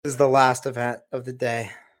This is the last event of the day.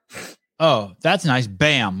 Oh, that's nice.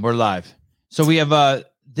 Bam, we're live. So we have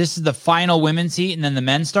this is the final women's heat and then the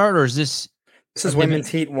men start, or is this? This is women's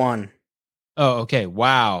heat 1. Oh, okay.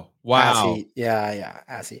 Wow. Ass heat. Yeah.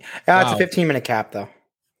 Ass heat. It's a 15-minute cap though.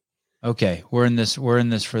 Okay, we're in this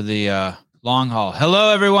for the long haul.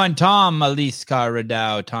 Hello, everyone. Tom, Elise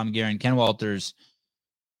Radau, Tom Guerin, Ken Walters,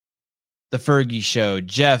 The Fergie Show,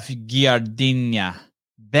 Jeff Giardina,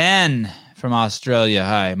 Ben from Australia.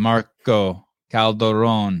 Hi, Marco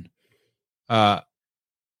Calderon.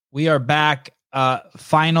 We are back.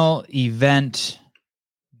 Final event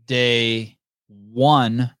day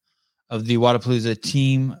 1 of the Wodapalooza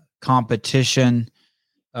team competition.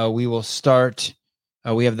 We will start.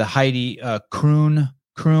 We have the Heidi Kroom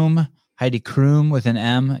with an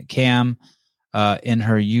M, Cam, in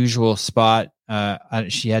her usual spot.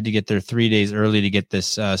 She had to get there 3 days early to get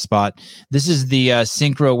this spot. This is the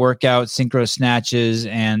synchro workout, synchro snatches,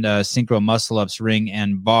 and synchro muscle ups, ring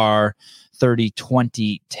and bar, 30,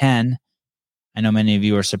 20, 10. I know many of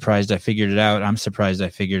you are surprised I figured it out. I'm surprised I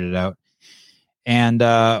figured it out. And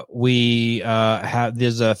we have,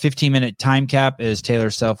 there's a 15-minute time cap, as Taylor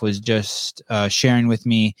Self was just sharing with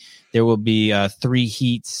me. There will be 3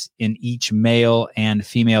 heats in each male and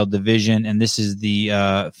female division, and this is the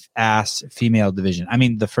ass female division. I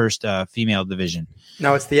mean, the first female division.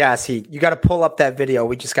 No, it's the ass heat. You got to pull up that video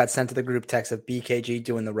we just got sent to the group text of BKG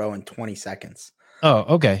doing the row in 20 seconds.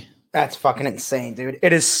 Oh, okay. That's fucking insane, dude.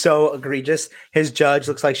 It is so egregious. His judge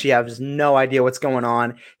looks like she has no idea what's going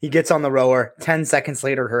on. He gets on the rower. 10 seconds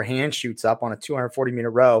later, her hand shoots up on a 240-meter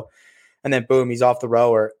row. And then, boom, he's off the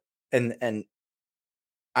rower. And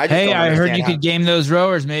I heard you could game those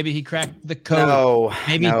rowers. Maybe he cracked the code.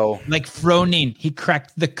 No. Like Froning, he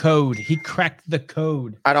cracked the code.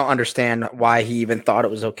 I don't understand why he even thought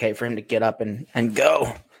it was okay for him to get up and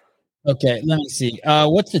go. Okay, let me see.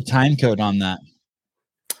 What's the time code on that?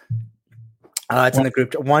 It's in the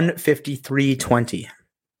group 153.20.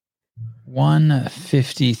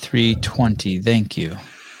 153.20. Thank you.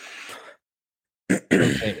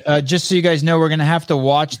 Okay. Just so you guys know, we're gonna have to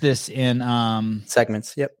watch this in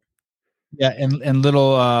segments. Yep. Yeah, in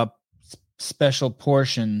little special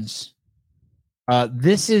portions.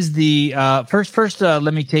 This is the first.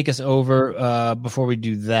 Let me take us over before we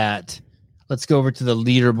do that. Let's go over to the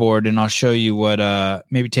leaderboard, and I'll show you what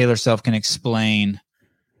maybe Taylor Self can explain.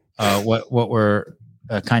 What we're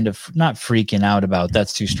kind of not freaking out about.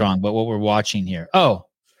 That's too strong, but what we're watching here. Oh,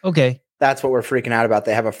 okay. That's what we're freaking out about.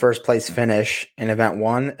 They have a first place finish in event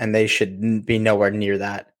 1, and they should be nowhere near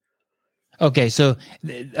that. Okay, so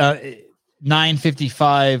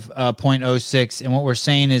 9:55.06, and what we're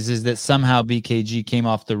saying is that somehow BKG came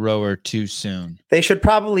off the rower too soon. They should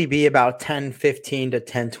probably be about 10:15 to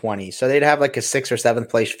 10:20, so they'd have like a 6th or 7th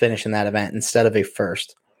place finish in that event instead of a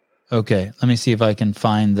first. Okay, let me see if I can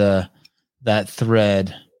find that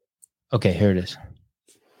thread. Okay, here it is.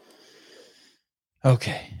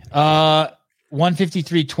 Okay.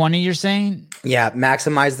 153.20, you're saying? Yeah,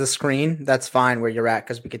 maximize the screen. That's fine where you're at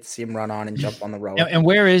because we get to see him run on and jump on the rower. And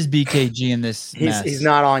where is BKG in this mess? He's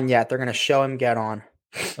not on yet. They're going to show him get on.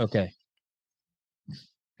 Okay.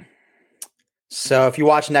 So if you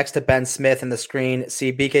watch next to Ben Smith in the screen,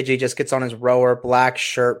 see BKG just gets on his rower, black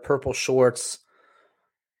shirt, purple shorts.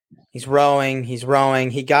 He's rowing. He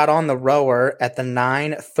got on the rower at the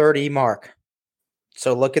 9:30 mark.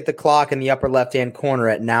 So look at the clock in the upper left-hand corner.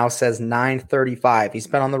 It now says 9:35. He's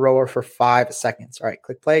been on the rower for 5 seconds. All right,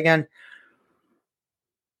 click play again.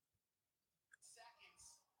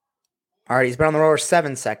 All right, he's been on the rower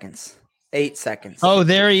 7 seconds, 8 seconds. Oh,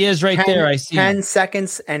 there he is right there. I see 10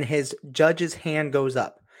 seconds, and his judge's hand goes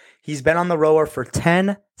up. He's been on the rower for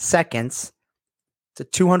 10 seconds. It's a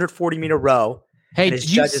 240-meter row. Hey,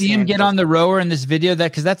 did you see him get on the rower in this video?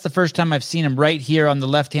 Because that's the first time I've seen him right here on the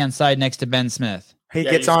left-hand side next to Ben Smith. He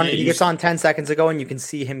gets on 10 seconds ago, and you can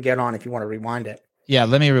see him get on if you want to rewind it. Yeah,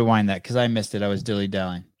 let me rewind that because I missed it. I was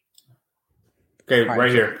dilly-dallying. Okay,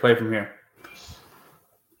 right here. Play from here.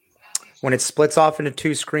 When it splits off into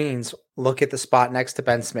 2 screens, look at the spot next to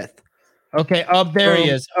Ben Smith. Okay, there he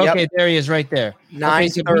is. Okay, there he is right there.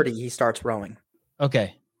 9:30, he starts rowing.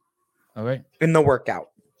 Okay. All right. In the workout.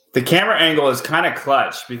 The camera angle is kind of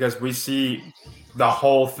clutch because we see the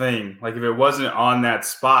whole thing. Like if it wasn't on that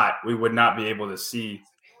spot, we would not be able to see.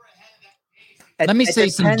 Let me say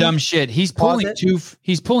some dumb shit. He's pulling 2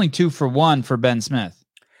 for 1 for Ben Smith.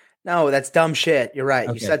 No, that's dumb shit. You're right.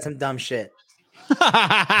 Okay. You said some dumb shit.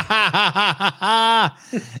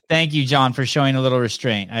 Thank you, John, for showing a little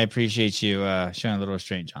restraint. I appreciate you showing a little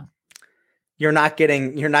restraint, John. You're not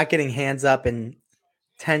getting hands up in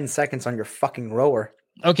 10 seconds on your fucking rower.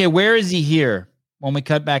 Okay, where is he here? when we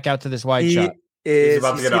cut back out to this wide He shot. is.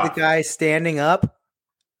 about You to see get the off. guy standing up.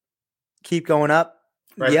 Keep going up.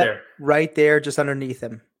 Right Yep, there. right there, just underneath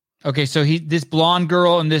him. Okay, so this blonde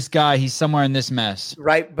girl and this guy, he's somewhere in this mess.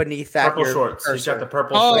 Right beneath that. Purple your shorts. He's cursor. got the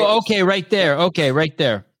purple Oh, shorts. okay, right there. Okay, right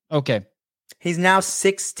there. Okay. He's now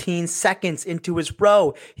 16 seconds into his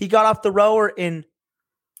row. He got off the rower in.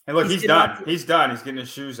 And look, He's he's getting done. up- He's done. He's getting his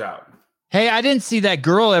shoes out. Hey, I didn't see that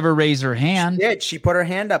girl ever raise her hand. She put her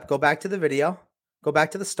hand up. Go back to the video. Go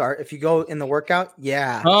back to the start. If you go in the workout,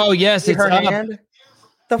 yeah. Oh, yes, See it's her up. hand?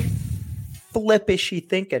 The flip is she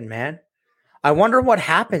thinking, man? I wonder what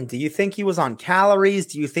happened. Do you think he was on calories?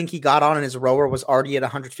 Do you think he got on and his rower was already at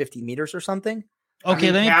 150 meters or something?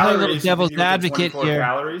 Okay, let me play a little calories, devil's you think advocate 24 here.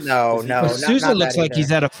 Calories? No, Is he- no. Well, not Sousa looks that like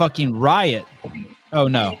he's either. at a fucking riot. Oh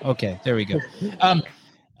no. Okay, there we go.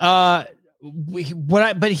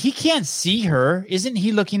 But he can't see her. Isn't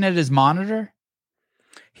he looking at his monitor?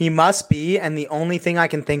 He must be, and the only thing I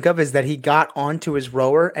can think of is that he got onto his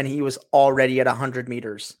rower and he was already at 100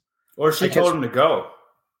 meters. Or she I told guess- him to go.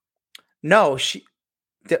 No,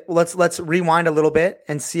 let's rewind a little bit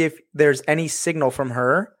and see if there's any signal from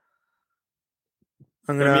her.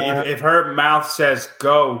 I'm I gonna. mean, if her mouth says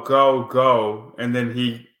go, go, go, and then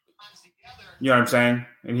he, you know what I'm saying?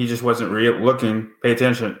 And he just wasn't looking, pay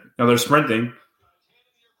attention. No, they're sprinting.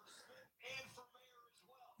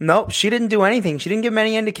 Nope, she didn't do anything. She didn't give him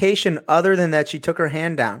any indication other than that she took her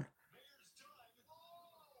hand down.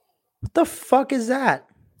 What the fuck is that?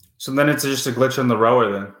 So then it's just a glitch on the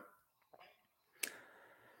rower then.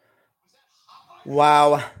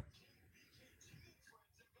 Wow.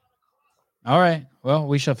 All right. Well,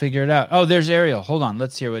 we shall figure it out. Oh, there's Ariel. Hold on.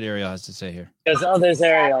 Let's hear what Ariel has to say here. There's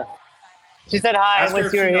Ariel. She said hi. Ask her Once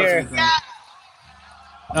if you were she knows here. anything.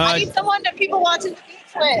 I need someone that people watching the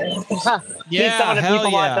beach with. Need Yeah, someone that hell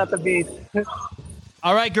people watch yeah. at the beach.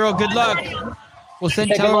 All right, girl. Good luck. We'll Hey, tell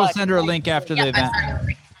good her we'll luck. send her a link after the event.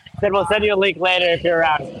 Then we'll send you a link later if you're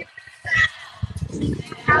around.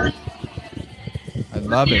 I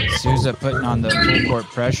love it. Sousa putting on the full court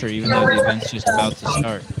pressure, even though the event's just about to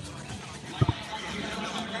start.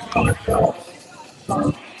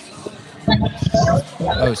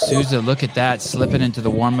 Oh, Sousa, look at that. Slipping into the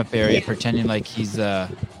warm-up area, pretending like he's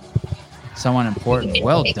someone important.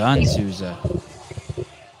 Well done, Sousa.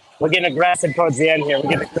 We're getting aggressive towards the end here.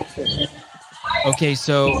 We're getting aggressive. Okay,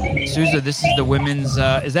 so, Sousa, this is the women's...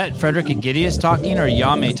 is that Frederick Agidius talking or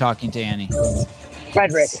Yame talking to Annie?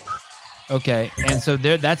 Frederick. Okay, and so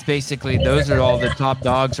that's basically... Those are all the top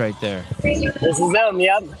dogs right there. This is them,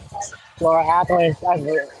 yep. Laura Hathaway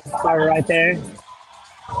right there.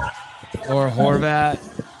 Laura Horvat.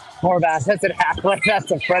 Horvath, that's an Hathaway.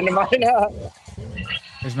 That's a friend of mine.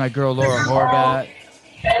 There's my girl, Laura Horvat.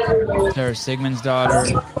 Sarah Sigmund's daughter.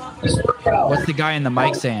 What's the guy in the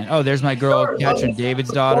mic saying? Oh, there's my girl, Katrin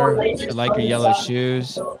David's daughter. I like her yellow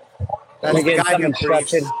shoes. That's the Get guy some who briefs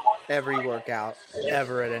instruction. every workout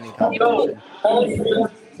ever at any competition.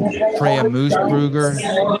 Freya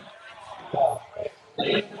Moosbrugger.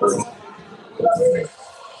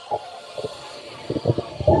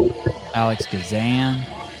 Alex Gazan.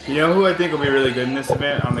 You know who I think will be really good in this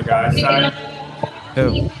event on the guys' side?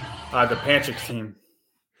 Who? The Panchik team.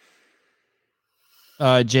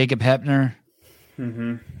 Jacob Hepner.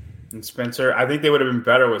 Mm-hmm. And Spencer. I think they would have been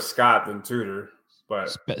better with Scott than Tudor.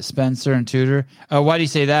 But Spencer and Tudor. Why do you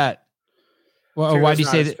say that? Well, why Tudor's do you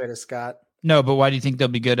not say as that? fit as Scott? No, but why do you think they'll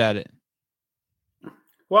be good at it?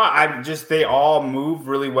 well, they all move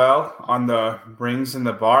really well on the rings and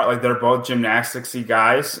the bar. Like they're both gymnasticsy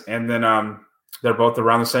guys, and then they're both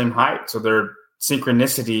around the same height, so their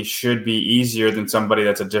synchronicity should be easier than somebody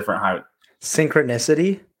that's a different height.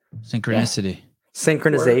 Synchronicity? Synchronicity.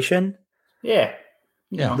 Synchronization? Yeah,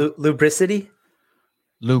 Yeah. Lubricity?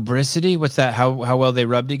 Lubricity? What's that? How well they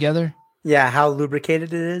rub together? Yeah, how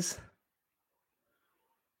lubricated it is.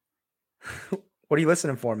 What are you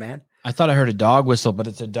listening for, man? I thought I heard a dog whistle, but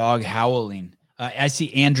it's a dog howling. I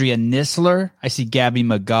see Andrea Nisler. I see Gabby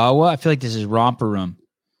Magawa. I feel like this is Romper Room.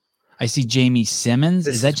 I see Jamie Simmons.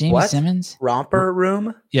 This is that is Jamie what? Simmons? Romper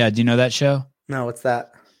Room? Yeah. Do you know that show? No, what's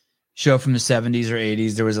that? Show from the 70s or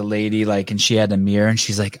 80s. There was a lady and she had a mirror and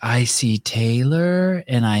she's like, I see Taylor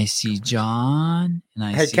and I see John and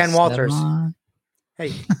I Hey, see Ken Walters. Stefan." Hey,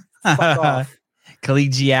 fuck off.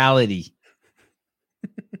 Collegiality.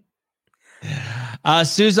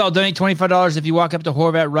 Susan, I'll donate $25 if you walk up to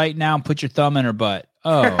Horvat right now and put your thumb in her butt.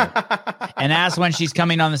 Oh, and ask when she's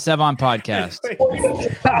coming on the Sevon podcast.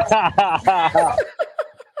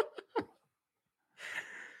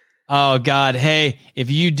 Oh God. Hey, if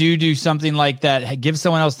you do something like that, give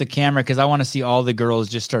someone else the camera. Cause I want to see all the girls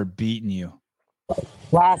just start beating you.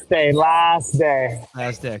 Last day. Last day.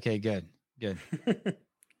 Okay, good.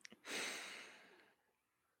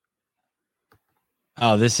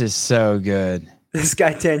 Oh, this is so good. This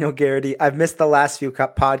guy, Daniel Garrity, I've missed the last few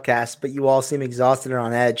podcasts, but you all seem exhausted and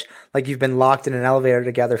on edge, like you've been locked in an elevator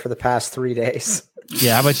together for the past 3 days.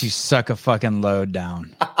 Yeah, how about you suck a fucking load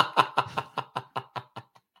down?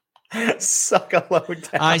 Suck a load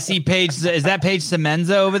down. I see Paige. Is that Paige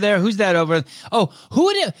Semenza over there? Who's that over? Oh,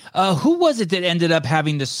 who was it that ended up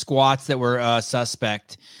having the squats that were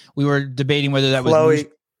suspect? We were debating whether that was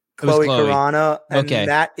Chloe Carano, and okay.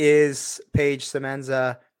 That is Paige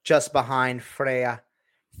Semenza just behind Freya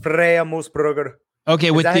Musbrugger.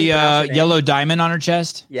 Okay, with the yellow diamond on her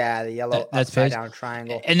chest? Yeah, the yellow that's upside down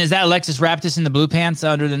triangle. And is that Alexis Raptis in the blue pants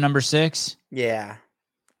under the number 6? Yeah.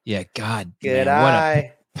 Yeah, God. Good man, eye. What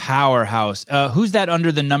a powerhouse. Who's that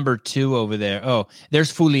under the number 2 over there? Oh,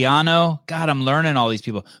 there's Fuliano. God, I'm learning all these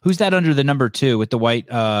people. Who's that under the number 2 with the white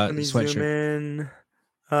sweatshirt? Zoom in.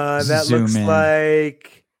 That looks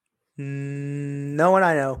like no one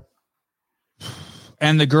I know.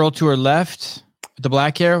 And the girl to her left, with the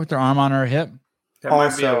black hair, with her arm on her hip. That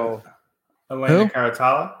Also, might be Elena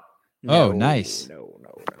Caratala. Oh, nice. No.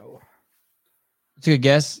 It's a good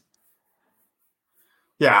guess.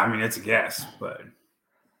 Yeah, I mean, it's a guess, but.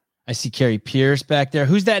 I see Carrie Pierce back there.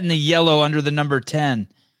 Who's that in the yellow under the number 10?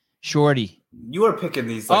 Shorty. You are picking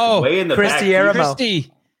these way in the Christy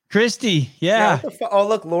back. Christy, yeah. Oh,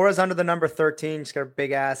 look, Laura's under the number 13. She's got a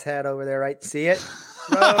big ass head over there, right? See it?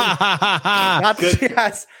 Not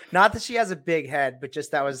that she has a big head, but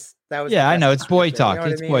just that was. Yeah, I know. It's boy talk. You know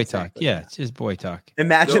it's boy talk. Yeah, it's just boy talk.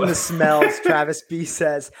 Imagine the smells. Travis B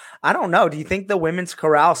says, I don't know. Do you think the women's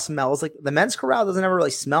corral smells like the men's corral doesn't ever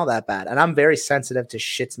really smell that bad? And I'm very sensitive to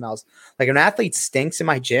shit smells. Like an athlete stinks in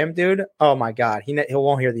my gym, dude. Oh my God. He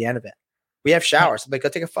won't hear the end of it. We have showers. So go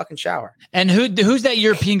take a fucking shower. And who's that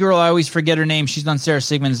European girl? I always forget her name. She's on Sarah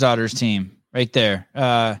Sigmund's daughter's team right there.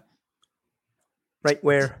 Right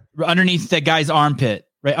where? Underneath that guy's armpit,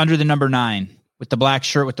 right under the number 9 with the black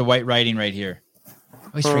shirt with the white writing right here. I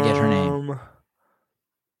always forget her name.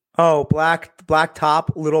 Oh, black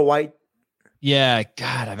top, little white. Yeah,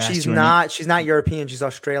 God, I've asked she's her not. She's not European. She's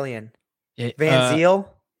Australian. Van Zyl.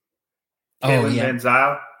 Oh, yeah. Van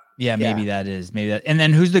Zyl. Yeah, maybe that is. Maybe that. And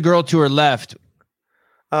then who's the girl to her left?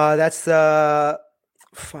 That's the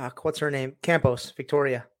what's her name? Campos,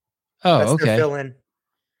 Victoria. Oh, that's okay. Their fill in.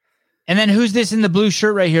 And then who's this in the blue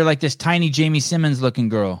shirt right here, like this tiny Jamie Simmons looking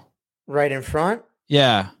girl? Right in front?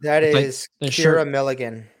 Yeah. That is Kira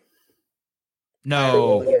Milligan.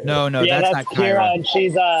 No, yeah, that's not Kira. And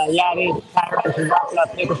she's Kyra, she's rocking a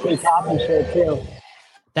paper street top and shit too.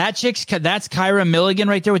 That's Kyra Milligan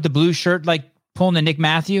right there with the blue shirt, like pulling the Nick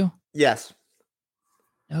Matthew? Yes.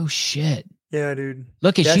 Oh shit. Yeah, dude.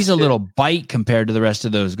 Look at she's a little bite compared to the rest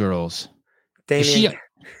of those girls. Damien.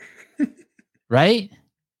 Right?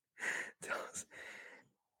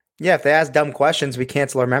 Yeah, if they ask dumb questions, we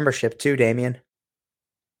cancel our membership too, Damien.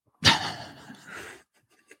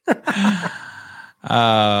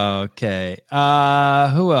 Okay.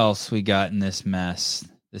 Who else we got in this mess?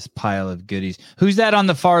 This pile of goodies. Who's that on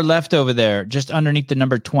the far left over there? Just underneath the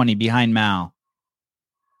number 20 behind Mal.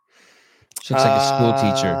 She looks like a school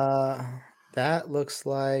teacher. That looks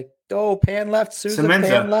like pan left, Susan. Semenza.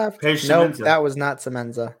 Pan left. Paige Nope, Semenza. that was not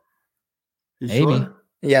Semenza. Maybe. Sure?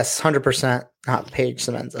 Yes, 100% not Paige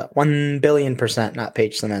Semenza. 1,000,000,000% not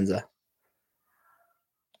Paige Semenza.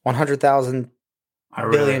 100,000 I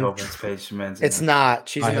really billion. hope it's Paige Semenza. It's not.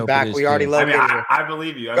 She's I in the hope back. it is We already too. located her. I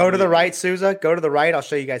believe you. Go to the right, Souza. Go to the right. I'll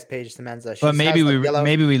show you guys Paige Semenza. But maybe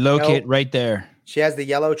we locate right there. She has the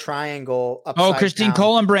yellow triangle upside Christine down.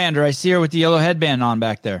 Kohlenbrander. I see her with the yellow headband on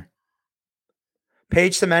back there.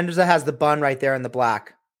 Paige Semenza has the bun right there in the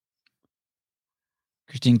black.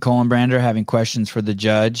 Christine Kohlenbrander having questions for the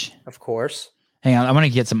judge. Of course. Hang on, I want to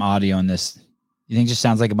get some audio on this. You think it just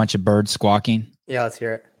sounds like a bunch of birds squawking? Yeah, let's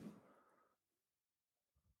hear it.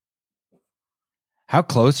 How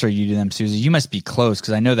close are you to them, Susie? You must be close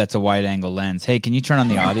because I know that's a wide angle lens. Hey, can you turn on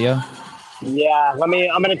the audio? Yeah, I'm going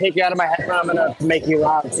to take you out of my headphone. I'm going to make you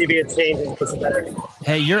loud. See if it changes. It's better.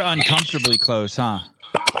 Hey, you're uncomfortably close, huh?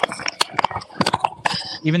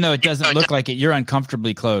 Even though it doesn't look like it, you're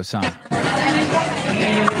uncomfortably close, huh?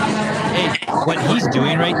 Hey, what he's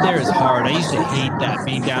doing right there is hard. I used to hate that,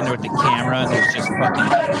 being down there with the camera and there's just fucking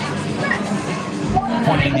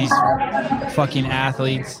pointing these fucking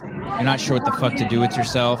athletes. You're not sure what the fuck to do with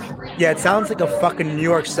yourself. Yeah, it sounds like a fucking New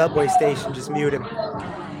York subway station. Just mute him.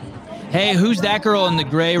 Hey, who's that girl in the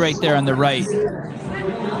gray right there on the right?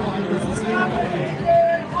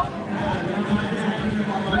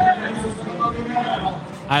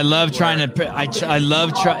 I love trying to. I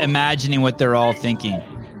love imagining what they're all thinking.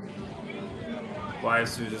 Why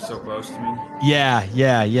is Souza so close to me? Yeah.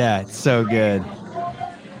 It's so good.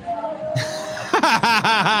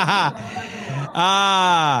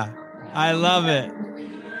 I love it.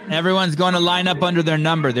 Everyone's going to line up under their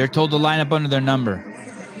number. They're told to line up under their number.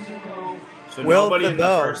 So Will nobody in the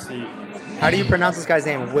Thibault. first heat. How do you pronounce this guy's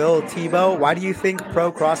name? Will Tebow. Why do you think pro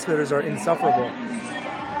CrossFitters are insufferable?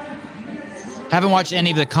 Haven't watched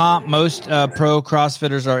any of the comp. Most pro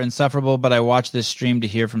CrossFitters are insufferable, but I watched this stream to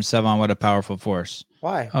hear from Sevon what a powerful force.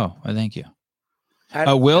 Why? Oh, well, thank you.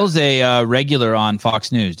 Will's a regular on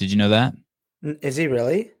Fox News. Did you know that? Is he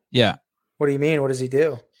really? Yeah. What do you mean? What does he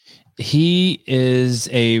do? He is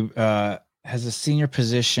has a senior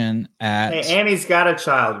position at. Hey, and he's got a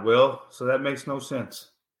child, Will. So that makes no sense.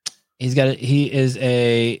 He's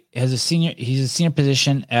a senior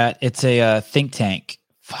position at. It's a think tank.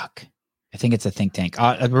 Fuck. I think it's a think tank.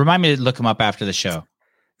 Remind me to look him up after the show.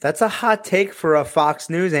 That's a hot take for a Fox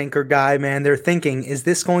News anchor guy, man. They're thinking, is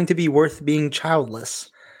this going to be worth being childless?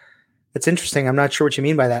 It's interesting. I'm not sure what you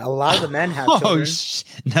mean by that. A lot of the men have children.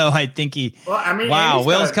 No, I think he. Well, I mean, wow,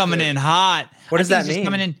 Will's coming in hot. What does that mean? mean?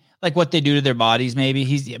 Coming in like what they do to their bodies. Maybe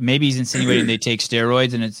he's insinuating they take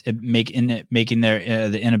steroids and it's making their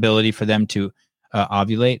the inability for them to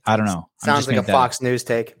ovulate. I don't know. Sounds like a Fox News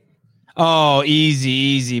take. Oh,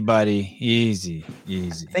 easy, buddy. Easy. I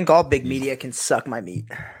think all big media can suck my meat.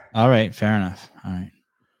 All right, fair enough. All right.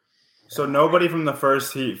 So nobody from the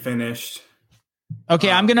first heat finished.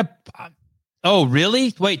 Okay, I'm gonna. Oh,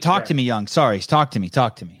 really? Wait, talk to me, Young. Sorry, talk to me.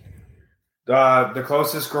 The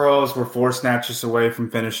closest girls were 4 snatches away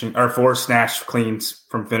from finishing, or 4 snatch cleans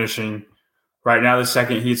from finishing. Right now, the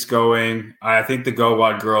second heat's going. I think the Go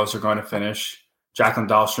Wad girls are going to finish. Jacqueline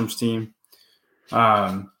Dahlstrom's team.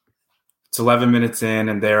 It's 11 minutes in,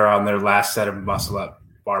 and they're on their last set of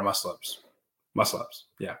bar muscle ups.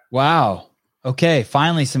 Yeah. Wow. Okay,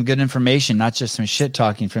 finally some good information, not just some shit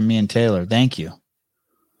talking from me and Taylor. Thank you.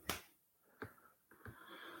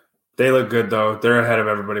 They look good, though. They're ahead of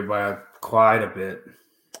everybody by quite a bit.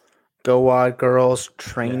 Go Wad girls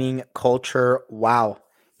training culture. Wow.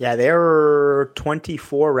 Yeah, they're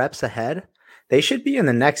 24 reps ahead. They should be in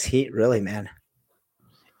the next heat, really, man.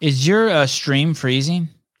 Is your stream freezing?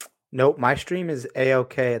 Nope, my stream is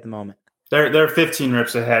A-OK at the moment. They're 15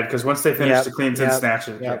 reps ahead because once they finish the cleans and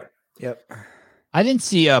snatches. Yep. I didn't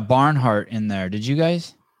see Barnhart in there. Did you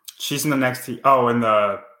guys? She's in the next heat. Oh, and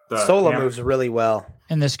the Sola moves really well.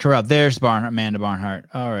 And this corrupt. There's Amanda Barnhart.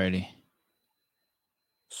 Alrighty.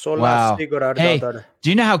 Sola. Wow. Hey, do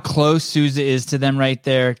you know how close Souza is to them right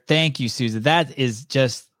there? Thank you, Souza. That is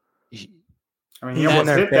just. I mean, he almost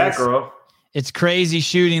hit that girl. It's crazy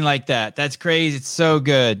shooting like that. That's crazy. It's so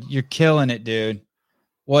good. You're killing it, dude.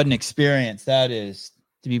 What an experience that is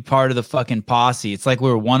to be part of the fucking posse. It's like we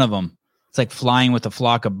were one of them. It's like flying with a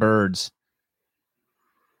flock of birds.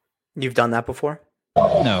 You've done that before?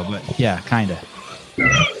 No, but yeah, kind of.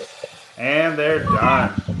 And they're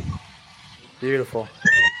done. Beautiful.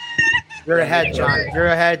 You're ahead,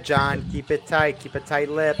 John. Keep it tight. Keep a tight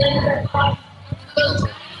lip.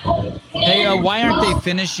 Hey, why aren't they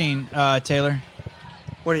finishing, Taylor?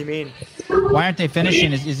 What do you mean? Why aren't they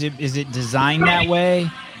finishing? Is it designed that way?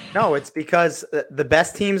 No, it's because the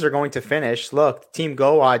best teams are going to finish. Look, Team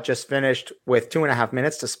Goa just finished with 2.5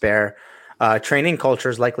 minutes to spare. Training culture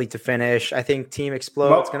is likely to finish. I think Team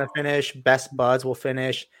Explode's going to finish. Best Buds will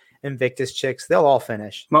finish. Invictus Chicks, they'll all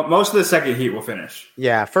finish. Most of the second heat will finish.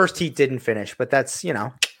 Yeah, first heat didn't finish, but that's,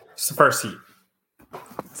 It's the first heat.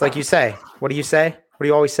 It's like you say. What do you say? What do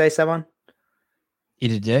you always say, Sevon?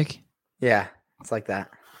 Eat a dick? Yeah, it's like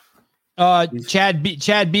that. Chad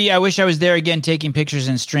B, I wish I was there again taking pictures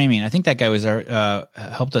and streaming. I think that guy was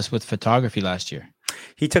helped us with photography last year.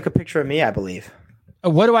 He took a picture of me, I believe.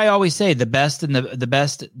 What do I always say? The best and the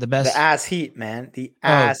best. The ass heat, man. The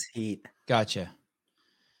ass heat. Gotcha.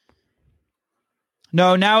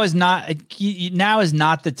 No, now is not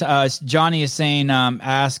the Johnny is saying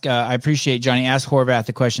ask. I appreciate Johnny. Ask Horvath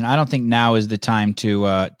the question. I don't think now is the time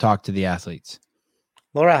to talk to the athletes.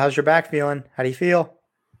 Laura, how's your back feeling? How do you feel?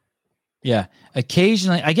 Yeah,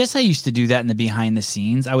 occasionally. I guess I used to do that in the behind the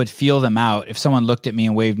scenes. I would feel them out if someone looked at me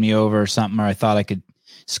and waved me over or something, or I thought I could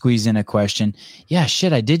squeeze in a question. Yeah,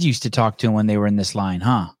 shit, I did used to talk to them when they were in this line,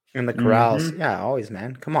 huh? In the corrals. Mm-hmm. Yeah, always,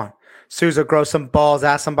 man. Come on. Souza, grow some balls.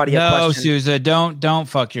 Ask somebody a question. No, Souza, don't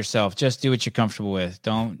fuck yourself. Just do what you're comfortable with.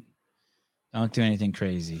 Don't do anything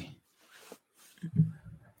crazy.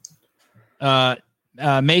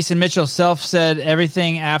 Mason Mitchell said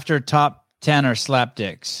everything after top 10 are slap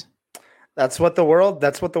dicks. That's what the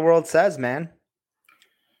world says, man.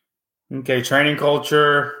 Okay, training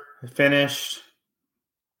culture finished.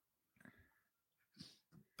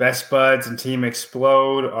 Best Buds and Team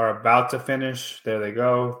Explode are about to finish. There they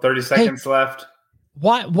go. 30 seconds left.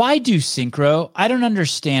 Why do synchro? I don't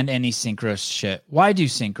understand any synchro shit. Why do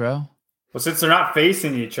synchro? Well, since they're not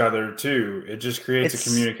facing each other, too, it just creates a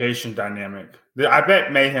communication dynamic. I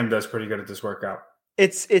bet Mayhem does pretty good at this workout.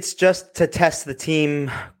 It's just to test the team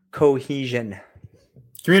cohesion.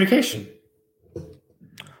 Communication.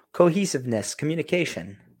 Cohesiveness.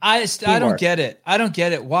 Communication. I don't get it. I don't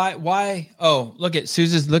get it. Why? Oh, look at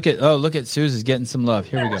Suze's getting some love.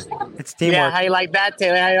 Here we go. It's teamwork. Yeah, how you like that,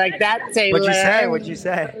 Taylor? How you like that, Taylor? What'd you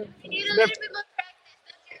say?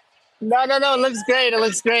 No. It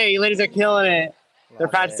looks great. You ladies are killing it. They're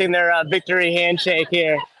practicing their victory handshake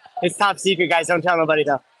here. It's top secret, guys. Don't tell nobody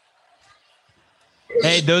though.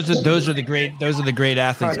 Hey, those are the great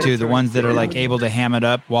athletes too. The ones that are like able to ham it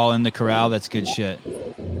up while in the corral. That's good shit.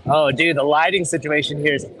 Oh, dude, the lighting situation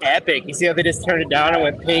here is epic. You see how they just turned it down and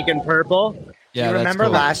went pink and purple? Yeah, do you remember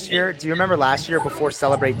cool. last year? Do you remember last year before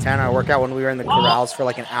Celebrate 10, our workout when we were in the corrals for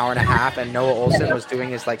like an hour and a half, and Noah Olson was doing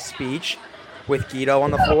his like speech with Guido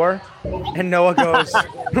on the floor, and Noah goes,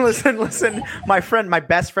 "Listen, my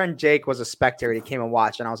best friend Jake was a spectator. He came and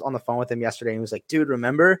watched, and I was on the phone with him yesterday, and he was like, dude,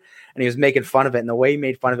 remember?" And he was making fun of it, and the way he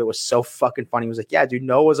made fun of it was so fucking funny. He was like, yeah, dude,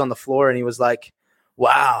 Noah was on the floor, and he was like,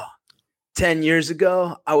 wow, 10 years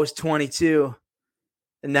ago I was 22,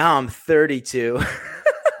 and now I'm 32.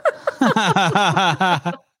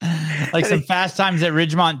 Like some Fast Times at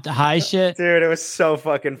Ridgemont High shit. Dude, it was so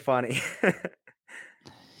fucking funny.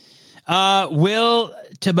 Will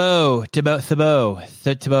Thibault.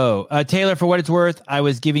 Taylor, for what it's worth, I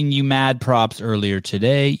was giving you mad props earlier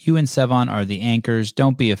today. You and Sevon are the anchors.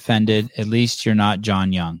 Don't be offended. At least you're not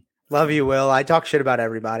John Young. Love you, Will. I talk shit about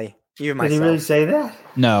everybody. Even myself. Did he really say that?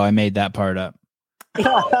 No, I made that part up.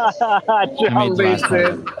 John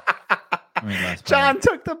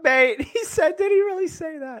took the bait. He said, did he really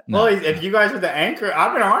say that? No. Well, if you guys are the anchor,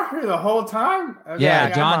 I've been on here the whole time. Okay,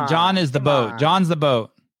 yeah, John is the boat. John's the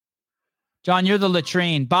boat. John, you're the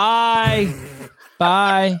latrine. Bye.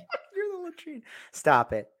 Bye. You're the latrine.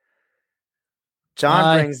 Stop it.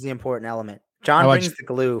 John brings the important element. John brings the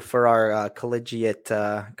glue for our collegiate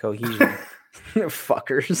cohesion.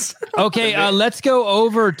 Fuckers. Okay, let's go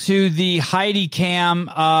over to the Heidi cam.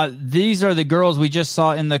 These are the girls we just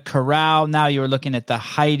saw in the corral. Now you're looking at the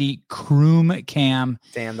Heidi Kroom cam.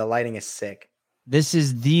 Damn, the lighting is sick. This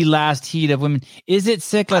is the last heat of women. Is it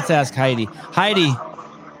sick? Let's ask Heidi. Heidi,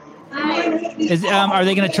 are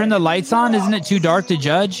they going to turn the lights on? Isn't it too dark to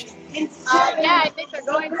judge? Yeah, I think they're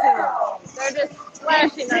going to. They're just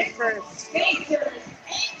flashing us first.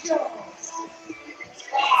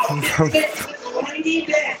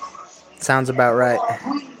 Sounds about right.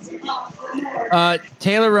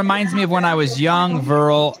 Taylor reminds me of when I was young,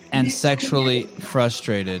 virile, and sexually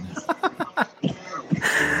frustrated.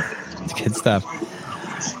 It's good stuff.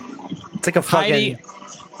 It's like a fucking...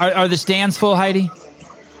 Heidi, are the stands full, Heidi?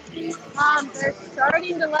 They're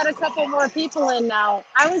starting to let a couple more people in now.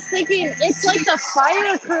 I was thinking it's like the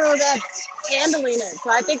fire crew that's handling it.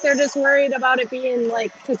 So I think they're just worried about it being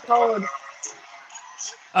like too cold.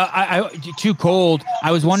 Too cold.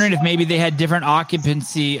 I was wondering if maybe they had different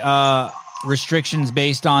occupancy restrictions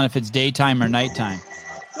based on if it's daytime or nighttime.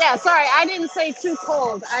 Yeah, sorry, I didn't say too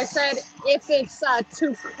cold. I said if it's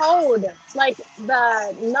too cold, like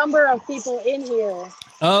the number of people in here.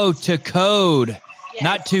 Oh, to code. Yes.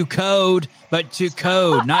 Not to code, but to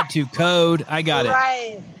code. Not to code. I got it.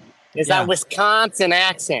 Right. Is that Wisconsin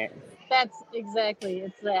accent? That's exactly.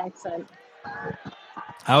 It's the accent.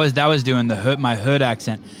 That was doing my hood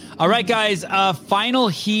accent. All right, guys. Final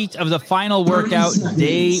heat of the final workout,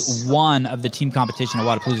 day one of the team competition at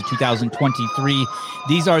Wodapalooza 2023.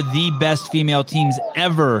 These are the best female teams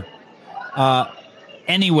ever,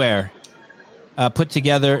 anywhere, put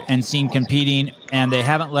together and seen competing, and they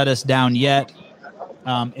haven't let us down yet.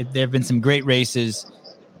 There have been some great races.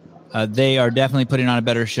 They are definitely putting on a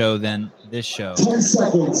better show than this show. 10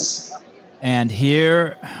 seconds. And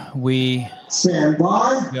here we Stand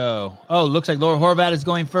by. go. Oh, looks like Laura Horvat is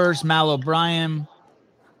going first. Mal O'Brien.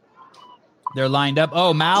 They're lined up.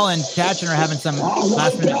 Oh, Mal and Katrin are having some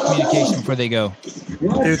last-minute communication before they go.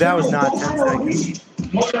 Dude, that was not 10 seconds.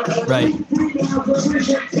 Right.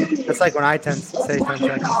 That's like when I say 10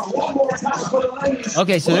 seconds.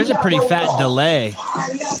 Okay, so there's a pretty fat delay.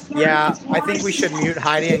 Yeah, I think we should mute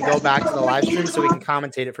Heidi and go back to the live stream so we can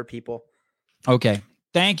commentate it for people. Okay.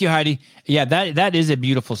 Thank you, Heidi. Yeah, that is a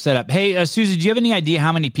beautiful setup. Hey, Susie, do you have any idea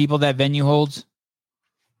how many people that venue holds?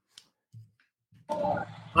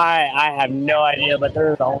 I have no idea, but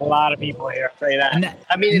there's a lot of people here. I'll tell you that.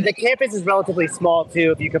 I mean, the campus is relatively small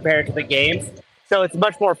too, if you compare it to the games. So it's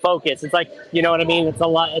much more focused. It's like, you know what I mean? It's a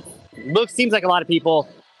lot. Seems like a lot of people,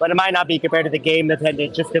 but it might not be compared to the game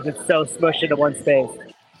attendance just because it's so smushed into one space.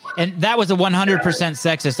 And that was a 100%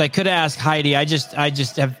 sexist. I could ask Heidi. I just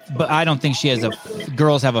have, but I don't think she has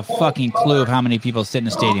girls have a fucking clue of how many people sit in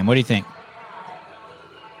a stadium. What do you think?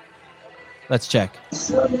 Let's check.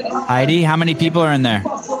 Heidi, how many people are in there?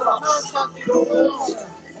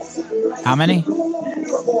 How many?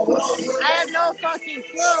 I have no fucking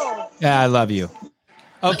clue. Yeah, I love you.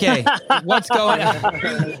 Okay, what's going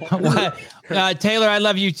on? Taylor, I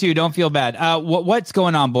love you too. Don't feel bad. What's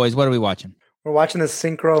going on, boys? What are we watching? We're watching the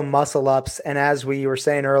synchro muscle ups, and as we were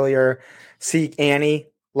saying earlier, see Annie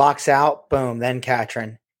locks out, boom, then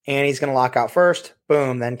Katrin. Annie's going to lock out first,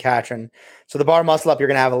 boom, then Katrin. So the bar muscle up, you're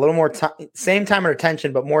going to have a little more time, same time under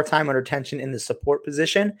tension, but more time under tension in the support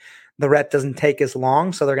position. The rep doesn't take as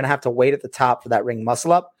long, so they're going to have to wait at the top for that ring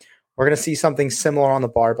muscle up. We're going to see something similar on the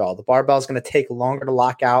barbell. The barbell is going to take longer to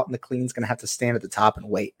lock out, and the clean's going to have to stand at the top and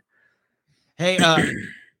wait. Hey,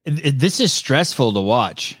 this is stressful to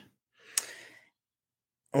watch.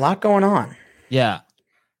 A lot going on. Yeah.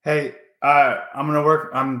 Hey, I'm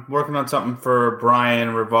working on something for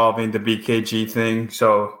Brian revolving the BKG thing.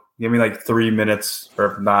 So give me like 3 minutes,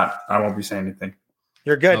 or if not, I won't be saying anything.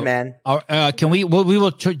 You're good, man. Can we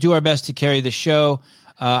will do our best to carry the show.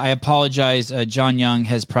 I apologize. John Young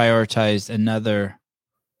has prioritized another.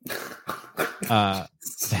 I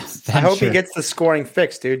hope he gets the scoring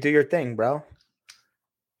fixed, dude. Do your thing, bro.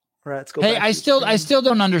 All right, let's go. Hey, I still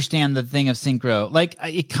don't understand the thing of synchro. Like,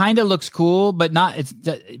 it kind of looks cool, but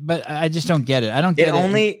but I just don't get it. I don't get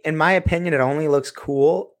it. In my opinion, it only looks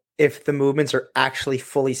cool if the movements are actually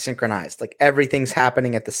fully synchronized. Like everything's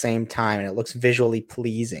happening at the same time and it looks visually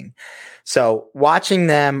pleasing. So watching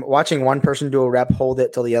one person do a rep, hold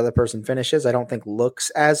it till the other person finishes, I don't think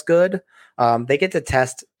looks as good. They get to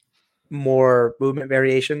test more movement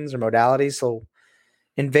variations or modalities. So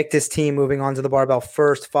Invictus team moving on to the barbell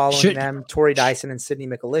first, following them, Tori Dyson and Sydney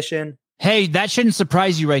McAlishan. Hey, that shouldn't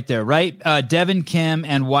surprise you right there, right? Devin Kim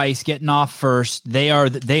and Weiss getting off first. They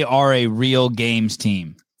are a real games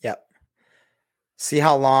team. Yep. See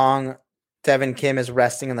how long Devin Kim is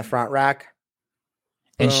resting in the front rack?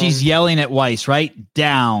 And she's yelling at Weiss, right?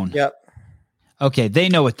 Down. Yep. Okay, they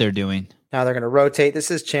know what they're doing. Now they're going to rotate.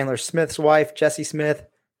 This is Chandler Smith's wife, Jessie Smith.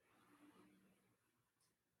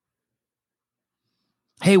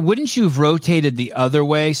 Hey, wouldn't you have rotated the other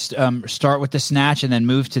way? Start with the snatch and then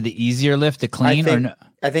move to the easier lift, the clean?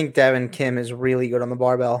 I think Devin Kim is really good on the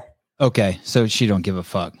barbell. Okay, so she don't give a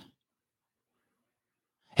fuck.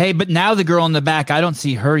 Hey, but now the girl in the back, I don't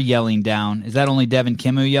see her yelling down. Is that only Devin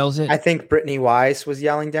Kim who yells it? I think Brittany Weiss was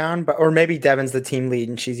yelling down, or maybe Devin's the team lead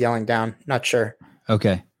and she's yelling down. Not sure.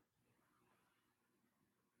 Okay.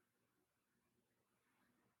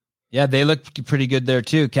 Yeah, they look pretty good there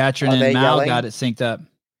too. Katrin and Mal got it synced up.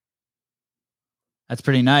 That's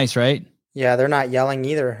pretty nice, right? Yeah, they're not yelling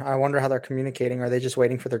either. I wonder how they're communicating. Are they just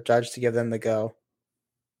waiting for their judge to give them the go?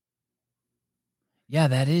 Yeah,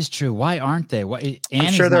 that is true. Why aren't they?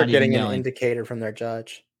 I'm sure they're getting an indicator from their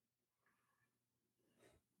judge.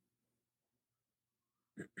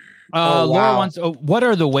 Laura wants. What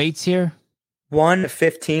are the weights here?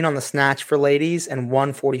 115 on the snatch for ladies and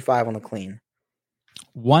 145 on the clean.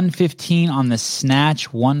 115 on the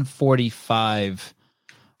snatch, 145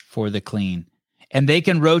 for the clean. And they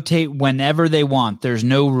can rotate whenever they want. There's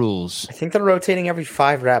no rules. I think they're rotating every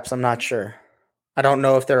 5 reps. I'm not sure. I don't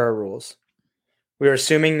know if there are rules. We're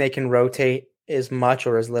assuming they can rotate as much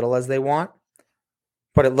or as little as they want,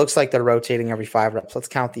 but it looks like they're rotating every 5 reps. Let's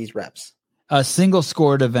count these reps. A single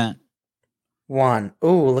scored event. 1.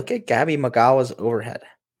 Ooh, look at Gabby Magawa's overhead.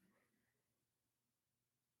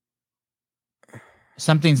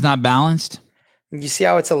 Something's not balanced. You see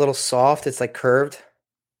how it's a little soft? It's like curved.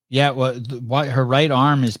 Yeah, well, her right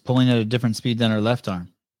arm is pulling at a different speed than her left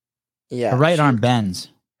arm. Yeah. Her right arm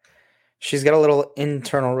bends. She's got a little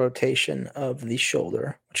internal rotation of the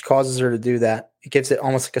shoulder, which causes her to do that. It gives it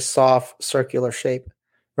almost like a soft circular shape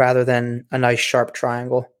rather than a nice sharp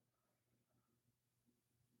triangle.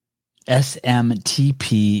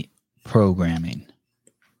 SMTP programming.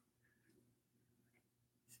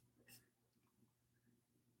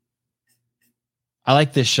 I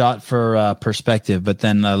like this shot for perspective, but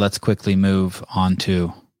then let's quickly move on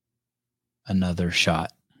to another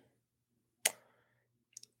shot.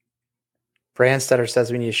 Brandstetter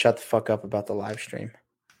says we need to shut the fuck up about the live stream.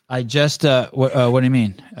 I just, what do you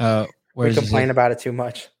mean? We complain about it too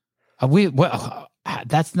much.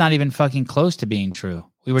 That's not even fucking close to being true.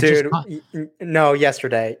 We were Dude, no,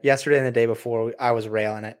 yesterday and the day before, I was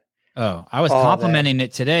railing it. Oh, I was all complimenting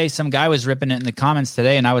it today. Some guy was ripping it in the comments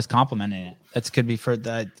today, and I was complimenting it. That's could be for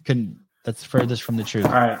that. That's furthest from the truth.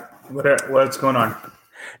 All right, what's going on?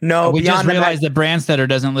 No, we just realized that Brandstetter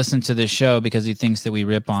doesn't listen to this show because he thinks that we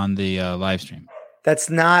rip on the live stream.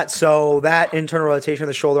 That's not so. That internal rotation of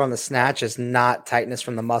the shoulder on the snatch is not tightness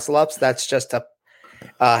from the muscle ups. That's just a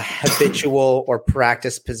habitual or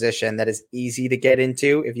practice position that is easy to get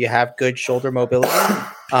into if you have good shoulder mobility.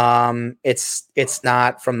 It's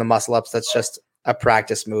not from the muscle ups. That's just a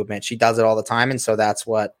practice movement. She does it all the time, and so that's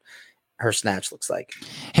what her snatch looks like.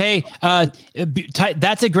 Hey,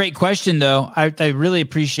 that's a great question, though. I really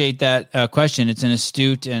appreciate that question. It's an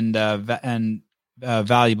astute and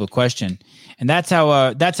valuable question. And that's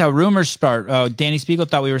how rumors start. Danny Spiegel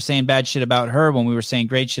thought we were saying bad shit about her when we were saying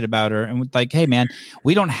great shit about her. And like, hey man,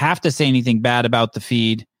 we don't have to say anything bad about the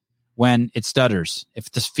feed when it stutters.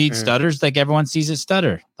 If the feed stutters, like everyone sees it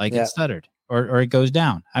stutter, like it stuttered or it goes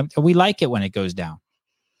down. We like it when it goes down.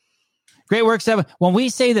 Great work, 7. When we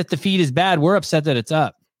say that the feed is bad, we're upset that it's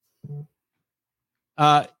up.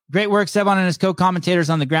 Great work, Sevon and his co-commentators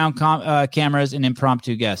on the ground cameras and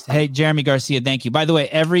impromptu guests. Hey, Jeremy Garcia, thank you. By the way,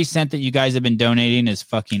 every cent that you guys have been donating is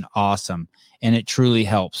fucking awesome, and it truly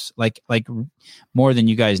helps. Like more than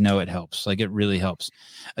you guys know, it helps. Like it really helps.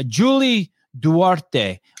 Julie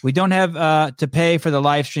Duarte, we don't have to pay for the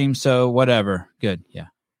live stream, so whatever. Good, yeah.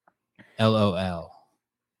 LOL.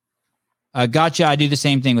 Gotcha. I do the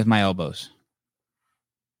same thing with my elbows.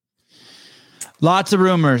 Lots of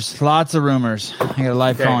rumors. I got a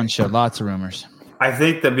live call-in show. Lots of rumors. I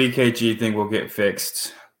think the BKG thing will get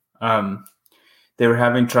fixed. They were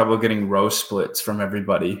having trouble getting row splits from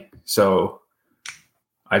everybody. So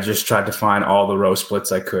I just tried to find all the row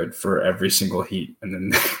splits I could for every single heat and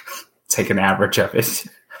then take an average of it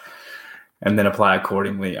and then apply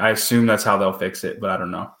accordingly. I assume that's how they'll fix it, but I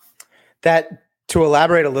don't know. To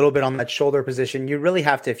elaborate a little bit on that shoulder position, you really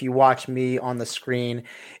have to, if you watch me on the screen,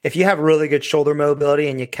 if you have really good shoulder mobility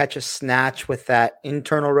and you catch a snatch with that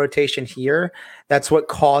internal rotation here, that's what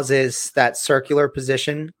causes that circular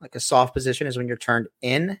position, like a soft position is when you're turned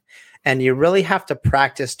in. And you really have to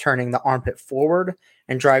practice turning the armpit forward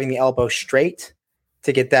and driving the elbow straight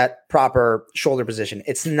to get that proper shoulder position.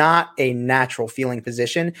 It's not a natural feeling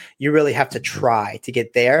position. You really have to try to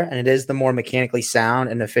get there. And it is the more mechanically sound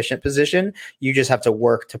and efficient position. You just have to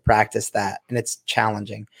work to practice that. And it's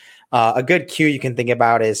challenging. A good cue you can think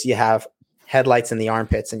about is you have headlights in the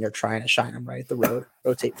armpits and you're trying to shine them right at the road.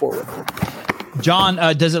 Rotate forward. John,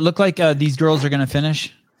 does it look like these girls are going to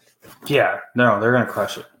finish? Yeah, no, they're going to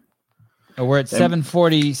crush it. We're at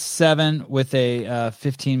 7:47 with a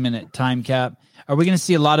 15-minute time cap. Are we going to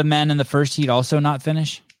see a lot of men in the first heat also not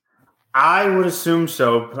finish? I would assume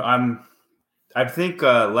so. I think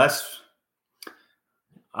less.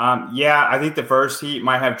 I think the first heat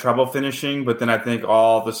might have trouble finishing, but then I think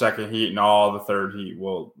all the second heat and all the third heat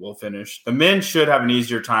will finish. The men should have an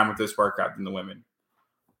easier time with this workout than the women.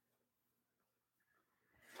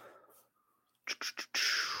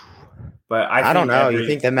 But I don't know. You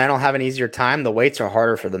think the men will have an easier time? The weights are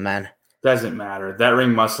harder for the men. Doesn't matter. That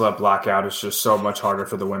ring muscle up lockout is just so much harder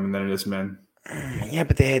for the women than it is men. Yeah,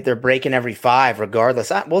 but they're breaking every 5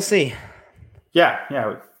 regardless. We'll see. Yeah.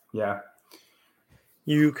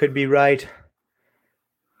 You could be right.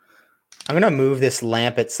 I'm going to move this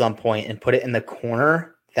lamp at some point and put it in the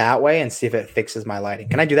corner that way and see if it fixes my lighting.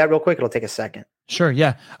 Can I do that real quick? It'll take a second. Sure,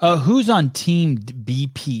 yeah. Who's on team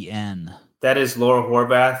BPN? That is Laura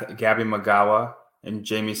Horvath, Gabby Magawa, and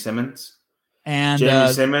Jamie Simmons. And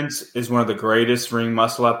Jamie Simmons is one of the greatest ring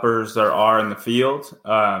muscle uppers there are in the field.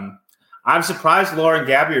 I'm surprised Laura and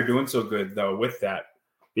Gabby are doing so good, though, with that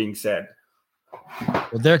being said. Well,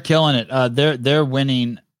 they're killing it. They're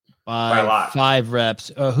winning by a lot. 5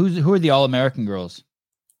 reps. Who are the All-American girls?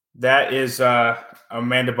 That is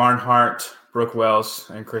Amanda Barnhart, Brooke Wells,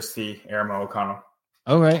 and Christy Aramo O'Connell.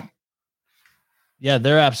 Oh, right. Yeah,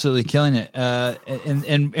 they're absolutely killing it.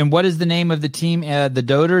 And what is the name of the team? The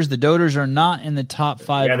Doters. The Doters are not in the top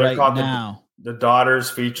 5 right now. The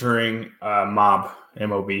Daughters featuring Mob,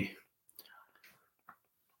 M-O-B.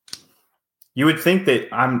 You would think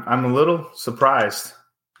that I'm a little surprised.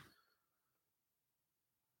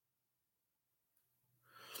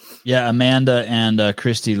 Yeah, Amanda and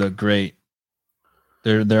Christy look great.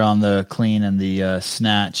 They're on the clean and the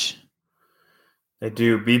snatch. They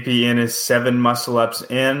do. BPN is 7 muscle ups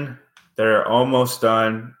in. They're almost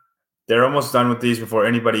done. They're almost done with these before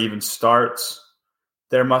anybody even starts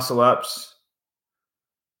their muscle ups.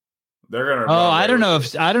 They're gonna. I don't know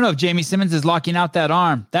if Jamie Simmons is locking out that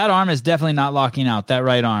arm. That arm is definitely not locking out. That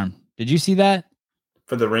right arm. Did you see that?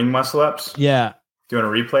 For the ring muscle ups? Yeah. Do you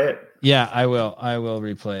want to replay it? Yeah, I will. I will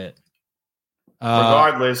replay it.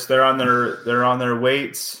 Regardless, they're on their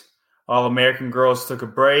weights. All American girls took a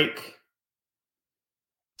break.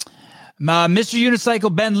 Mr.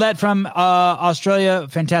 Unicycle Ben Lett from Australia,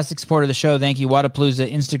 fantastic support of the show. Thank you.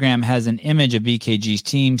 Wodapalooza Instagram has an image of BKG's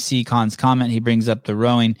team. See Khan's comment. He brings up the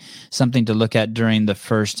rowing, something to look at during the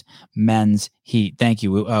first men's heat. Thank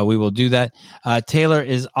you. We will do that. Taylor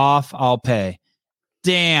is off. I'll pay.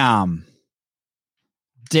 Damn.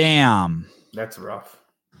 That's rough.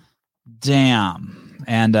 Damn.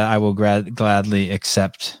 And I will gladly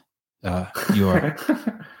accept your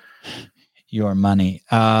money.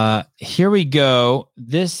 Here we go.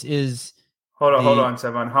 This is hold on,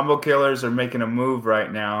 Sevan. Humble Killers are making a move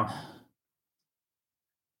right now.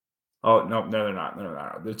 Oh no, they're not.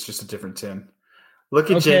 No. It's just a different Tim. Look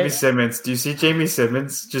at Jamie Simmons. Do you see Jamie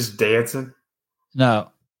Simmons just dancing? No,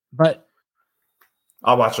 but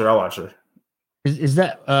I'll watch her. Is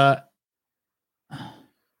that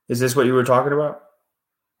Is this what you were talking about?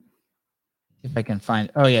 If I can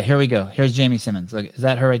find. Oh yeah, here we go. Here's Jamie Simmons. Look, is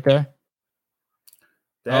that her right there?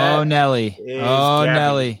 Nelly. Gabby.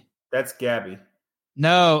 Nelly. That's Gabby.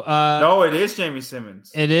 No. No, it is Jamie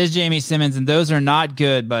Simmons. It is Jamie Simmons, and those are not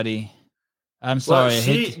good, buddy. I'm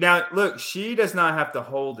sorry. Now look, she does not have to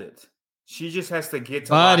hold it. She just has to get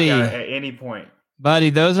to lockout at any point. Buddy,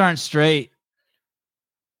 those aren't straight.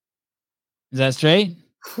 Is that straight?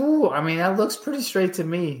 Whew, I mean, that looks pretty straight to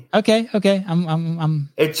me. Okay. I'm.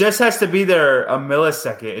 It just has to be there a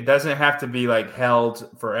millisecond. It doesn't have to be like held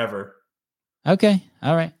forever. Okay.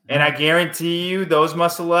 All right. And I guarantee you, those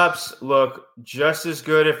muscle ups look just as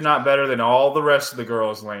good, if not better, than all the rest of the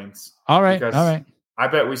girls' lanes. All right. All right. I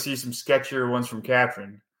bet we see some sketchier ones from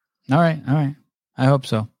Catherine. All right. I hope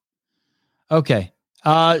so. Okay.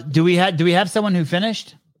 Do we have someone who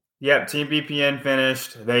finished? Yep. Team BPN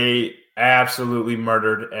finished. They absolutely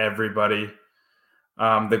murdered everybody.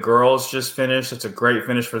 The girls just finished. It's a great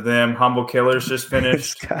finish for them. Humble Killers just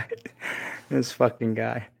finished. This fucking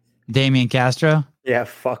guy. Damian Castro? Yeah,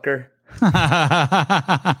 fucker.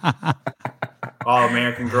 All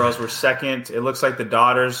American girls were second. It looks like the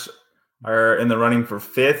daughters are in the running for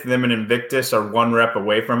fifth. Them and Invictus are one rep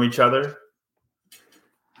away from each other.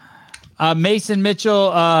 Mason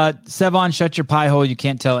Mitchell, Sevon, shut your pie hole. You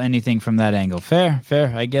can't tell anything from that angle. Fair.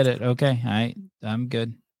 I get it. Okay. I'm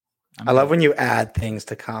good. I love when you add things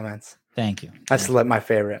to comments. Thank you. That's my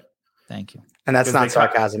favorite. Thank you. And that's not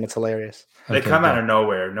sarcasm. It's hilarious. They come out of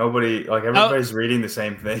nowhere. Nobody, everybody's reading the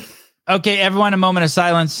same thing. Okay, everyone, a moment of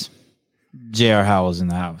silence. J.R. Howell's in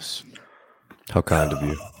the house. How kind of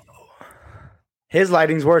you. His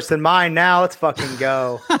lighting's worse than mine now. Let's fucking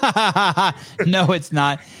go. No, it's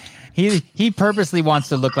not. He purposely wants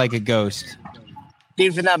to look like a ghost.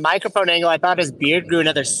 Dude, from that microphone angle, I thought his beard grew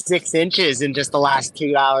another 6 inches in just the last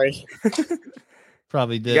 2 hours.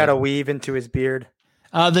 Probably did. You got to weave into his beard.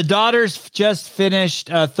 The daughters just finished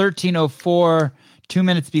 13:04, 2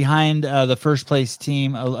 minutes behind the first place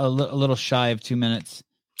team, a little shy of 2 minutes.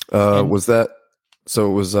 Was that so?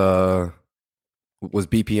 It was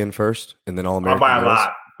BPN first, and then All American by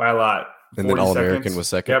a lot, and then All American was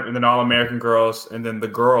second. Yep, and then All American girls, and then the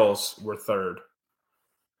girls were third.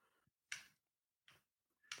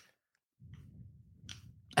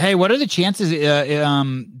 Hey, what are the chances?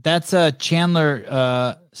 That's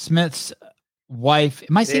Chandler Smith's wife.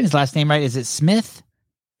 Am I saying his last name right? Is it Smith?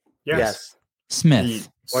 Yes. Smith.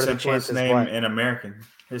 What are the chances? Name in American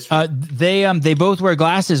history. They both wear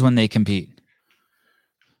glasses when they compete.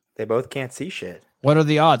 They both can't see shit. What are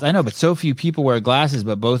the odds? I know, but so few people wear glasses,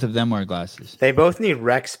 but both of them wear glasses. They both need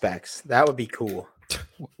rec specs. That would be cool.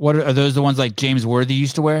 What are those? The ones like James Worthy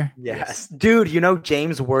used to wear? Yes, dude. You know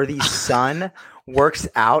James Worthy's son works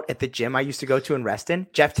out at the gym I used to go to in Reston.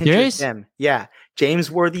 Jeff Tincher's gym. Yeah,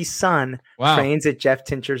 James Worthy's son trains at Jeff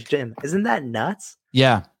Tincher's gym. Isn't that nuts?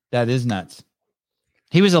 Yeah, that is nuts.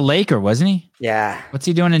 He was a Laker, wasn't he? Yeah. What's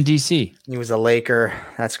he doing in DC? He was a Laker.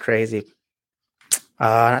 That's crazy.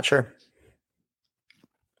 Not sure.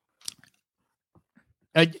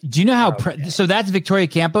 Do you know how? So that's Victoria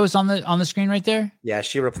Campos on the screen right there. Yeah,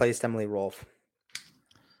 she replaced Emily Rolfe.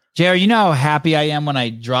 JR, you know how happy I am when I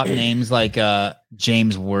drop names like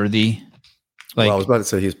James Worthy. Like, well, I was about to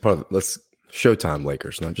say he's part of let's Showtime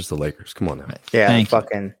Lakers, not just the Lakers. Come on now. Yeah,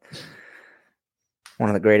 fucking one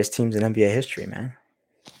of the greatest teams in NBA history, man.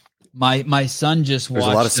 My son just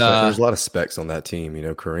watched. There's a lot of specs on that team. You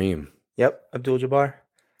know, Kareem. Yep, Abdul-Jabbar.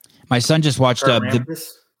 My son just watched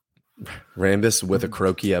Rambis with a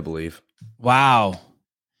croaky, I believe. Wow.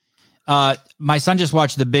 My son just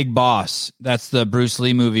watched The Big Boss. That's the Bruce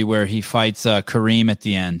Lee movie where he fights Kareem at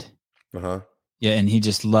the end. Uh-huh. Yeah, and he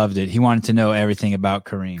just loved it. He wanted to know everything about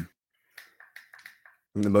Kareem.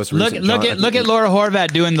 The most Look recent at Laura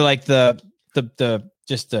Horvat doing the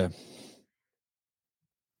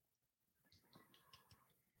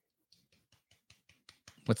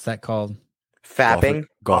what's that called? Fapping.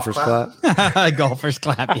 Golfer's clap. Golfer's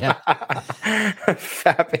clap, yeah.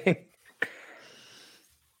 Fapping.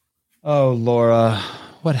 Oh, Laura,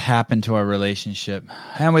 what happened to our relationship?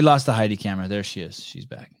 And we lost the Heidi camera. There she is. She's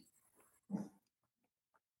back.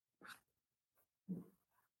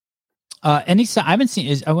 I haven't seen.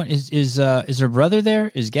 Is her brother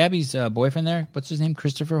there? Is Gabby's boyfriend there? What's his name?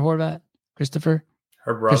 Christopher Horvat. Christopher.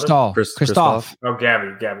 Her brother. Christoph. Oh,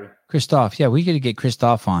 Gabby. Christoph. Yeah, we got to get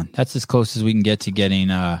Christoph on. That's as close as we can get to getting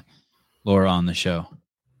Laura on the show.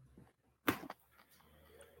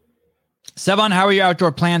 Sevon, how are your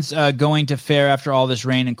outdoor plants going to fare after all this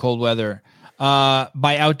rain and cold weather?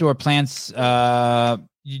 By outdoor plants,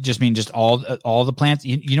 you just mean just all the plants?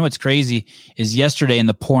 You know what's crazy is yesterday in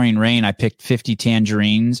the pouring rain, I picked 50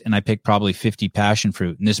 tangerines and I picked probably 50 passion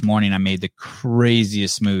fruit. And this morning I made the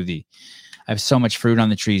craziest smoothie. I have so much fruit on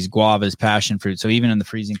the trees, guavas, passion fruit. So even in the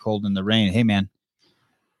freezing cold and the rain, hey man,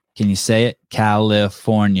 can you say it?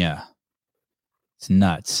 California. It's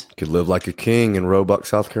nuts. Could live like a king in Roebuck,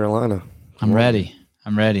 South Carolina. I'm ready.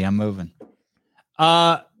 I'm moving.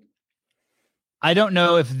 I don't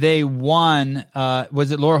know if they won. Was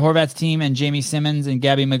it Laura Horvat's team and Jamie Simmons and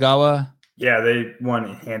Gabby Magawa? Yeah, they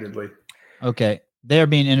won handedly. Okay. They're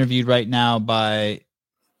being interviewed right now by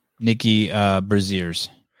Nikki Braziers.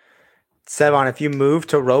 Sevon, if you move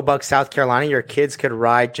to Roebuck, South Carolina, your kids could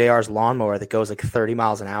ride JR's lawnmower that goes like 30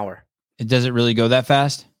 miles an hour. Does it really go that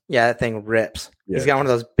fast? Yeah, that thing rips. Yeah. He's got one of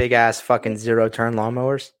those big ass fucking 0-turn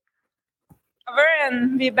lawnmowers. Over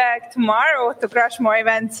and be back tomorrow to crush more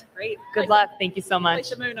events. Great. Good luck. Thank you so much. Play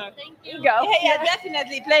some Uno. Thank you. Go. Yeah,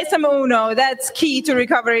 definitely. Play some Uno. That's key to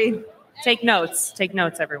recovery. Take notes. Take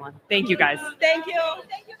notes, everyone. Thank you, guys. Thank you.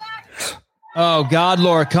 Thank you, guys. Oh, God,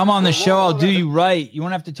 Laura, come on the show. I'll do you right. You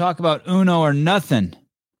won't have to talk about Uno or nothing.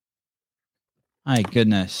 My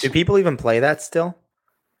goodness. Do people even play that still?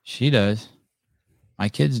 She does. My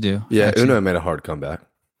kids do. Yeah, Actually. Uno made a hard comeback.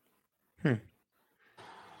 Hey,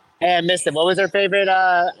 I missed it. What was her favorite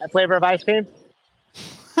flavor of ice cream?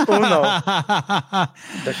 Uno.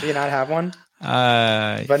 Does she not have one?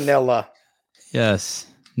 Vanilla. Yes.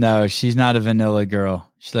 No, she's not a vanilla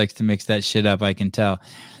girl. She likes to mix that shit up, I can tell.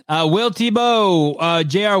 Will Tebow,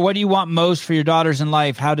 JR, what do you want most for your daughters in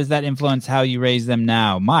life? How does that influence how you raise them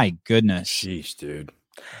now? My goodness. Sheesh, dude.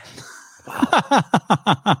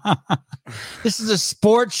 Wow. This is a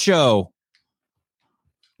sports show.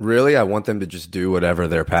 Really, I want them to just do whatever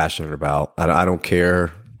they're passionate about. I don't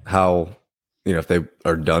care how, if they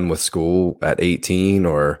are done with school at 18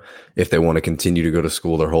 or if they want to continue to go to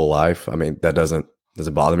school their whole life. I mean, that doesn't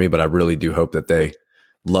bother me, but I really do hope that they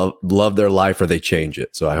love their life or they change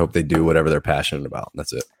it. So I hope they do whatever they're passionate about.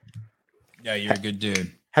 That's it. Yeah, you're a good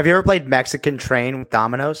dude. Have you ever played Mexican Train with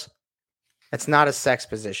dominoes? It's not a sex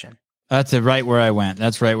position. That's right where I went.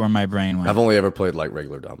 That's right where my brain went. I've only ever played like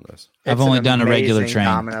regular dominoes. I've only done a regular train.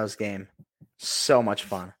 Dominoes game. So much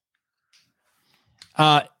fun.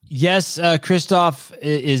 Yes, Christoph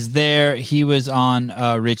is there. He was on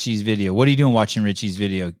Richie's video. What are you doing watching Richie's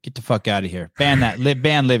video? Get the fuck out of here. Ban that.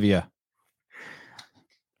 Ban Livia.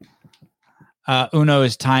 Uno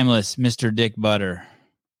is timeless, Mr. Dick Butter.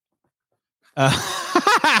 We'll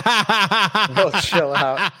chill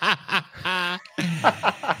out.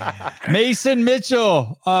 Mason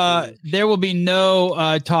Mitchell. There will be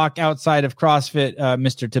no talk outside of CrossFit,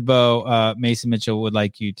 Mr. Tebow. Mason Mitchell would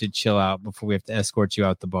like you to chill out before we have to escort you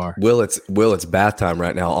out the bar. It's bath time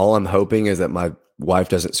right now. All I'm hoping is that my wife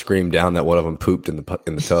doesn't scream down that one of them pooped in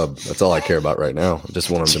the tub. That's all I care about right now. I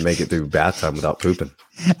just want them to make it through bath time without pooping.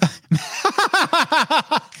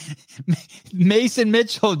 Mason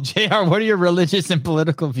Mitchell, JR, what are your religious and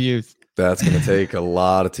political views? That's going to take a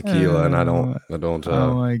lot of tequila, and I don't.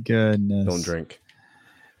 Oh my goodness! Don't drink.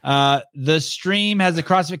 The stream has a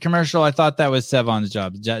CrossFit commercial. I thought that was Sevon's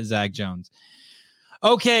job, Zach Jones.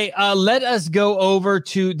 Okay, let us go over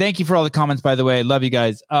to. Thank you for all the comments, by the way. Love you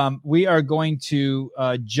guys. We are going to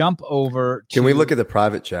jump over. Can we look at the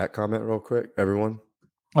private chat comment real quick, everyone?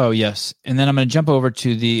 Oh yes, and then I'm going to jump over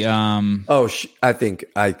to the. I think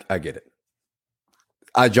I get it.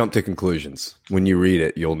 I jump to conclusions. When you read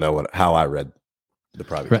it, you'll know how I read the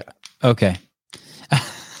private chat. Okay.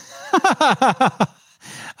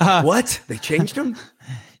 What? They changed them?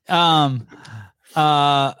 So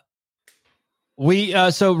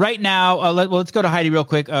right now, let's go to Heidi real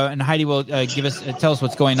quick, and Heidi will tell us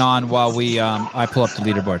what's going on while I pull up the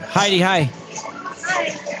leaderboard. Heidi, hi.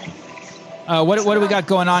 What do we got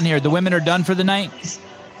going on here? The women are done for the night?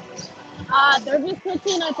 They're just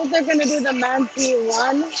switching. I think they're going to do the men's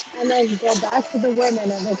T1 and then go back to the women,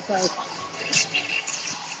 it looks like.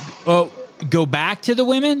 Oh, go back to the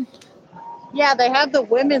women? Yeah, they have the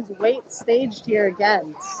women's weight staged here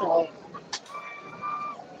again, so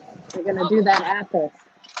they're going to do that after.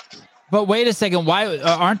 But wait a second. Why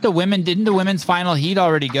aren't the women? Didn't the women's final heat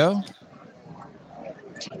already go?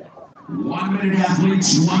 1 minute,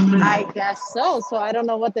 athletes. 1 minute. I guess so. So I don't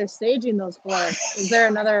know what they're staging those for. Is there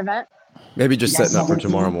another event? Maybe just setting up for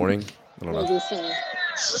tomorrow morning. I don't know. Maybe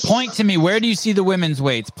so. Point to me. Where do you see the women's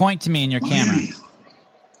weights? Point to me in your camera.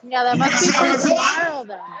 Yeah, that must be for tomorrow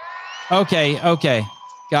then. Okay.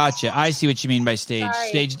 Gotcha. I see what you mean by stage. Sorry.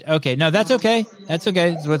 Staged. Okay. No, that's okay. That's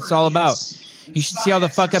okay. That's what it's all about. You should see all the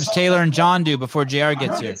fuck ups Taylor and John do before JR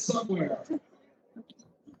gets here.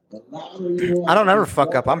 I don't ever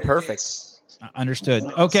fuck up. I'm perfect. Understood.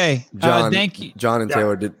 Okay. John, thank you. John and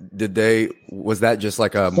Taylor, was that just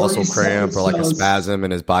like a muscle cramp or like a spasm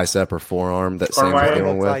in his bicep or forearm that Sam was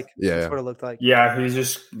dealing with? Like, that's what it looked like. Yeah, he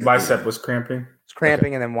just bicep was cramping. It's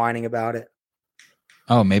cramping and then whining about it.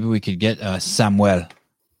 Oh, maybe we could get Samuel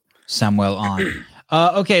on.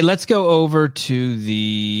 Okay, let's go over to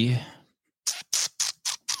the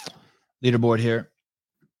leaderboard here.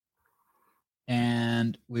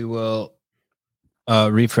 And we will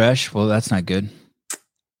refresh. Well, that's not good.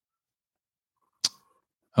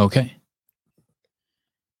 Okay.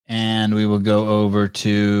 And we will go over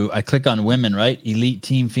to, I click on women, right? Elite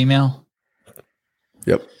team female.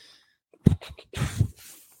 Yep.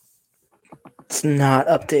 It's not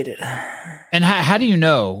updated. And how do you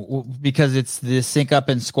know? Because it's the sync up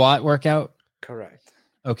and squat workout? Correct.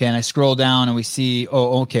 Okay, and I scroll down and we see,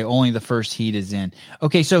 only the first heat is in.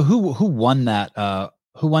 Okay, so who won that?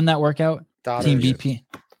 Who won that workout? Daughters. Team BP,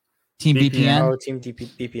 Team BPN. Oh, Team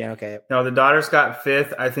BPN. Okay. No, the Daughters got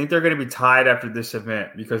 5th. I think they're going to be tied after this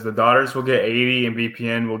event because the Daughters will get 80 and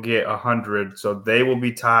BPN will get 100. So they will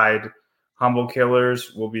be tied. Humble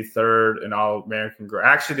Killers will be 3rd, and All American Girls.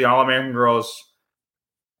 Actually, the All American Girls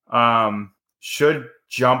should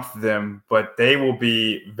jump them, but they will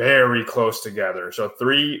be very close together. So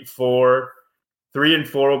 3 and 4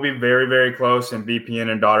 will be very, very close, and BPN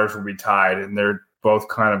and Daughters will be tied, and they're both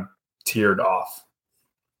kind of tiered off.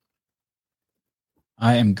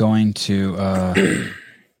 I am going to.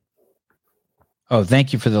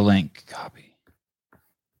 Thank you for the link. Copy.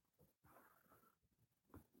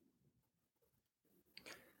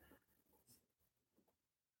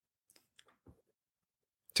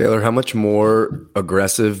 Taylor, how much more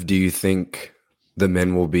aggressive do you think the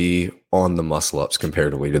men will be on the muscle ups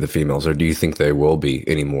comparatively to the females, or do you think they will be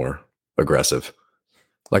any more aggressive?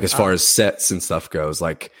 Like as far as sets and stuff goes,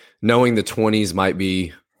 like knowing the 20s might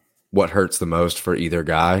be what hurts the most for either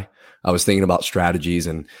guy. I was thinking about strategies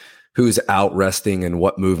and who's out resting and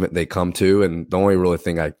what movement they come to. And the only really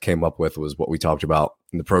thing I came up with was what we talked about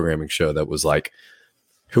in the programming show that was like,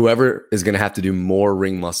 whoever is going to have to do more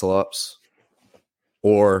ring muscle ups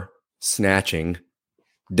or snatching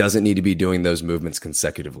doesn't need to be doing those movements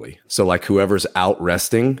consecutively. So like whoever's out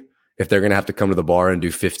resting, if they're going to have to come to the bar and do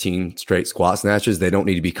 15 straight squat snatches, they don't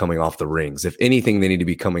need to be coming off the rings. If anything, they need to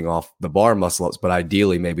be coming off the bar muscle ups, but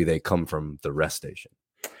ideally maybe they come from the rest station.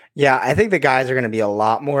 Yeah, I think the guys are going to be a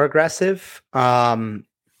lot more aggressive.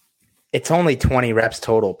 It's only 20 reps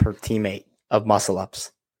total per teammate of muscle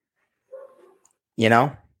ups. You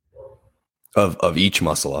know? Of each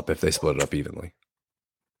muscle up if they split it up evenly.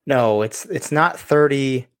 No, it's not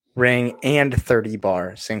 30 ring and 30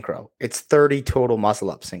 bar synchro. It's 30 total muscle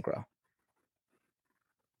up synchro.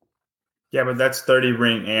 Yeah, but that's 30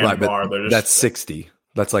 ring and right, bar. That's 60.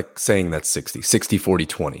 That's like saying that's 60. 60, 40,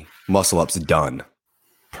 20. Muscle ups done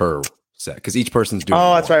per set. Because each person's doing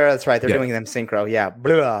that's right. They're doing them synchro. Yeah.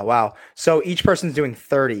 Blah, wow. So each person's doing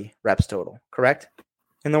 30 reps total, correct?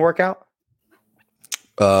 In the workout?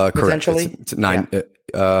 Correct. Potentially?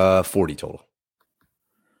 It's 40 total.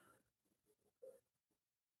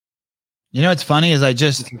 You know what's funny is I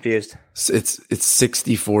just confused. It's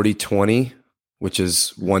 60, 40, 20, which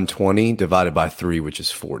is 120 divided by 3, which is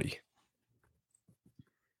 40.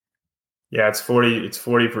 Yeah, it's 40. It's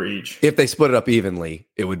 40 for each. If they split it up evenly,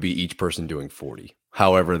 it would be each person doing 40.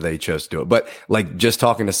 However they chose to do it. But like just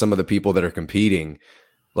talking to some of the people that are competing,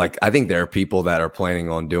 like I think there are people that are planning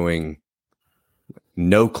on doing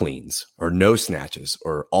no cleans or no snatches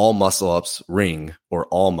or all muscle ups ring or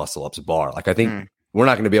all muscle ups bar. Like I think we're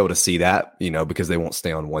not going to be able to see that, because they won't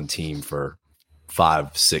stay on one team for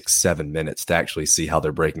 5, 6, 7 minutes to actually see how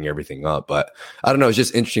they're breaking everything up. But I don't know. It's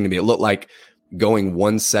just interesting to me. It looked like going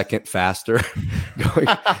 1 second faster.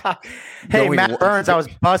 Hey, Matt Burns, I was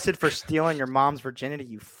busted for stealing your mom's virginity,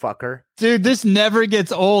 you fucker. Dude, this never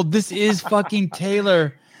gets old. This is fucking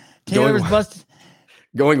Taylor. Taylor was busted.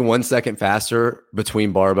 Going 1 second faster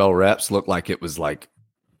between barbell reps looked like it was like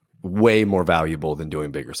way more valuable than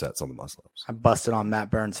doing bigger sets on the muscle ups. I busted on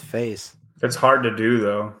Matt Burns' face. It's hard to do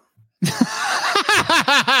though.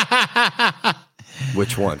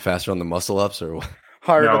 Which one? Faster on the muscle ups or what?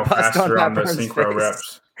 Harder No, to bust faster on on Matt the Burns' synchro face.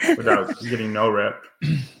 reps without getting no rep.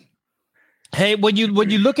 Hey, when you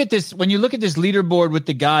look at this leaderboard with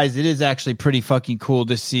the guys, it is actually pretty fucking cool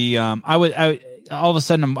to see. I all of a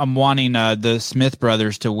sudden I'm wanting the Smith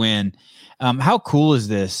brothers to win. How cool is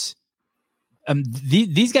this?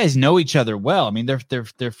 These guys know each other well. I mean, they're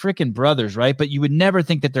freaking brothers, right? But you would never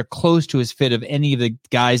think that they're close to as fit of any of the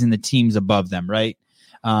guys in the teams above them, right?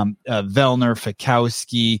 Vellner,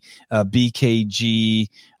 Fikowski, BKG,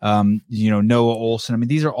 Noah Olson. I mean,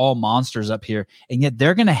 these are all monsters up here, and yet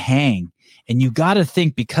they're going to hang. And you got to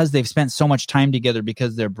think, because they've spent so much time together,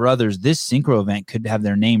 because they're brothers, this synchro event could have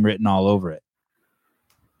their name written all over it,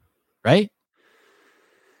 right?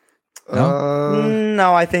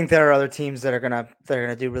 No, I think there are other teams that are gonna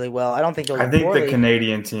do really well. I don't think they'll. I think the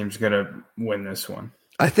Canadian team's gonna win this one.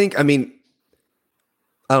 I don't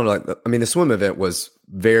know. I mean, the swim event was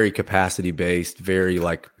very capacity based, very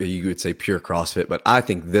like you would say pure CrossFit. But I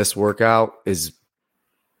think this workout is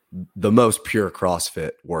the most pure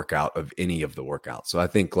CrossFit workout of any of the workouts. So I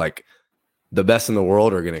think like the best in the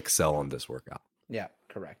world are going to excel on this workout. Yeah,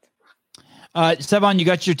 correct. Sevon, you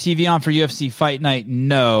got your TV on for UFC Fight Night?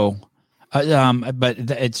 No. But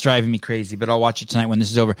it's driving me crazy, but I'll watch it tonight when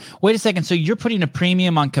this is over. Wait a second. So you're putting a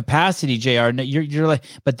premium on capacity, JR. You're like,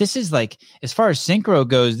 but this is like, as far as synchro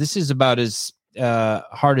goes, this is about as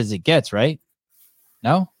hard as it gets, right?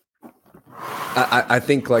 No? I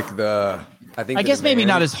think like I guess maybe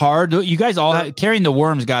not as hard. You guys all carrying the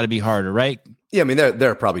worms got to be harder, right? Yeah. I mean, there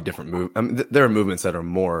are probably different moves. I mean, there are movements that are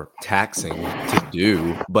more taxing to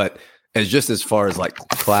do, but as far as like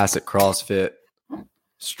classic CrossFit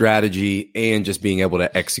strategy and just being able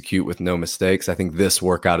to execute with no mistakes, I think this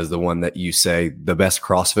workout is the one that you say the best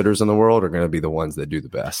CrossFitters in the world are going to be the ones that do the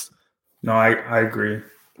best. No, I agree.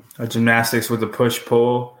 Gymnastics with the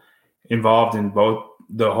push-pull involved in both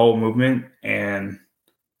the whole movement and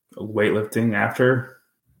weightlifting after.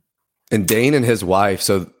 And Dane and his wife,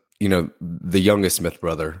 so, the youngest Smith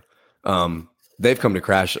brother, they've come to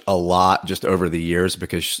Crash a lot just over the years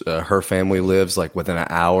because her family lives like within an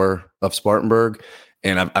hour of Spartanburg.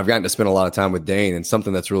 And I've gotten to spend a lot of time with Dane, and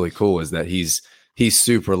something that's really cool is that he's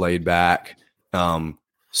super laid back,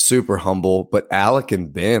 super humble. But Alec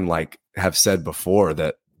and Ben have said before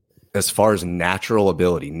that as far as natural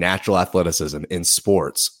ability, natural athleticism in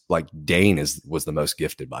sports, like Dane was the most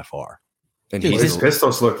gifted by far. And his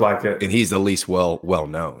pistols look like it, and he's the least well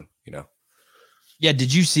known. Yeah.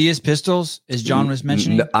 Did you see his pistols, as John was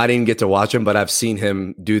mentioning? No, I didn't get to watch him, but I've seen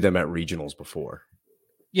him do them at regionals before.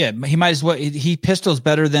 Yeah, he might as well. He pistols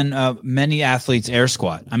better than many athletes air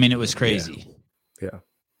squat. I mean, it was crazy. Yeah.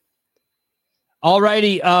 All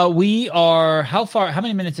righty. We are how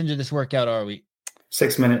many minutes into this workout are we?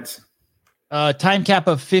 6 minutes. Time cap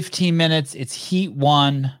of 15 minutes. It's heat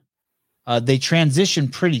 1. They transition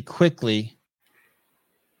pretty quickly.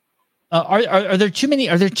 Are there too many?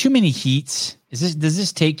 Are there too many heats? Does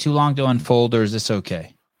this take too long to unfold, or is this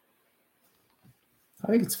okay? I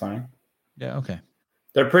think it's fine. Yeah. Okay.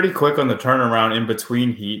 They're pretty quick on the turnaround in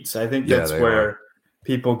between heats. I think that's where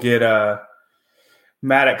people get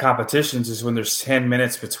mad at competitions, is when there's 10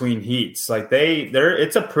 minutes between heats. Like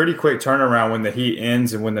it's a pretty quick turnaround when the heat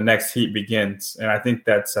ends and when the next heat begins. And I think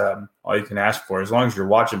that's all you can ask for, as long as you're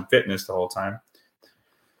watching fitness the whole time.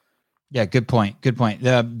 Yeah, good point. Good point.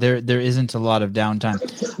 There isn't a lot of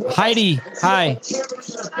downtime. Heidi, hi.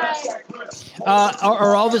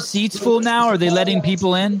 Are all the seats full now? Are they letting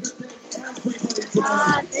people in?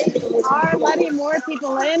 They are letting more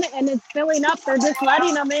people in, and it's filling up. They're just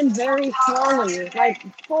letting them in very slowly, like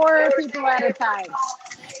 4 people at a time.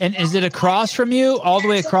 And is it across from you, all the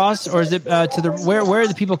way across, or is it to the where are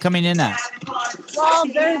the people coming in at? Well,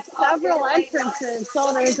 there's several entrances.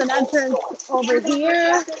 So there's an entrance over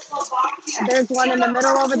here. There's one in the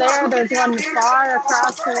middle over there. There's one far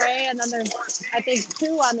across the way, and then there's, I think, 2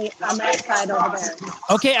 on that side over there.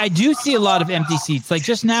 Okay, I do see a lot of empty seats. Like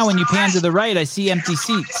just now, when you pan to the right, I see empty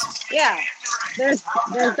seats. Yeah, there's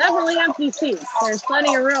definitely empty seats. There's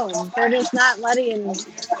plenty of room. They're just not letting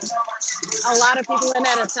a lot of people in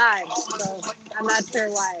at a time. So I'm not sure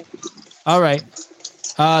why. All right.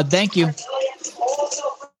 Thank you.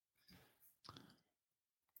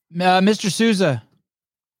 Mr. Souza.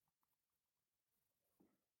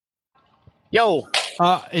 Yo.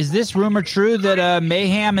 Is this rumor true that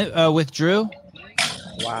Mayhem withdrew?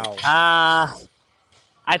 Wow.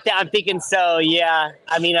 I'm thinking so. Yeah.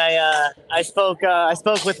 I mean, I spoke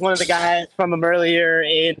with one of the guys from them earlier,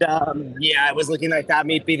 and it was looking like that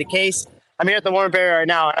may be the case. I'm here at the warm area right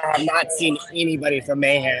now, and I have not seen anybody from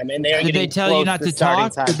Mayhem. And did they tell you not to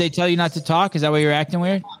talk? Did they tell you not to talk? Is that why you're acting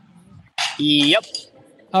weird? Yep.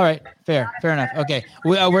 All right, fair enough. Okay,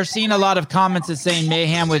 we're seeing a lot of comments that saying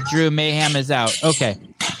Mayhem withdrew, Mayhem is out. Okay.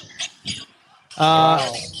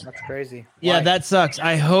 Wow, that's crazy. Yeah, Why? that sucks.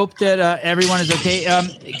 I hope that everyone is okay.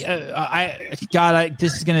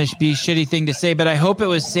 This is gonna be a shitty thing to say, but I hope it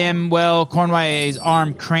was Samuel Cornway's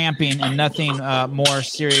arm cramping and nothing more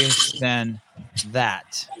serious than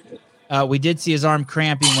that. We did see his arm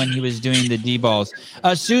cramping when he was doing the D-balls.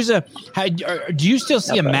 Souza, do you still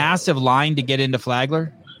see a massive line to get into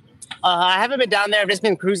Flagler? I haven't been down there. I've just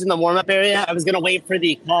been cruising the warm-up area. I was going to wait for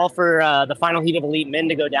the call for the final heat of Elite Men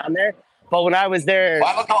to go down there. But when I was there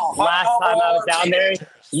last time I was down there,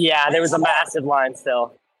 there was a massive line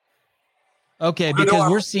still. Okay, because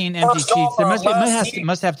we're seeing empty seats. There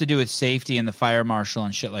must have to do with safety and the fire marshal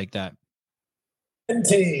and shit like that.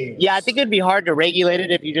 Yeah, I think it'd be hard to regulate it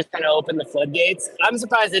if you just kind of open the floodgates. I'm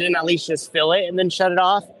surprised they didn't at least just fill it and then shut it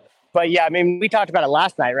off. But yeah, I mean, we talked about it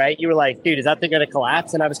last night, right? You were like, dude, is that thing going to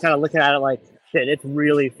collapse? And I was kind of looking at it like, shit, it's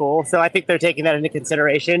really full. So I think they're taking that into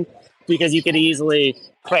consideration because you could easily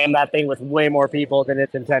cram that thing with way more people than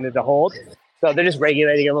it's intended to hold. So they're just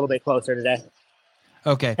regulating it a little bit closer today.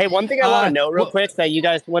 Okay. Hey, one thing I want to note real quick that you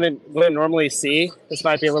guys wouldn't normally see, this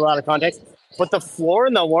might be a little out of context, but the floor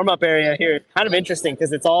in the warm-up area here is kind of interesting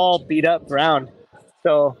because it's all beat up ground.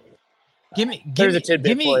 So there's a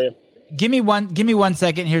tidbit for you. Give me 1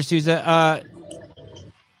 second here, Souza.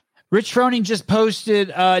 Rich Froning just posted,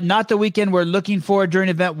 not the weekend we're looking for during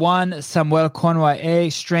event 1. Samuel Cornway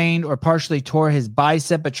strained or partially tore his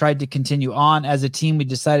bicep, but tried to continue on. As a team, we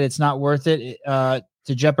decided it's not worth it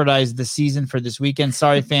to jeopardize the season for this weekend.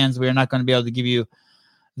 Sorry, fans, we are not going to be able to give you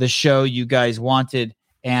the show you guys wanted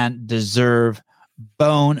and deserve.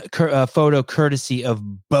 Photo courtesy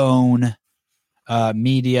of Bone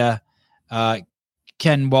Media.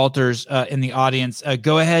 Ken Walters in the audience.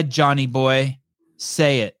 Go ahead, Johnny boy.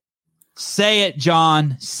 Say it. Say it,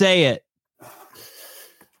 John. Say it.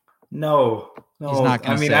 No. He's not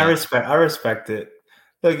gonna say I it. respect it.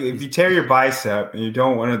 Look, if you tear your bicep and you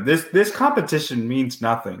don't want to, this competition means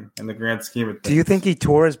nothing in the grand scheme of things. Do you think he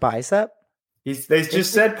tore his bicep? They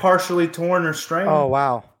just said partially torn or strained. Oh,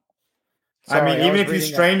 wow. Sorry, I mean, even if you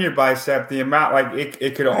strain your bicep, the amount, like,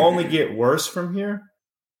 it could only get worse from here.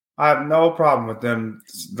 I have no problem with them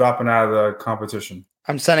dropping out of the competition.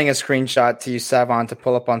 I'm sending a screenshot to you, Savon, to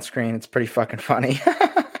pull up on screen. It's pretty fucking funny.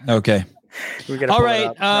 Okay. All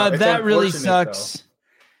right. That really sucks.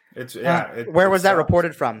 Where was that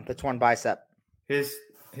reported from? The torn bicep. His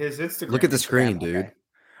Instagram. Look at the screen, dude. Okay.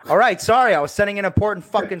 All right. Sorry. I was sending an important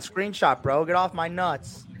fucking screenshot, bro. Get off my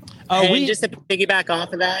nuts. And just to piggyback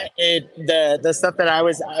off of that, the stuff that I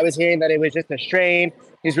was hearing that it was just a strain.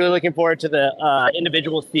 He's really looking forward to the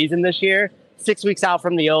individual season this year. 6 weeks out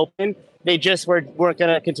from the Open, they just weren't going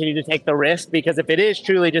to continue to take the risk because if it is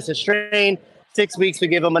truly just a strain, 6 weeks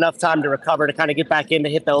would give him enough time to recover to kind of get back in to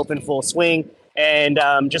hit the Open full swing. And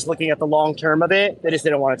just looking at the long term of it, they just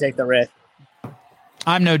didn't want to take the risk.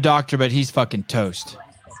 I'm no doctor, but he's fucking toast.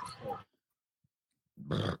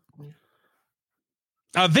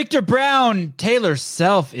 Victor Brown, Taylor's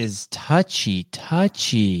self is touchy.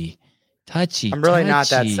 I'm really not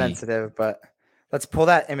that sensitive, but let's pull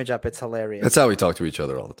that image up. It's hilarious. That's how we talk to each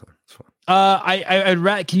other all the time. It's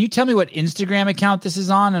fine. Can you tell me what Instagram account this is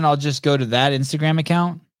on, and I'll just go to that Instagram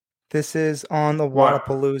account? This is on the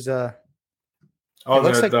Wodapalooza. Oh, it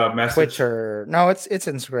looks like the message? Twitter. No, it's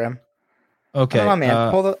Instagram. Okay, I don't know,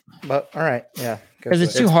 man. But all right, yeah. Because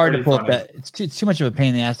it's too hard to pull up that. It's too much of a pain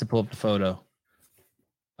in the ass to pull up the photo.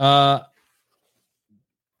 I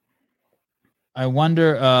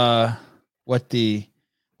wonder do you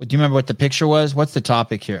remember what the picture was? What's the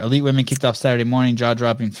topic here? Elite women kicked off Saturday morning,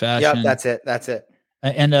 jaw-dropping fashion. Yep, that's it.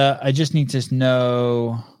 And I just need to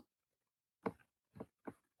know.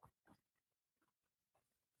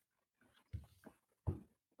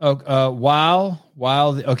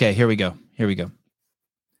 Okay, here we go.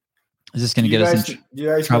 Is this going to get us in do you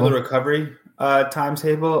guys trouble? know the recovery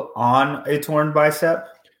timetable on a torn bicep?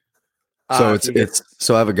 So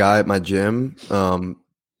so I have a guy at my gym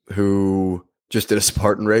who just did a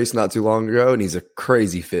Spartan race not too long ago, and he's a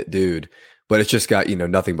crazy fit dude, but it's just got,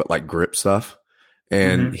 nothing but like grip stuff.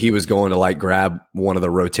 And he was going to like grab one of the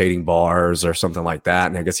rotating bars or something like that.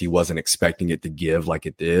 And I guess he wasn't expecting it to give like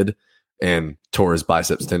it did. and tore his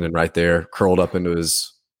biceps tendon right there, curled up into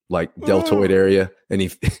his like deltoid area. And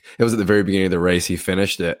it was at the very beginning of the race. He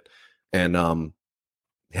finished it and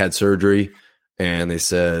had surgery, and they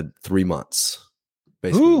said 3 months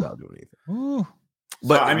basically without doing anything. Ooh.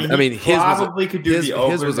 But so, I mean, his probably could do the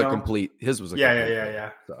open. His was a complete. Yeah.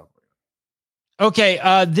 So.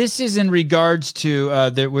 Okay, this is in regards to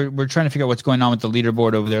we're trying to figure out what's going on with the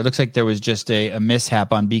leaderboard over there. It looks like there was just a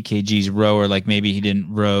mishap on BKG's rower, like maybe he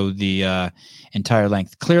didn't row the entire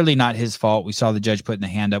length. Clearly not his fault. We saw the judge putting the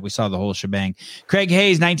hand up. We saw the whole shebang. Craig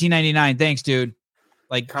Hayes, 1999. Thanks, dude.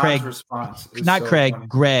 Like Con's Craig, response not so Craig, funny.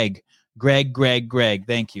 Greg.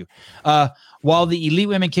 Thank you. While the elite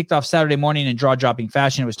women kicked off Saturday morning in draw-dropping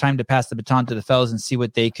fashion, it was time to pass the baton to the fellas and see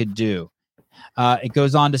what they could do. It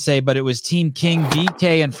goes on to say, but it was Team King,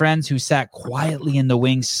 BK, and friends who sat quietly in the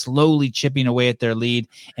wings, slowly chipping away at their lead.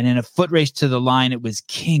 And in a foot race to the line, it was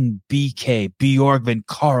King, BK, Bjorgvin,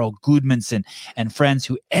 Carl, Gudmundsson, and friends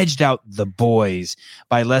who edged out the boys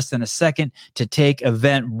by less than a second to take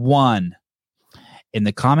event 1. In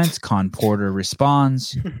the comments, Con Porter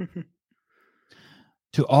responds,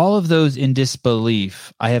 to all of those in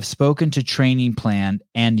disbelief, I have spoken to Training Plan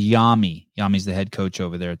and Yami. Yami's the head coach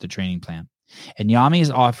over there at the Training Plan. And Yami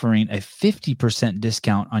is offering a 50%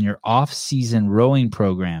 discount on your off-season rowing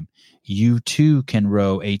program. You too can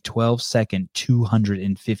row a 12-second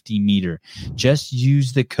 250 meter. Just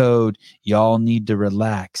use the code y'all need to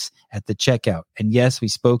relax at the checkout. And yes, we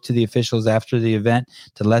spoke to the officials after the event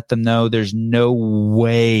to let them know there's no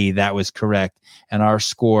way that was correct. And our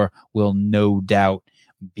score will no doubt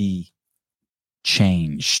be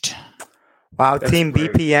changed. Wow, That's Team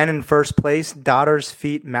great. BPN in first place. Daughters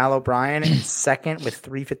feet Mal O'Brien in second with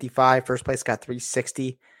 355. First place got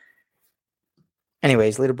 360.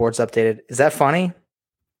 Anyways, leaderboard's updated. Is that funny?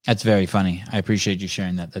 That's very funny. I appreciate you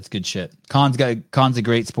sharing that. That's good shit. Con's a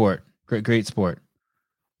great sport. Great sport.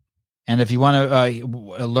 And if you want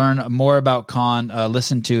to learn more about Con,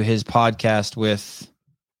 listen to his podcast with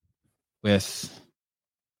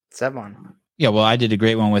Sevon. Yeah, well, I did a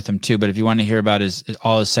great one with him too. But if you want to hear about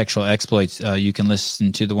all his sexual exploits, you can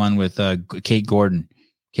listen to the one with Kate Gordon.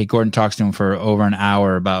 Kate Gordon talks to him for over an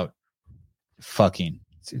hour about fucking.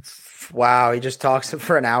 Wow, he just talks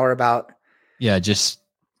for an hour about just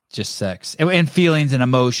sex and feelings and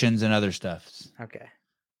emotions and other stuff. Okay.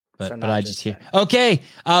 But I just hear. Okay.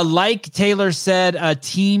 Like Taylor said,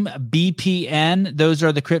 Team BPN, those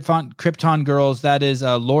are the Krypton girls. That is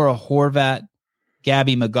Laura Horvat,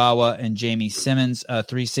 Gabby Magawa, and Jamie Simmons,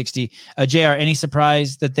 360. JR, any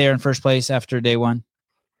surprise that they're in first place after day one?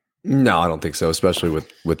 No, I don't think so, especially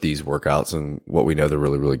with these workouts and what we know they're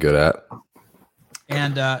really, really good at.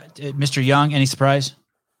 And Mr. Young, any surprise?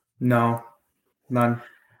 No, none.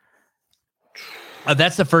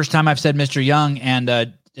 That's the first time I've said Mr. Young,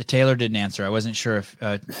 and Taylor didn't answer. I wasn't sure if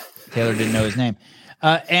Taylor didn't know his name.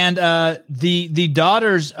 And the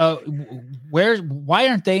daughters, why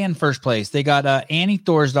aren't they in first place? They got Annie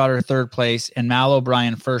Thor's daughter third place and Mal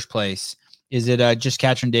O'Brien first place. Is it just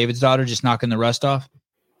Katrin David's daughter just knocking the rust off?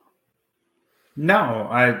 No,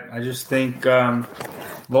 I just think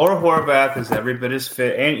Laura Horvath is every bit as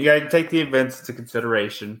fit, and you got to take the events into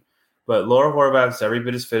consideration. But Laura Horvath is every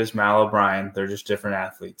bit as fit as Mal O'Brien. They're just different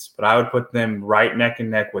athletes. But I would put them right neck and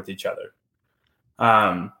neck with each other.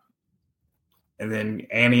 And then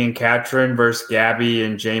Annie and Katrin versus Gabby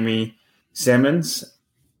and Jamie Simmons.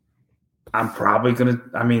 I'm probably going to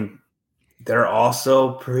 – I mean, they're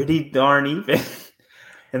also pretty darn even.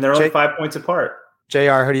 And they're only 5 points apart.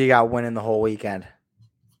 JR, who do you got winning the whole weekend?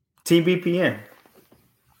 Team BPN.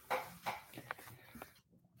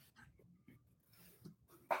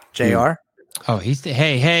 JR? Oh, he's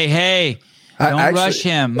hey. Don't rush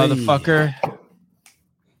him, motherfucker.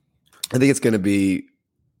 I think it's going to be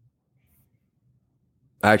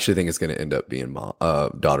 – I actually think it's going to end up being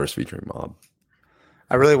Daughters featuring Mob.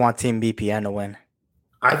 I really want Team BPN to win.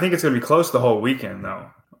 I think it's going to be close the whole weekend, though.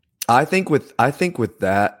 I think with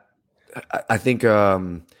that, I think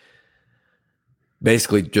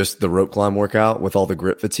basically just the rope climb workout with all the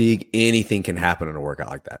grip fatigue, anything can happen in a workout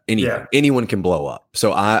like that. Anyone can blow up.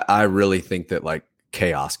 So I really think that like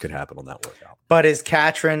chaos could happen on that workout. But is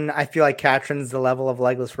Katrin? I feel like Katrin's the level of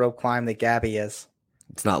legless rope climb that Gabby is.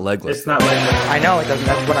 It's not legless. It's not legless. I know it doesn't.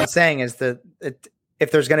 That's what I'm saying is that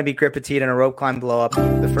if there's going to be grip fatigue and a rope climb blow up,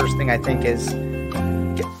 the first thing I think is.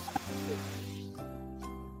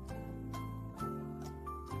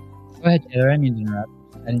 Go ahead, Taylor. I mean to interrupt.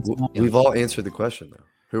 We've all answered the question though.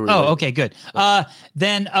 Who are we? Okay, good.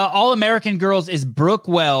 Then All American Girls is Brooke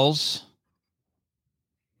Wells,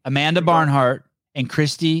 Amanda Barnhart, and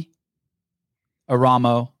Christy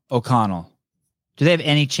Aramo O'Connell. Do they have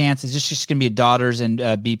any chance? Is this just going to be a daughters and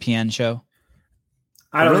BPN show?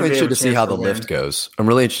 I'm really interested to see how the lift goes. I'm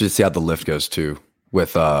really interested to see how the lift goes too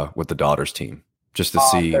with the daughters team, just to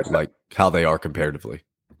see like how they are comparatively.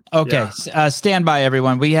 Okay, stand by,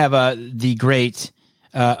 everyone. We have the great.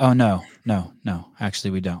 Oh no,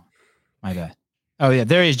 actually we don't. My bad. Oh yeah,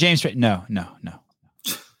 there he is, James. No.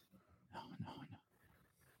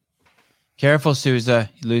 Careful, Souza.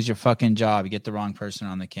 You lose your fucking job. You get the wrong person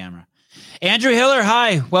on the camera. Andrew Hiller,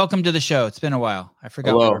 hi. Welcome to the show. It's been a while. I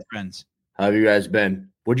forgot we were friends. How have you guys been?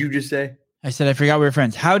 What'd you just say? I said I forgot we were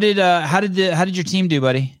friends. How did your team do,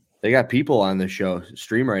 buddy? They got people on the show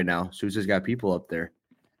stream right now. Sousa's got people up there.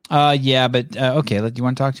 Yeah, but okay. Do you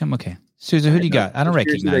want to talk to him? Okay, Souza, who do you got? I don't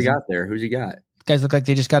recognize. Who they got there? Who's he got? Guys look like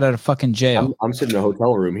they just got out of fucking jail. I'm sitting in a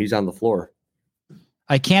hotel room. He's on the floor.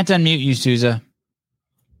 I can't unmute you, Souza.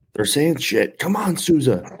 They're saying shit. Come on,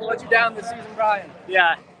 Souza. We'll let you down this season, Brian.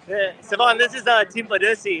 Yeah. Savon, this is Team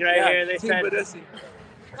Badussi right here. They Team Badussi.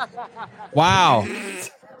 Wow.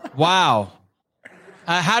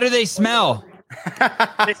 How do they smell?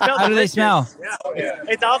 How do they smell? Yeah.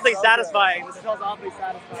 It's awfully satisfying. This smells awfully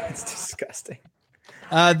satisfying. It's disgusting.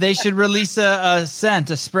 They should release a scent,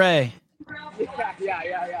 a spray.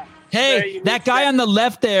 Yeah. Hey, that guy on the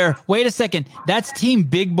left there. Wait a second. That's Team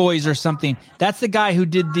Big Boys or something. That's the guy who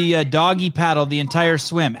did the doggy paddle the entire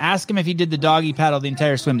swim. Ask him if he did the doggy paddle the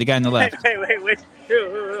entire swim. The guy on the left. Wait.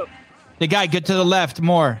 Who? The guy, get to the left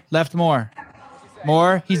more.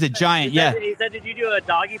 More. He's a giant. Yeah. He said, did you do a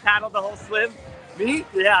doggy paddle the whole swim? Me?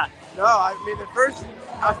 Yeah. No, I mean,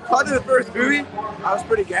 probably the first buoy, I was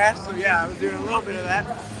pretty gassed, so yeah, I was doing a little bit of that.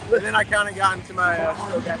 And then I kind of got into my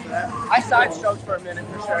stroke after that. I side stroked for a minute,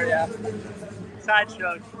 for sure, yeah. Side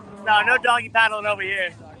stroke. No doggy paddling over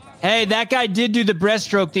here. Hey, that guy did do the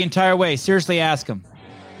breaststroke the entire way. Seriously, ask him.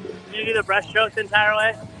 Did you do the breaststroke the entire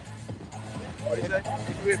way? What do you say?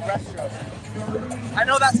 We have breaststroke. I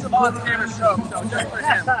know that's Savon's favorite stroke, so just for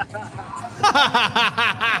him.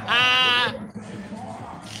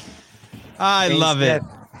 I love it.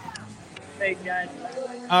 Thanks, guys.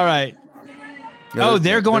 All right. No,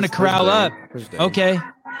 they're going to corral up. Okay.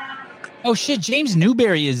 Oh shit, James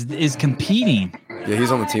Newberry is competing. Yeah,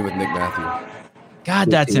 he's on the team with Nick Matthew. God,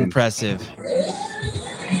 that's impressive.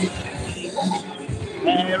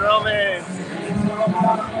 Hey, Roman.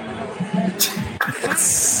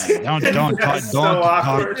 Don't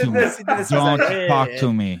talk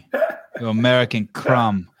to me. You American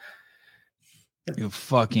crumb. You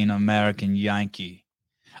fucking American Yankee.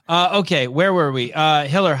 Okay, where were we?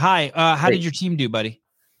 Hiller, hi. How did your team do, buddy?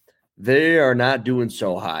 They are not doing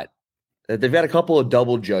so hot. They've got a couple of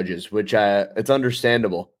double judges, which it's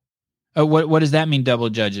understandable. What does that mean, double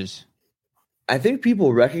judges? I think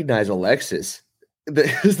people recognize Alexis.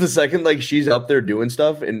 The second like she's up there doing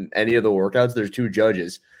stuff in any of the workouts, there's two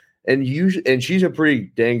judges, and she's a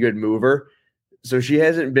pretty dang good mover, so she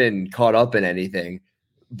hasn't been caught up in anything.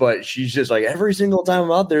 But she's just like, every single time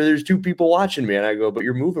I'm out there, there's two people watching me, and I go, "But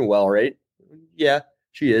you're moving well, right?" Yeah,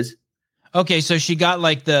 she is. Okay, so she got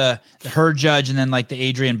like her judge, and then like the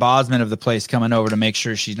Adrian Bosman of the place coming over to make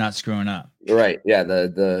sure she's not screwing up. Right? Yeah,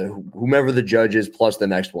 the whomever the judge is plus the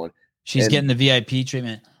next one. She's getting the VIP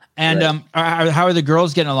treatment. And right. How are the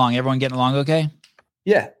girls getting along? Everyone getting along okay?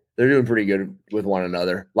 Yeah, they're doing pretty good with one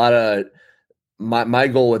another. A lot of my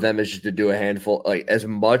goal with them is just to do a handful, like as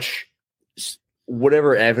much,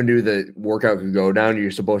 whatever avenue the workout can go down,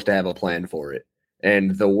 you're supposed to have a plan for it.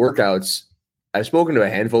 And the workouts, I've spoken to a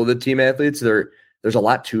handful of the team athletes. There's a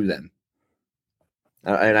lot to them.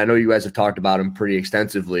 And I know you guys have talked about them pretty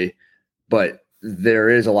extensively, but there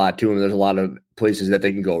is a lot to them. There's a lot of places that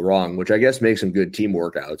they can go wrong, which I guess makes some good team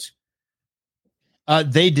workouts.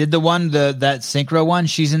 They did the one, that synchro one.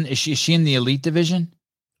 Is she in the elite division?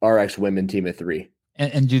 RX women team of 3.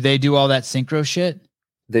 And do they do all that synchro shit?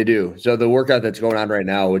 They do. So the workout that's going on right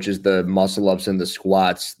now, which is the muscle ups and the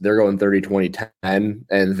squats, they're going 30-20-10,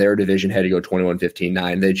 and their division had to go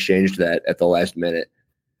 21-15-9. They changed that at the last minute.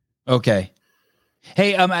 Okay.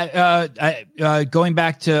 Hey, going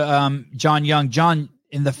back to John Young. John,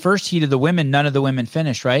 in the first heat of the women, none of the women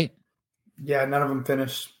finished, right? Yeah, none of them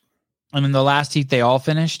finished. And in the last heat, they all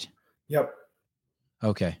finished? Yep.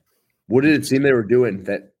 Okay. What did it seem they were doing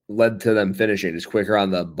that led to them finishing? Is quicker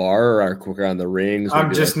on the bar or quicker on the rings?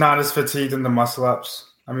 I'm just not as fatigued in the muscle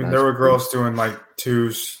ups. I mean, there were girls doing like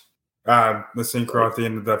twos, the synchro at the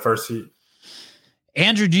end of the first heat.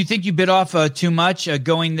 Andrew, do you think you bit off too much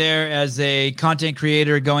going there as a content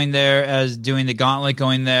creator, going there as doing the gauntlet,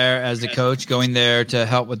 going there as a coach, going there to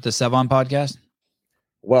help with the Sevon podcast?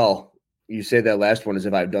 Well, you say that last one as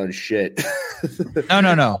if I've done shit.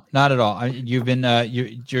 No, not at all. You've been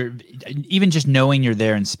you're even just knowing you're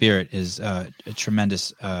there in spirit is a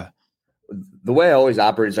tremendous. The way I always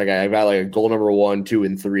operate is like I got like a goal number 1, 2,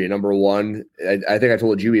 and 3. And number 1, I think I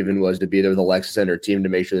told you even was to be there with the Lexus Center team to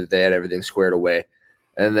make sure that they had everything squared away.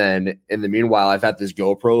 And then in the meanwhile, I've had this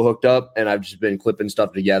GoPro hooked up and I've just been clipping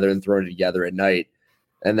stuff together and throwing it together at night.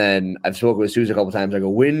 And then I've spoken with Susan a couple times. I go,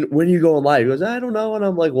 when are you going live? He goes, I don't know. And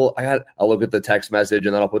I'm like, well, I'll look at the text message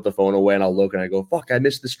and then I'll put the phone away and I'll look and I go, fuck, I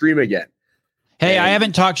missed the stream again. Hey, I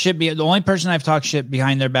haven't talked shit. The only person I've talked shit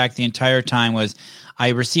behind their back the entire time was I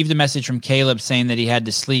received a message from Caleb saying that he had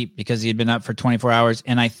to sleep because he had been up for 24 hours.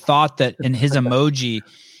 And I thought that in his emoji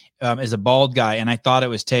is a bald guy. And I thought it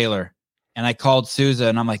was Taylor. And I called Souza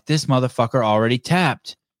and I'm like, this motherfucker already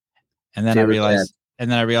tapped. And then I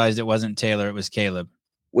realized it wasn't Taylor. It was Caleb.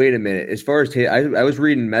 Wait a minute. As far as Taylor, I was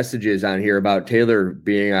reading messages on here about Taylor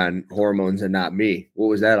being on hormones and not me. What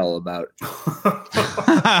was that all about?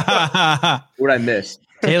 What I missed?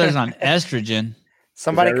 Taylor's on estrogen.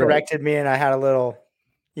 Somebody corrected me, and I had a little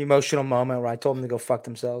emotional moment where I told them to go fuck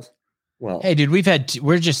themselves. Well, hey, dude,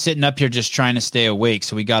 we're just sitting up here just trying to stay awake,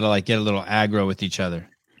 so we got to like get a little aggro with each other.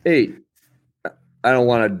 Hey, I don't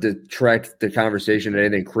want to detract the conversation to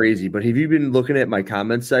anything crazy, but have you been looking at my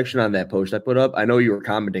comments section on that post I put up? I know you were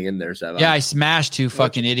commenting in there, Sevan. Yeah, I smashed 2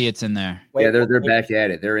 fucking idiots in there. Yeah, they're back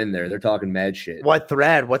at it. They're in there. They're talking mad shit. What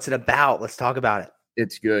thread? What's it about? Let's talk about it.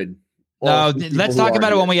 It's good. Well, no, let's talk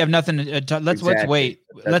about it when we have nothing to talk. Let's wait.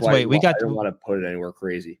 Let's wait. I don't want to put it anywhere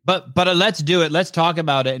crazy. But let's do it. Let's talk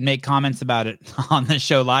about it and make comments about it on the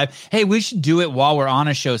show live. Hey, we should do it while we're on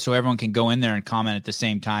a show so everyone can go in there and comment at the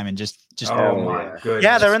same time and just. Oh my goodness.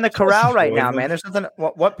 Yeah, they're in the corral right now, man. There's nothing.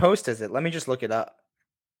 What post is it? Let me just look it up.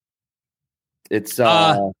 It's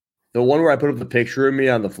the one where I put up the picture of me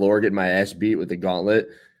on the floor getting my ass beat with the gauntlet.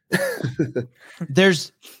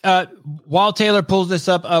 There's while Taylor pulls this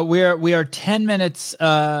up, we are 10 minutes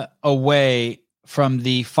away from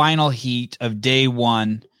the final heat of day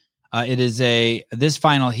 1. This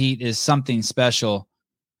final heat is something special.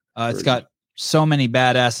 It's got so many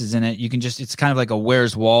badasses in it. It's kind of like a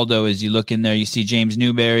Where's Waldo as you look in there. You see James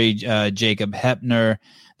Newberry, Jacob Hepner.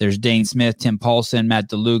 There's Dane Smith, Tim Paulson, Matt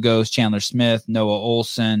DeLugos, Chandler Smith, Noah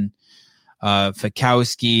Olson,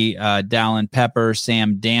 Fikowski, Dallin Pepper,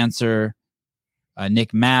 Sam Dancer,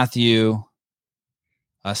 Nick Matthew,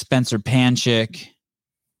 Spencer Panchik.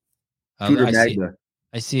 Tudor Magda.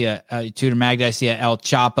 I see a Tudor Magda. I see a El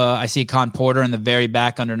Chapa. I see Con Porter in the very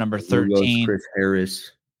back under number 13. Chris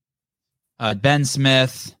Harris. Ben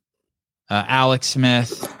Smith, Alex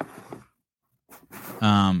Smith.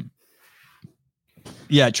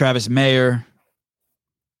 Travis Mayer.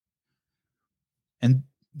 And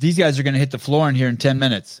these guys are going to hit the floor in here in 10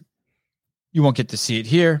 minutes. You won't get to see it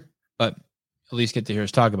here, but at least get to hear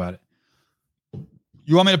us talk about it.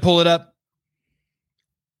 You want me to pull it up?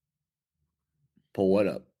 Pull what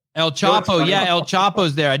up? El Chapo. Yeah, El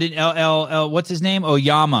Chapo's there. I didn't. What's his name?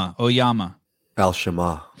 Oyama. Al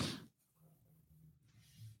Shama.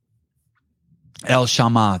 El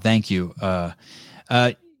Shama. Thank you.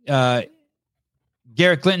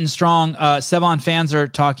 Garrett Clinton Strong. Sevon fans are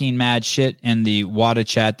talking mad shit in the Wada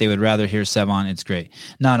chat. They would rather hear Sevon. It's great.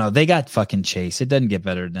 No, they got fucking Chase. It doesn't get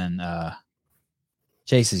better than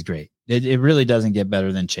Chase is great. It really doesn't get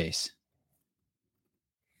better than Chase.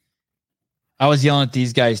 I was yelling at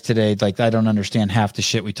these guys today. Like, I don't understand half the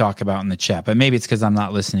shit we talk about in the chat, but maybe it's because I'm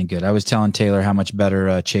not listening good. I was telling Taylor how much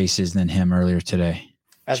better Chase is than him earlier today.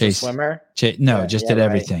 As a swimmer? At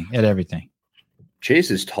everything. At everything.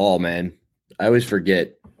 Chase is tall, man. I always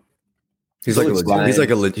forget. He's a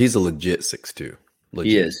legit 6'2".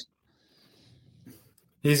 Legit. He is.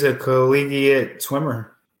 He's a collegiate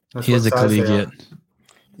swimmer. He is a collegiate.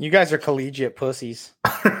 You guys are collegiate pussies.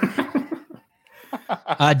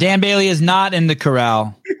 Dan Bailey is not in the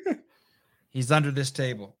corral. He's under this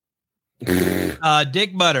table.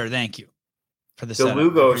 Dick Butter, thank you for the setup.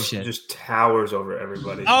 DeLugos just towers over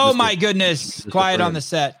everybody. Oh my goodness! Quiet on the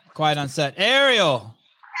set. Quiet on set. Ariel.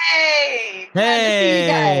 Hey.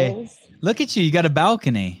 Hey. Look at you. You got a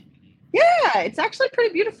balcony. Yeah, it's actually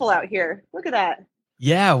pretty beautiful out here. Look at that.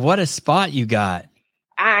 Yeah, what a spot you got.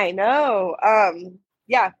 I know.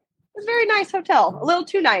 Yeah. It was a very nice hotel. A little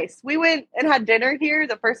too nice. We went and had dinner here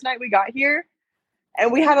the first night we got here,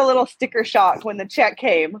 and we had a little sticker shock when the check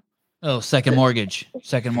came. Oh, second mortgage.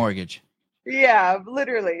 Second mortgage. Yeah,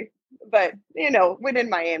 literally. But, went in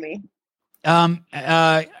Miami. How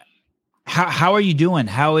are you doing?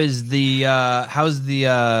 How's the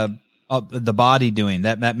body doing?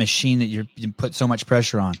 That machine that you put so much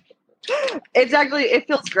pressure on? Exactly. It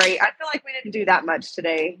feels great. I feel like we didn't do that much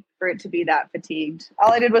today for it to be that fatigued.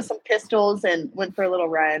 All I did was some pistols and went for a little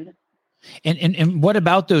run. And what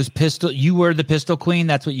about those pistol? You were the pistol queen.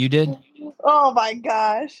 That's what you did. Oh my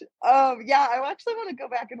gosh. Yeah, I actually want to go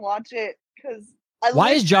back and watch it because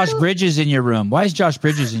Why is Josh Bridges in your room? Why is Josh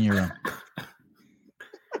Bridges in your room?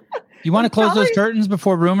 You want to close those curtains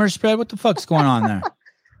before rumors spread? What the fuck's going on there?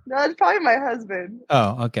 No, it's probably my husband.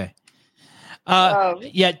 Oh, okay.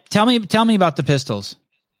 Yeah, tell me about the pistols.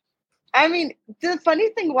 I mean, the funny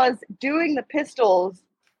thing was doing the pistols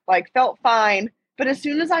felt fine, but as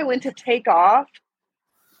soon as I went to take off,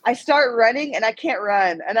 I start running and I can't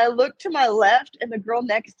run. And I look to my left and the girl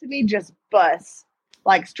next to me just busts,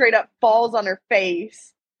 straight up falls on her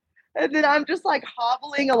face. And then I'm just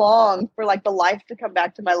hobbling along for the life to come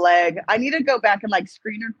back to my leg. I need to go back and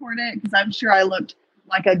screen record it because I'm sure I looked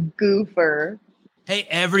like a goofer. Hey,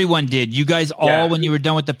 everyone did. You guys all, when you were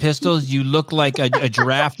done with the pistols, you looked like a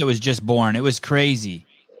giraffe that was just born. It was crazy.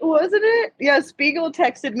 Wasn't it? Yeah, Spiegel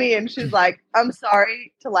texted me and she's like, I'm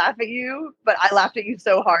sorry to laugh at you, but I laughed at you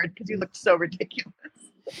so hard because you looked so ridiculous.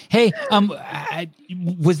 Hey,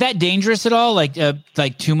 was that dangerous at all? Like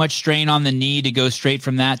too much strain on the knee to go straight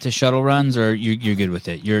from that to shuttle runs, or you're good with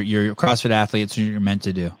it? You're a CrossFit athlete. It's what you're meant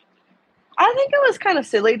to do. I think it was kind of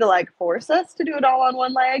silly to force us to do it all on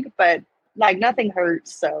one leg, but nothing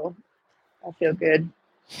hurts, so I feel good.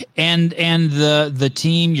 And the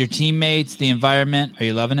team, your teammates, the environment, are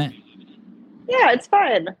you loving it? Yeah, it's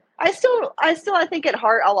fun. I think at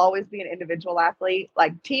heart I'll always be an individual athlete.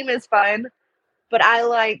 Team is fun, but I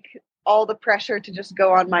like all the pressure to just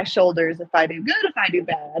go on my shoulders if I do good, if I do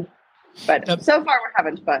bad. But so far we're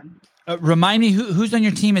having fun. Remind me who's on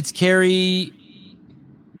your team. It's Carrie.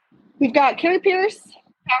 We've got Carrie Pierce,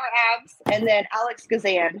 Power Abs, and then Alex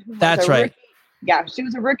Gazan. That's right. Rookie. Yeah, she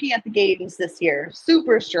was a rookie at the games this year.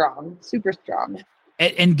 Super strong.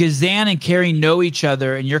 And Gazan and Carrie know each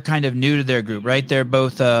other, and you're kind of new to their group, right? They're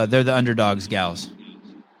both they're the underdogs gals.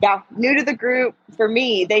 Yeah, new to the group. For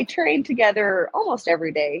me, they train together almost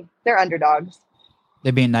every day. They're underdogs. They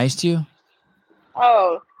being nice to you?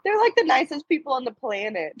 Oh, they're the nicest people on the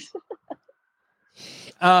planet.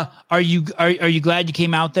 Are you glad you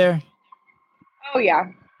came out there? Oh yeah,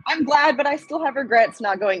 I'm glad, but I still have regrets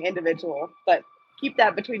not going individual. But keep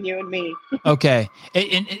that between you and me. Okay,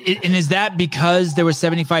 and is that because there was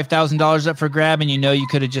 $75,000 up for grab, and you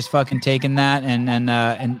could have just fucking taken that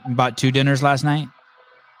and bought 2 dinners last night?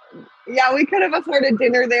 Yeah, we could have afforded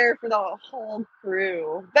dinner there for the whole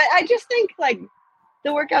crew. But I just think the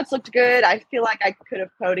workouts looked good. I feel like I could have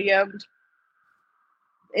podiumed.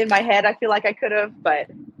 In my head, I feel like I could have, but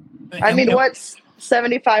I mean, what's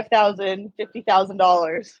 $75,000,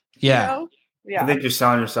 $50,000? Yeah. You know? Yeah. I think you're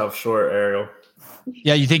selling yourself short, Ariel.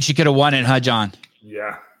 Yeah, you think she could have won it, huh, John?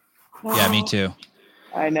 Yeah. Yeah, me too.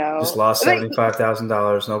 I know. Just lost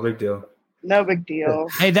 $75,000. No big deal. No big deal.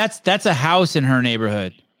 Hey, that's a house in her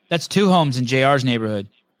neighborhood. That's 2 homes in JR's neighborhood.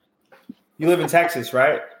 You live in Texas,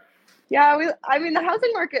 right? Yeah, the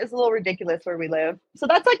housing market is a little ridiculous where we live. So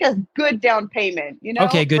that's a good down payment,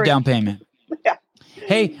 Okay, good down payment. Yeah.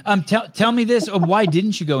 Hey, tell me this. Why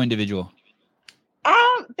didn't you go individual?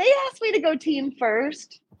 They asked me to go team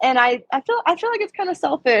first, and I feel like it's kind of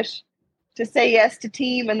selfish to say yes to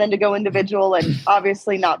team and then to go individual and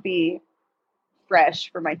obviously not be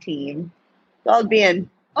fresh for my team. So I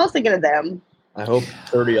was thinking of them. I hope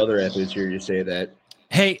 30 other athletes hear you say that.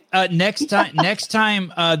 Hey, next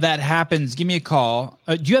time that happens, give me a call.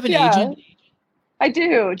 Do you have an agent? I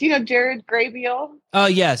do. Do you know Jared Graybeal? Oh,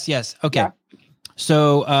 yes. Okay. Yeah.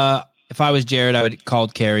 So if I was Jared, I would call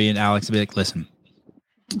Carrie and Alex and be like, listen,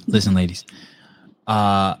 ladies.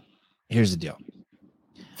 Here's the deal.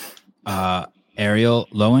 Ariel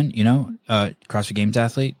Lowen, CrossFit Games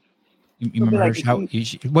athlete. You remember her?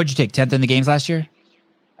 What'd you take? 10th in the games last year?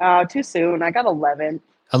 Too soon. I got 11th.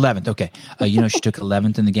 11th. Okay. She took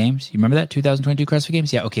 11th in the games. You remember that 2022 CrossFit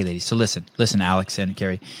Games? Yeah. Okay, ladies. So listen, Alex and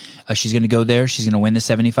Carrie. She's going to go there. She's going to win the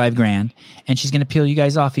 $75,000, and she's going to peel you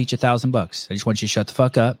guys off each $1,000. I just want you to shut the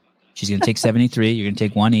fuck up. She's going to take 73. You're going to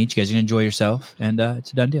take 1 each. You guys are going to enjoy yourself, and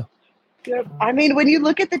it's a done deal. Yep. I mean, when you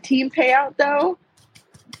look at the team payout, though,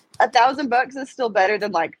 $1,000 is still better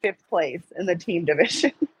than 5th place in the team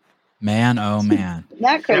division. Man, oh man. Isn't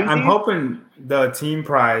that crazy? I'm hoping the team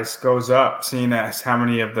prize goes up, seeing as how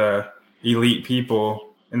many of the elite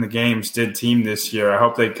people in the games did team this year. I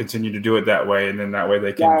hope they continue to do it that way, and then that way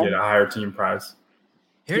they can get a higher team prize.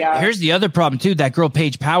 Here's the other problem too. That girl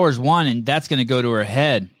Paige Powers won, and that's going to go to her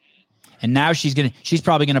head. And now she's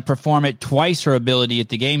probably going to perform at twice her ability at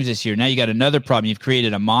the games this year. Now you got another problem. You've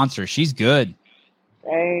created a monster. She's good.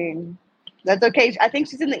 Dang. That's okay. I think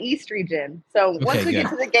she's in the East region. So once we good. get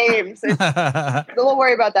to the games, we'll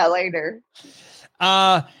worry about that later.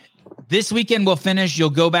 This weekend we'll finish. You'll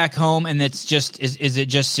go back home, and it's just is it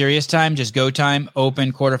just serious time? Just go time,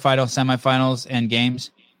 open, quarterfinals, semifinals, and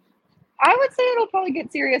games? I would say it'll probably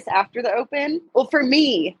get serious after the Open. Well, for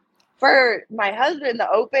me, for my husband, the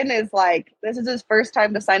Open is like, this is his first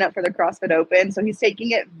time to sign up for the CrossFit Open. So he's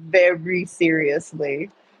taking it very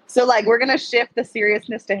seriously. So like, we're going to shift the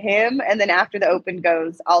seriousness to him. And then after the Open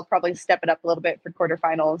goes, I'll probably step it up a little bit for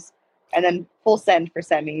quarterfinals and then full send for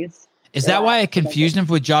semis. Is that why I confused him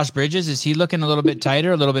with Josh Bridges? Is he looking a little bit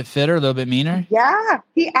tighter, a little bit fitter, a little bit meaner? Yeah,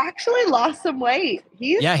 he actually lost some weight.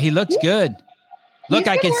 He looks good. Look,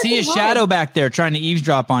 I can see his shadow back there trying to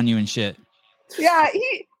eavesdrop on you and shit. Yeah,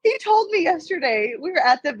 he told me yesterday, we were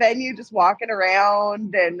at the venue just walking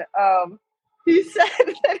around, and he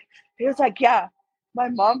said that he was like, yeah, my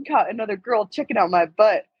mom caught another girl checking out my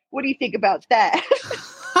butt. What do you think about that?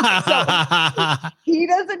 So, he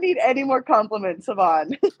doesn't need any more compliments,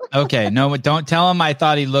 Savon. Okay, no, don't tell him I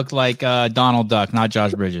thought he looked like Donald Duck, not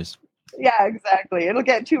Josh Bridges. Yeah, exactly. It'll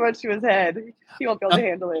get too much to his head. He won't be able to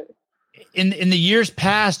handle it. In the years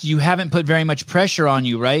past, you haven't put very much pressure on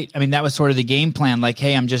you, right? I mean, that was sort of the game plan. Like,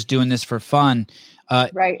 hey, I'm just doing this for fun.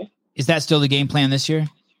 Right. Is that still the game plan this year?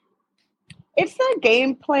 It's the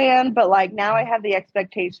game plan, but like now I have the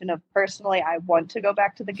expectation of personally, I want to go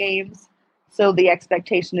back to the games. So the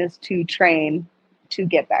expectation is to train to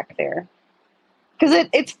get back there. Because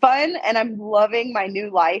it's fun and I'm loving my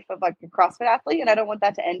new life of like a CrossFit athlete and I don't want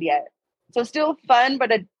that to end yet. So still fun,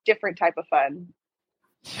 but a different type of fun.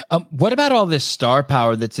 What about all this star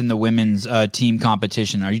power that's in the women's team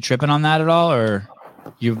competition? Are you tripping on that at all, or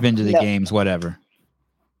you've been to the games, whatever?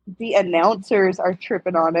 The announcers are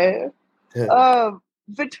tripping on it.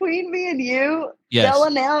 Between me and you, they'll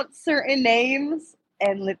announce certain names,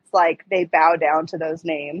 and it's like they bow down to those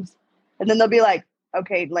names. And then they'll be like,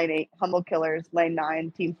 okay, lane 8, Humble Killers, lane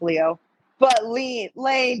 9, Team Fleo. But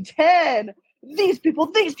lane 10, these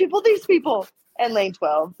people. And lane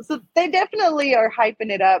 12. So they definitely are hyping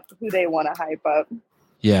it up who they want to hype up.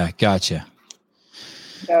 Yeah, gotcha.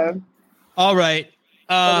 All right.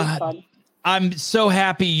 I'm so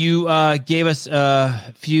happy you gave us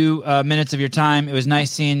a few minutes of your time. It was nice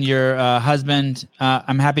seeing your husband.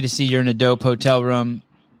 I'm happy to see you're in a dope hotel room.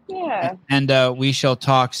 Yeah. And we shall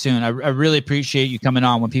talk soon. I really appreciate you coming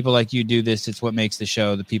on. When people like you do this, it's what makes the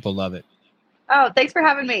show. The people love it. Oh, thanks for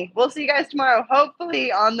having me. We'll see you guys tomorrow, hopefully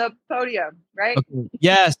on the podium, right? Okay.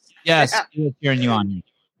 Yes. We're cheering you on.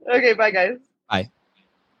 Okay, bye, guys. Bye.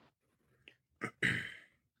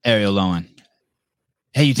 Ariel Lowen.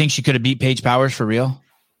 Hey, you think she could have beat Paige Powers for real?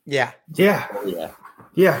 Yeah. Yeah.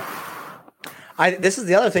 This is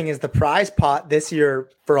the other thing is the prize pot this year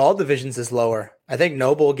for all divisions is lower. I think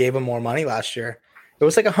Noble gave him more money last year. It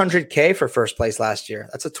was like $100K for first place last year.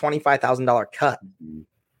 That's a $25,000 cut.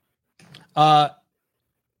 Pat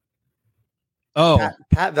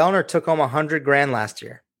Vellner took home $100,000 last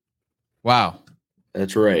year. Wow.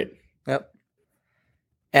 That's right. Yep.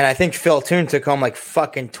 And I think Phil Toon took home like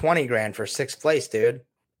fucking $20,000 for sixth place, dude.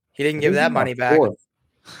 He didn't give that money back.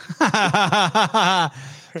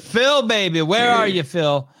 Phil, baby, where are you,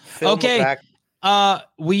 Phil? Okay.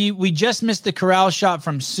 We just missed the corral shot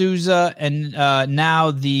from Souza, and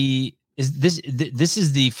now this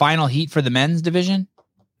is the final heat for the men's division.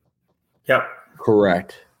 Yep.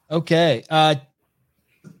 Correct. Okay.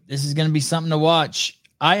 This is going to be something to watch.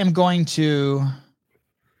 I am going to.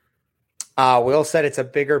 Will said it's a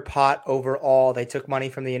bigger pot overall. They took money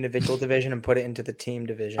from the individual division and put it into the team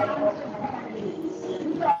division.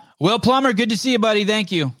 Will Plummer, good to see you, buddy.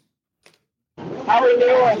 Thank you. How are you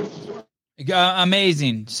doing?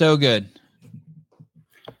 Amazing. So good.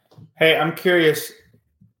 Hey, I'm curious.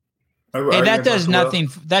 Hey, that does nothing.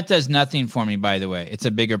 That does nothing for me, by the way. It's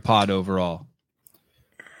a bigger pot overall.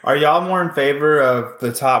 Are y'all more in favor of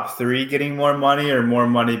the top 3 getting more money or more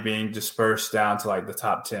money being dispersed down to like the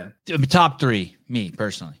top 10? Top 3, me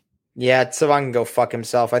personally. Yeah, Savon can go fuck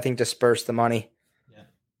himself. I think disperse the money. Yeah.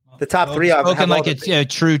 The top 3. Spoken like a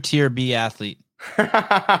true tier B athlete.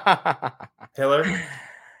 Taylor?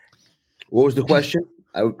 What was the question?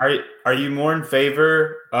 Are you more in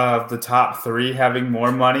favor of the top 3 having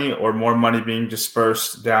more money or more money being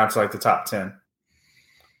dispersed down to like the top 10?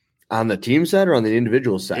 On the team side or on the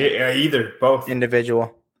individual side? Yeah, either, both.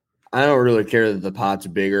 Individual. I don't really care that the pot's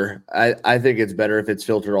bigger. I think it's better if it's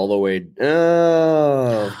filtered all the way.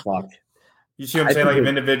 Oh, fuck. You see what I'm saying? Like if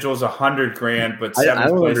individual's $100,000, but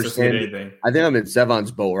seventh place doesn't get anything. I think I'm in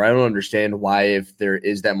Sevon's boat where I don't understand why, if there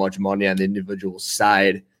is that much money on the individual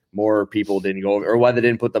side, more people didn't go, or why they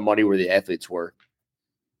didn't put the money where the athletes were.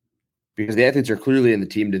 because the athletes are clearly in the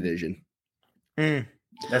team division.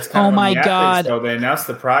 That's kind of my God. So they announce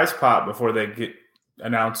the prize pot before they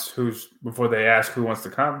before they ask who wants to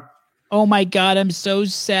come. Oh my God, I'm so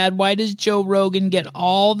sad. Why does Joe Rogan get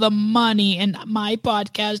all the money and my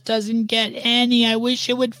podcast doesn't get any? I wish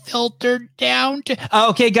it would filter down to.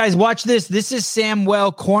 Okay, guys, watch this. This is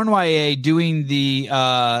Samuel Cornway doing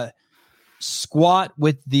the squat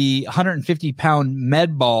with the 150-pound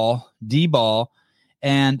med ball, D ball.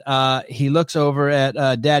 And he looks over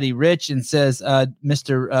at Daddy Rich and says,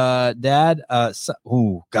 Mr. Dad,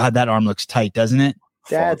 oh, God, that arm looks tight, doesn't it?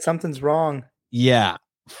 Dad, something's wrong. Yeah.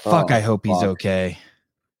 Fuck, I hope he's okay.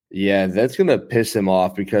 Yeah, that's going to piss him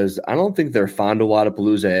off because I don't think they're fond of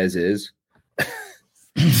Wodapalooza as is.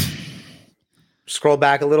 Scroll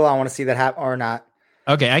back a little. I want to see that happen or not.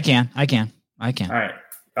 Okay, I can. All right.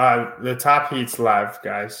 The top heat's live,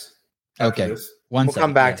 guys. Okay. We'll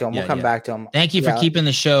come back to him. We'll come back to him. Thank you for keeping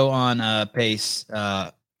the show on pace,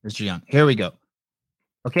 Mr. Young. Here we go.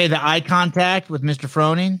 Okay, the eye contact with Mr.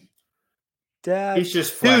 Froning. Dad. He's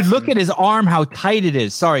just flexing. Dude, look at his arm, how tight it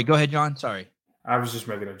is. Sorry, go ahead, John. Sorry. I was just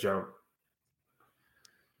making a joke.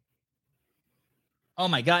 Oh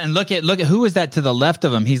my God. And look at who is that to the left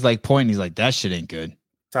of him? He's like pointing, he's like, that shit ain't good.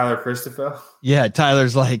 Tyler Christopher. Yeah,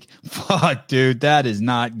 Tyler's like, fuck, dude, that is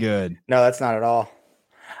not good. No, that's not at all.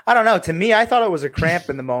 I don't know. To me, I thought it was a cramp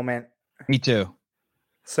in the moment. Me too.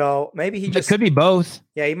 So maybe it could be both.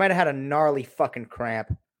 Yeah, he might have had a gnarly fucking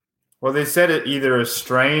cramp. Well, they said it either a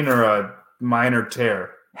strain or a minor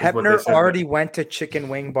tear. Hebner already went to chicken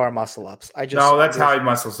wing bar muscle ups. That's how he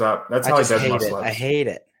muscles up. That's how he does muscle ups. I hate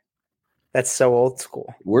it. That's so old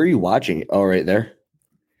school. Where are you watching? Oh, right there.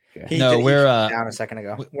 Okay. We're down a second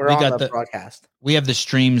ago. We're on the broadcast. We have the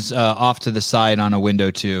streams off to the side on a window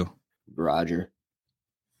too. Roger.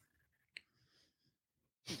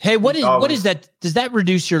 Hey, what is that? Does that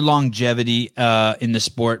reduce your longevity in the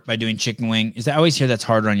sport by doing chicken wing? I always hear that's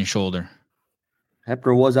harder on your shoulder.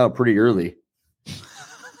 Hepner was out pretty early.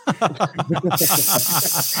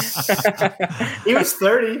 He was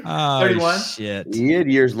 30, 31. Shit. He had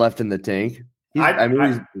years left in the tank. He's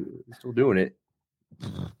still doing it.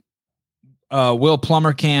 Will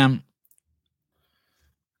Plummer Cam.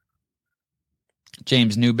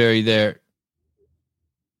 James Newberry there.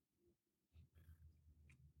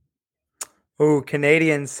 Oh,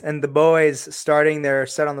 Canadians and the boys starting their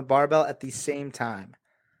set on the barbell at the same time.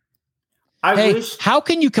 How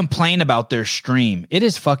can you complain about their stream? It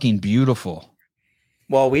is fucking beautiful.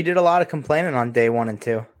 Well, we did a lot of complaining on day 1 and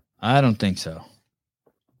 2. I don't think so.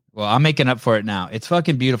 Well, I'm making up for it now. It's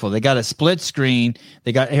fucking beautiful. They got a split screen.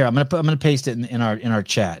 They got here. I'm gonna paste it in our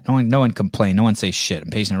chat. No one complain. No one say shit. I'm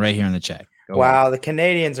pasting it right here in the chat. Wow, the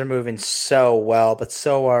Canadians are moving so well, but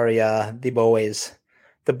so are the boys.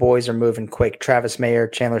 The boys are moving quick. Travis Mayer,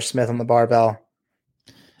 Chandler Smith on the barbell.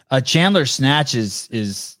 Chandler snatch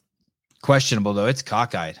is questionable though. It's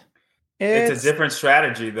cockeyed. It's a different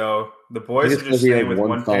strategy though. The boys are just staying with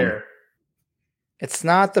one pair. It's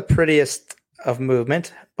not the prettiest of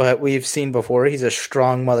movement, but we've seen before he's a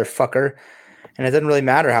strong motherfucker, and it doesn't really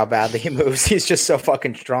matter how badly he moves. He's just so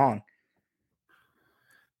fucking strong.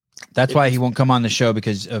 That's why he won't come on the show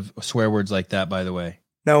because of swear words like that, by the way.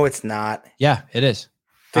 No, it's not. Yeah, it is.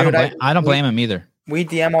 Dude, I don't blame him either. We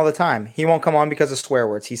DM all the time. He won't come on because of swear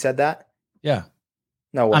words. He said that? Yeah.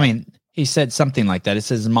 No way. I mean, he said something like that. It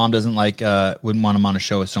says his mom doesn't wouldn't want him on a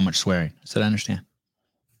show with so much swearing. I said, I understand.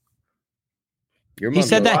 He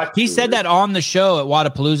said that on the show at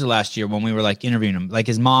Wodapalooza last year when we were like interviewing him. Like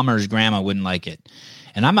his mom or his grandma wouldn't like it.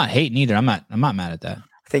 And I'm not hating either. I'm not mad at that.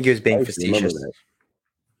 I think he was being facetious.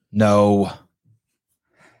 No.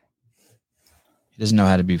 He doesn't know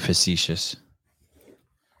how to be facetious.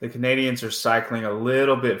 The Canadians are cycling a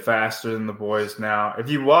little bit faster than the boys now. If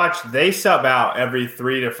you watch, they sub out every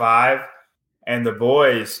 3 to 5, and the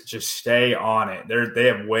boys just stay on it. They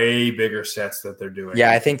have way bigger sets that they're doing. Yeah,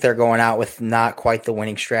 I think they're going out with not quite the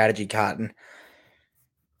winning strategy, Cotton.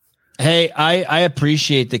 Hey, I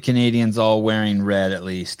appreciate the Canadians all wearing red at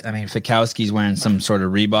least. I mean, Fikowski's wearing some sort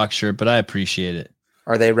of Reebok shirt, but I appreciate it.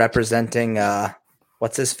 Are they representing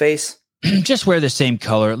what's his face? Just wear the same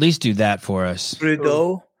color. At least do that for us.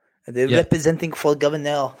 Trudeau. They're representing for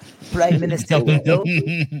governor. Prime Minister Trudeau.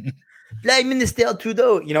 Prime Minister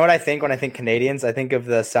Trudeau. You know what I think when I think Canadians? I think of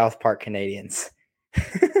the South Park Canadians.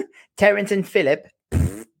 Terrence and Phillip.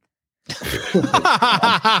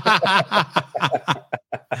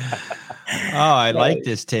 I like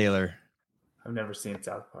this, Taylor. I've never seen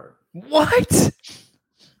South Park. What?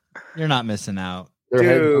 You're not missing out. Their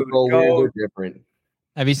heads look all weird. They're different.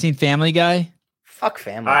 Have you seen Family Guy? Fuck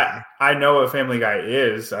Family Guy. I know what Family Guy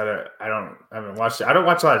is. I haven't watched it. I don't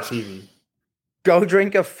watch a lot of TV. Go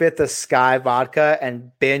drink a fifth of Sky vodka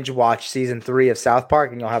and binge watch season 3 of South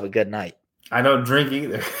Park, and you'll have a good night. I don't drink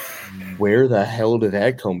either. Where the hell did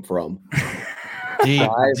that come from?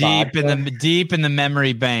 Deep in the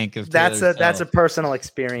memory bank of that's a personal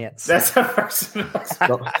experience. That's a personal.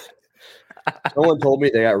 Someone told me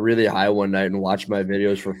they got really high one night and watched my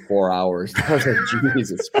videos for 4 hours. I was like,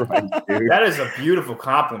 Jesus Christ, dude. That is a beautiful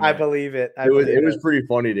compliment. I believe it. It was pretty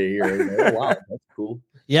funny to hear. Like, oh, wow, that's cool.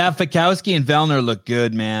 Yeah, Fikowski and Vellner look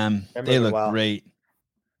good, man. They look great.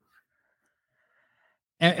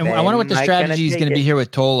 And I wonder what the strategy is going to be here with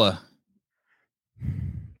Tola.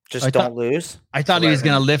 Just don't lose. I thought he was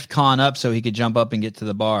going to lift Khan up so he could jump up and get to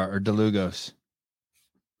the bar, or DeLugos.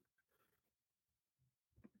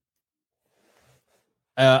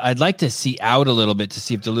 I'd like to see out a little bit to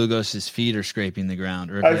see if DeLugos' feet are scraping the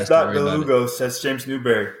ground. Or if I thought DeLugos. That's James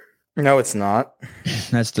Newberry. No, it's not.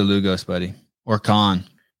 That's DeLugos, buddy. Or Khan.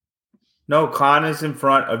 No, Khan is in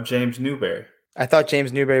front of James Newberry. I thought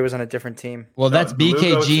James Newberry was on a different team. Well, that's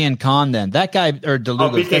BKG and Khan then. That guy, or DeLugos.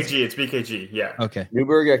 Oh, BKG. It's BKG. Yeah. Okay.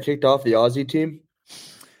 Newberry got kicked off the Aussie team?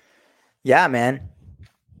 Yeah, man.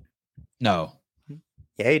 No.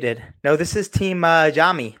 Yeah, he did. No, this is Team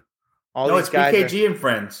Jami. It's BKG and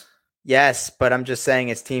friends. Yes, but I'm just saying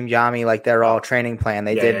it's Team Jami, like they're all training plan.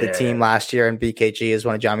 They did the team last year, and BKG is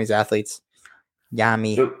one of Jami's athletes.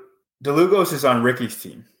 Yami. DeLugos is on Ricky's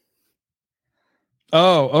team.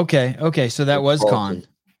 Oh, okay. Okay, so that was Khan.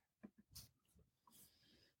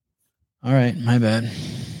 All right, my bad.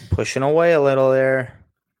 Pushing away a little there.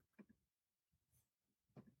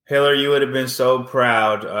 Hiller, you would have been so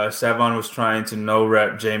proud. Sevon was trying to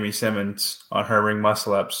no-rep Jamie Simmons on her ring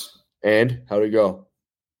muscle-ups. And? How'd it go?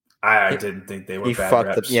 I didn't think they were bad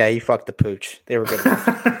reps. He fucked the pooch. They were good.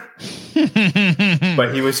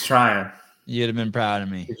 But he was trying. You'd have been proud of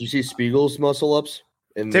me. Did you see Spiegel's muscle-ups?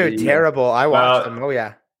 Dude, terrible. I watched them. Oh,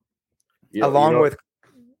 yeah. With...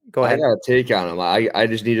 Go ahead. I got a take on him. I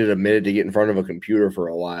just needed a minute to get in front of a computer for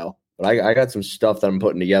a while. But I got some stuff that I'm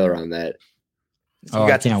putting together on that. You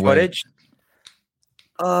got some footage?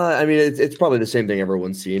 I mean, it's probably the same thing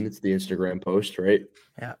everyone's seen. It's the Instagram post, right?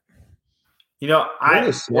 Yeah. You know,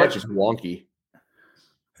 the snatch is wonky.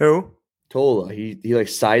 Who? Tola. He like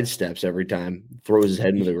sidesteps every time, throws his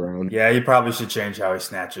head into the ground. Yeah, he probably should change how he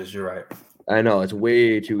snatches. You're right. I know, it's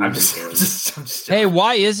way too easy. I'm just hey,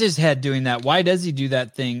 why is his head doing that? Why does he do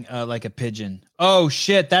that thing like a pigeon? Oh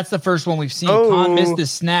shit, that's the first one we've seen. Khan missed the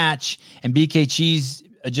snatch, and BK Cheese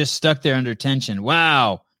just stuck there under tension.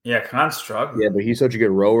 Wow. Yeah, Khan's struggling. Yeah, but he's such a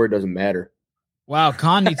good rower, it doesn't matter. Wow,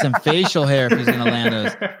 Khan needs some facial hair if he's going to land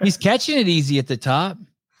those. He's catching it easy at the top,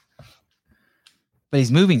 but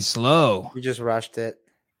he's moving slow. You just rushed it.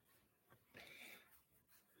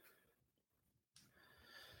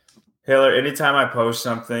 Hiller, anytime I post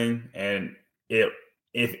something and it,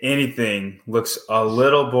 if anything, looks a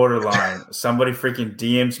little borderline, somebody freaking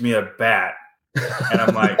DMs me a bat, and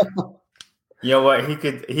I'm like, you know what? He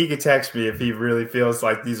could text me if he really feels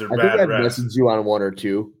like these are bad think reps. I've messaged you on one or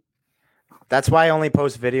two. That's why I only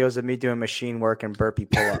post videos of me doing machine work and burpee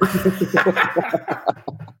pull-ups.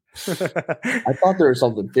 I thought there was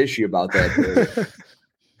something fishy about that.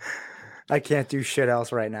 I can't do shit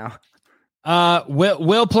else right now.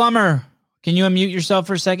 Will Plummer, can you unmute yourself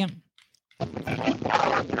for a second?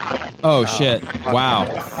 Oh shit! Wow.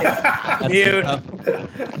 Mute.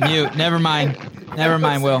 Never mind,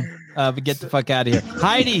 Will. But get the fuck out of here.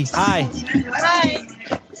 Heidi, hi.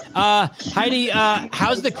 Hi. Heidi,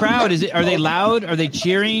 how's the crowd? Are they loud? Are they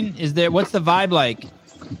cheering? What's the vibe like?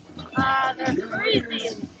 They're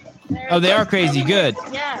crazy. They are crazy. Good.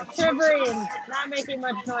 Yeah, shivering, not making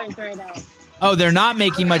much noise right now. Oh, they're not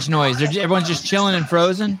making much noise. Everyone's just chilling and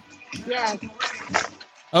frozen? Yeah.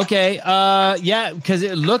 Okay. Yeah, because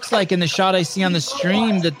it looks like in the shot I see on the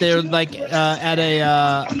stream that they're like at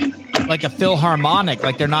a Philharmonic,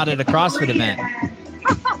 like they're not at a CrossFit event.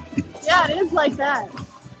 Yeah, it is like that.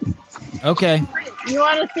 Okay. You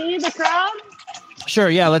want to see the crowd?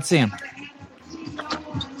 Sure, yeah, let's see them.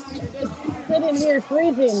 They're just sitting here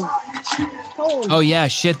freezing. Cold. Oh, yeah,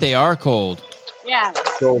 shit, they are cold. Yeah.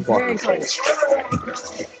 So very cold.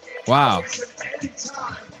 Wow.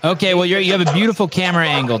 Okay, well, you have a beautiful camera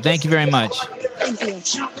angle. Thank you very much.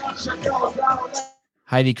 Thank you.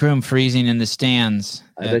 Heidi Kroom freezing in the stands.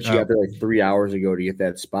 I bet you got there like 3 hours ago to get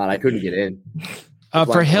that spot. I couldn't get in.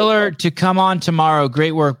 For Hiller to come on tomorrow,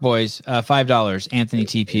 great work, boys. $5. Anthony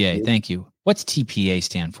TPA. Thank you. What's TPA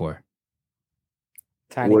stand for?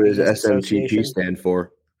 What does SMTP stand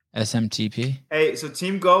for? SMTP? Hey, so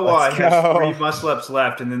Team Goa has 3 muscle ups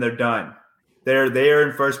left, and then they're done. They are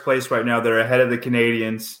in first place right now. They're ahead of the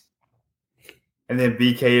Canadians. And then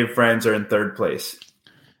BK and friends are in third place.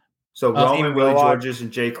 So Roman, Willie Georges,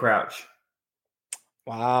 and Jay Crouch.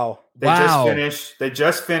 Wow. They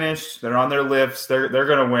just finished. They're on their lifts. They're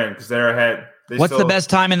going to win because they're ahead. What's the best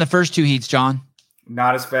time in the first 2 heats, John?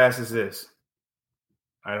 Not as fast as this.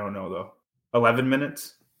 I don't know, though. 11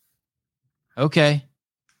 minutes? Okay.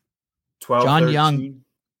 12, John 13.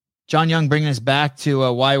 John Young bringing us back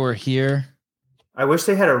to why we're here. I wish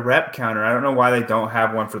they had a rep counter. I don't know why they don't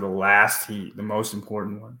have one for the last heat, the most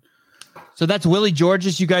important one. So that's Willie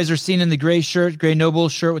Georges. You guys are seeing in the gray noble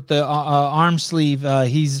shirt with the arm sleeve.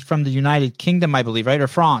 He's from the United Kingdom, I believe, right? Or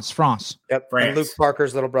France. Yep. France. And Luke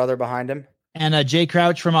Parker's little brother behind him. And Jay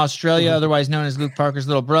Crouch from Australia, otherwise known as Luke Parker's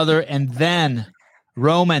little brother. And then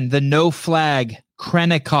Roman, the no flag,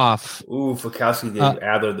 Krennikov. Ooh, Fikowski gave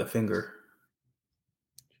Adler the finger.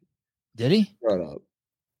 Did he? Shut up.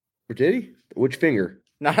 Or did he? Which finger?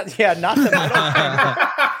 Not the middle finger.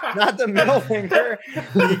 Not the middle finger.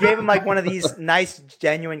 He gave him like one of these nice,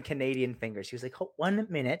 genuine Canadian fingers. He was like, 1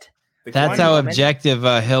 minute. That's how objective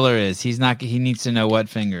Hiller is. He's not. He needs to know what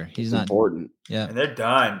finger. He's not important. Yeah, and they're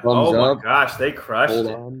done. Thumbs my up. gosh, they crushed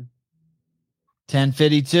it.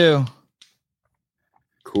 10:52.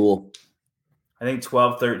 Cool. I think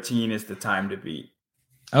 12:13 is the time to beat.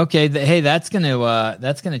 Okay, hey, that's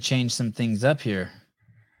gonna change some things up here.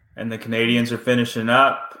 And the Canadians are finishing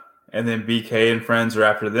up, and then BK and friends are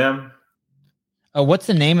after them. Oh, what's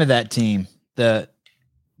the name of that team? The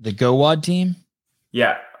GoWad team?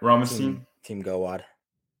 Yeah, Roman's team. Team GoWad.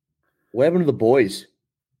 What happened to the boys?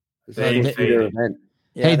 They faded.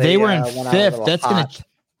 Hey, they were in fifth.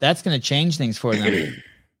 That's gonna change things for them.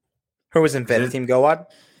 Who was in fifth? Team GoWad?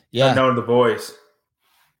 Yeah. No, the boys.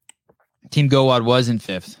 Team GoWad was in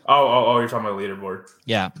fifth. Oh, you're talking about leaderboard.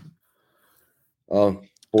 Yeah.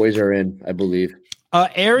 Boys are in, I believe.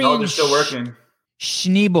 Arian No, they're still working.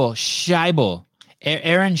 Scheibel.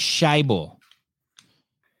 Aaron Scheibel.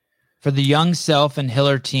 For the young self and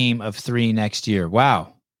Hiller team of 3 next year.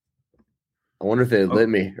 Wow. I wonder if they'd let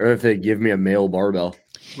me, or if they'd give me a male barbell.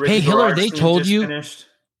 Hey, Hiller, they told you that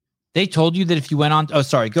if you went on. Oh,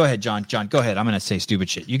 sorry. Go ahead, John. John, go ahead. I'm going to say stupid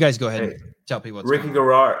shit. You guys go ahead and tell people what's Ricky going on.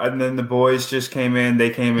 Garrard, and then the boys just came in. They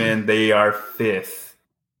came in. They are fifth.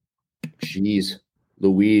 Jeez.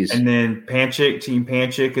 Louise. And then Team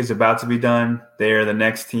Panchik is about to be done. They are the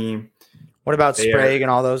next team. What about Sprague and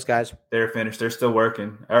all those guys? They're finished. They're still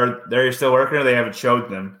working. Or they're still working, or they haven't showed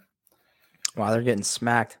them. Wow, they're getting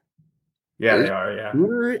smacked. Yeah, they are, yeah.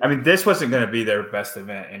 I mean, this wasn't going to be their best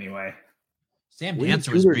event anyway. Sam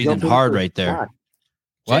Dancer was breathing hard right there.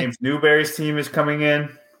 James Newberry's team is coming in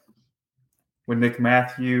with Nick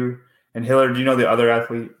Matthew and Hiller. Do you know the other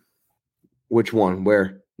athlete? Which one?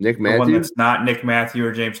 Where? Nick The Matthew? one that's not Nick Matthew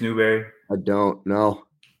or James Newberry? I don't know.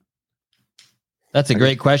 That's a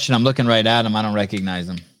great question. I'm looking right at him. I don't recognize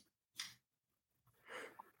him.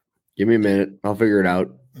 Give me a minute. I'll figure it out.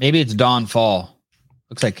 Maybe it's Don Fall.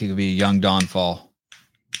 Looks like it could be a young Don Fall.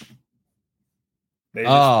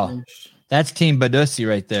 That's Team Badussi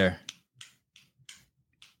right there.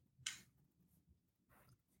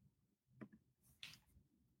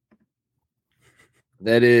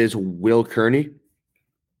 That is Will Kearney.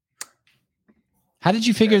 How did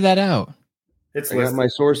you figure that out? I got my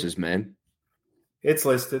sources, man. It's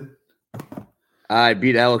listed. I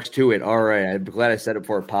beat Alex to it. All right. I'm glad I said it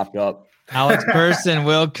before it popped up. Alex Person,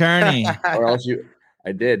 Will Kearney. Or else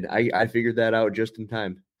I did. I figured that out just in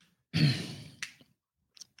time.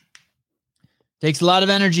 Takes a lot of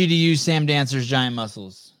energy to use Sam Dancer's giant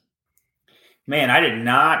muscles. Man, I did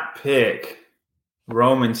not pick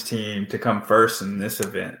Roman's team to come first in this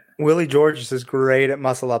event. Willie Georges is great at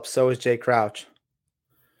muscle up. So is Jay Crouch.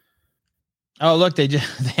 Oh, look, they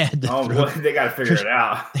had to they got to figure it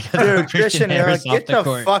out. Dude, Christian, get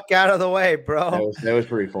the fuck out of the way, bro. That was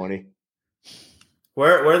pretty funny.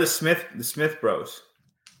 Where are the Smith bros?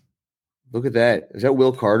 Look at that. Is that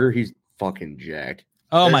Will Carter? He's fucking jacked.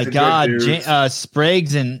 Oh, my God.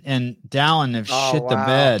 Spragues and Dallin have shit the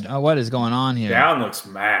bed. Oh, what is going on here? Dallin looks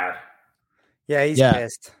mad. Yeah, he's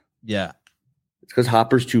pissed. Yeah. It's because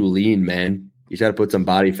Hopper's too lean, man. He's got to put some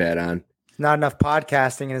body fat on. Not enough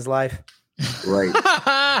podcasting in his life. Right.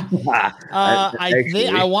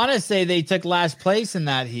 I want to say they took last place in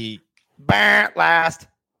that heat. Last.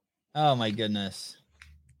 Oh, my goodness.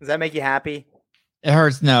 Does that make you happy? It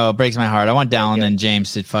hurts. No, it breaks my heart. I want Dallin and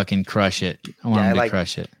James to fucking crush it. I want them to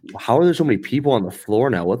crush it. How are there so many people on the floor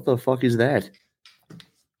now? What the fuck is that?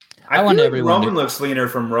 I want everyone. Roman looks leaner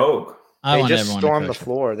from Rogue. They just stormed the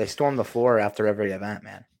floor. They stormed the floor after every event,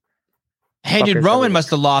 man. Hey, dude, Roman must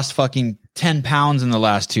have lost fucking 10 pounds in the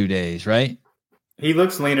last 2 days, right? He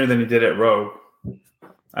looks leaner than he did at Rogue.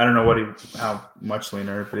 I don't know how much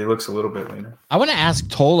leaner, but he looks a little bit leaner. I want to ask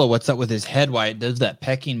Tola what's up with his head, why it does that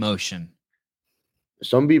pecking motion.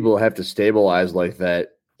 Some people have to stabilize like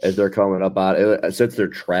that as they're coming up out. It sets their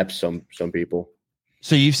traps. Some people.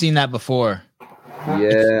 So you've seen that before?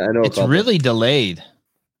 Yeah, I know. It's really delayed.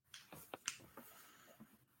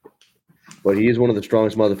 But he is one of the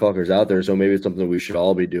strongest motherfuckers out there, so maybe it's something we should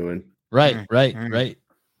all be doing. Right.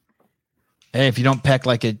 Hey, if you don't peck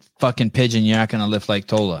like a fucking pigeon, you're not going to lift like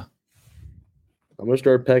Tola. I'm going to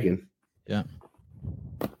start pecking. Yeah.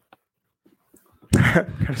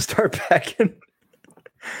 I'm going to start pecking.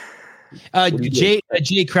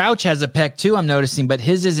 Jay Crouch has a peck too, I'm noticing, but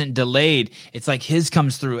his isn't delayed. It's like his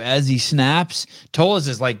comes through as he snaps. Tola's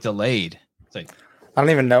is like delayed. It's like I don't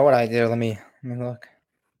even know what I do. Let me look.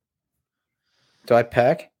 Do I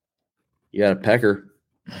peck? You got a pecker.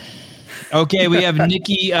 Okay, we have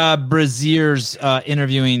Nikki Braziers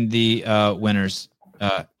interviewing the winners.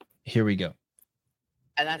 Here we go.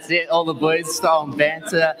 And that's it. All the boys throwing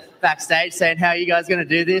banter backstage saying, how are you guys going to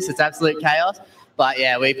do this? It's absolute chaos. But,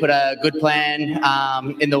 yeah, we put a good plan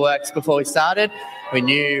in the works before we started. We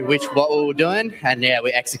knew what we were doing, and, yeah,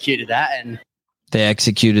 we executed that. And they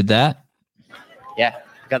executed that? Yeah,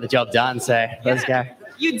 got the job done, so let's go.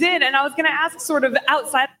 You did, and I was going to ask sort of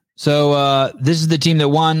outside. So this is the team that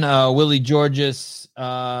won. Willie Georges,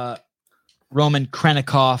 Roman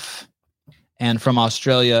Krenikoff, and from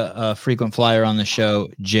Australia, a frequent flyer on the show,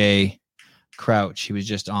 Jay Crouch. He was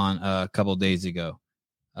just on a couple days ago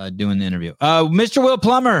doing the interview. Mr. Will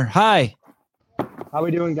Plummer, hi. How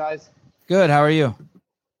we doing, guys? Good. How are you?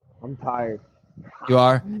 I'm tired. You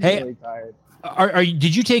are? Hey, really tired. Are you?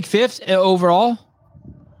 Did you take fifth overall?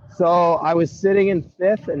 So I was sitting in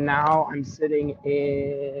fifth, and now I'm sitting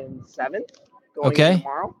in seventh. Going Okay.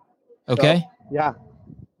 Tomorrow. Okay. So, yeah.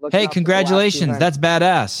 Hey, congratulations! That's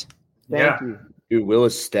badass. Thank you. Dude, Will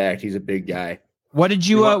is stacked. He's a big guy. What did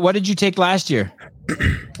you take last year?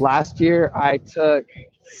 Last year I took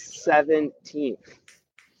 17th.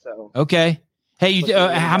 So Okay. Hey, you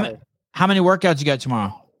how many workouts you got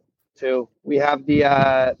tomorrow? 2. We have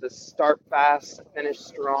the start fast, finish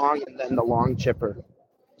strong, and then the long chipper.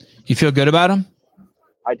 You feel good about them?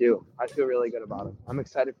 I do. I feel really good about them. I'm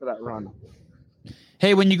excited for that run.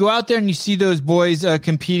 Hey, when you go out there and you see those boys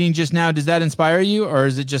competing just now, does that inspire you, or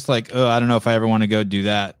is it just like, oh, I don't know if I ever want to go do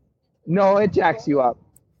that? No, it jacks you up.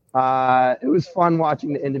 It was fun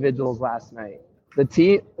watching the individuals last night. The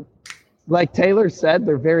team, like Taylor said,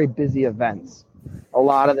 they're very busy events. A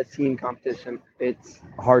lot of the team competition, it's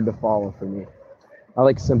hard to follow for me. I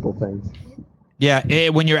like simple things. Yeah,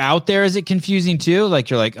 when you're out there, is it confusing too? Like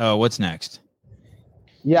you're like, oh, what's next?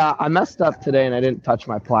 Yeah, I messed up today and I didn't touch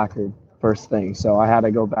my placard first thing, so I had to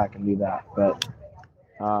go back and do that. But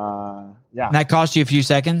yeah, And that cost you a few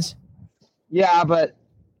seconds. Yeah, but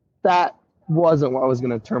that wasn't what was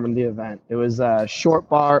going to determine the event. It was short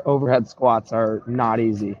bar overhead squats are not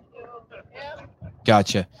easy.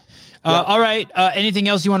 Gotcha. All right. Anything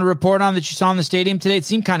else you want to report on that you saw in the stadium today? It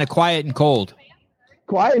seemed kind of quiet and cold.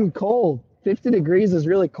 Quiet and cold. 50 degrees is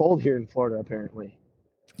really cold here in Florida, apparently.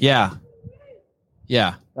 Yeah.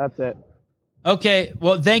 That's it. Okay.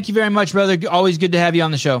 Well, thank you very much, brother. Always good to have you on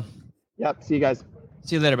the show. Yep. See you guys.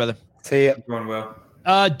 See you later, brother. See you. Going well.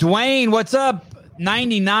 Dwayne, what's up?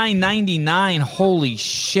 99.99. Holy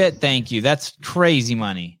shit. Thank you. That's crazy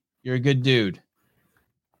money. You're a good dude.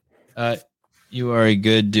 You are a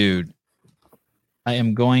good dude. I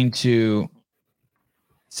am going to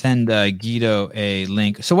send Guido a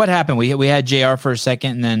link. So what happened? We had JR for a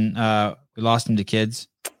second, and then we lost him to kids.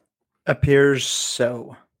 Appears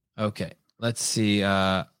so. Okay, let's see.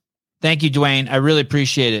 Thank you, Dwayne. I really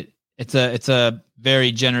appreciate it. It's a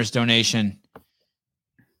very generous donation,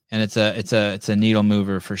 and it's a needle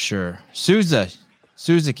mover for sure. Souza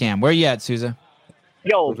Cam, where you at, Souza?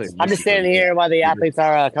 Yo, I'm just standing here while the athletes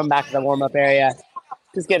are coming back to the warm-up area.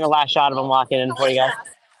 Just getting a last shot of them walking in for you guys.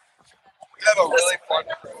 We have a really fun.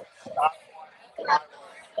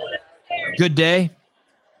 Good day.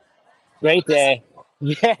 Great day.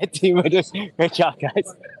 Yeah, team, great job,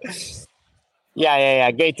 guys. Yeah.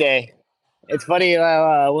 Great day. It's funny,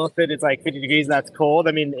 Will said it's like 50 degrees and that's cold.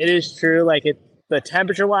 I mean, it is true. Like the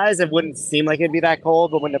temperature-wise, it wouldn't seem like it'd be that cold,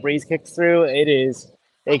 but when the breeze kicks through,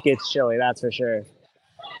 it gets chilly. That's for sure.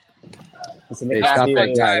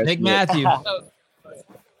 Nick Matthew.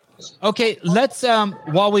 Okay, let's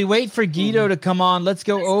while we wait for Guido to come on, let's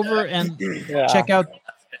go over and check out.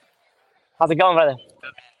 How's it going, brother?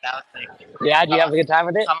 Yeah, do you have a good time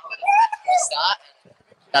with it?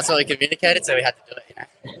 That's what we communicated, so we had to do it.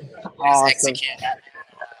 Awesome.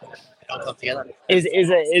 all come together. Is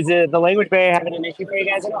it the language barrier having an issue for you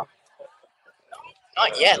guys at all?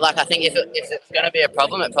 Not yet. Like, I think if it's going to be a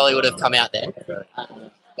problem, it probably would have come out then.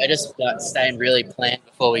 We're just staying really planned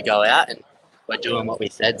before we go out, and we're doing what we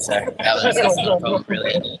said. So that's not a problem,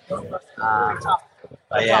 really.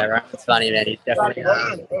 But yeah, Roman's funny, man. He's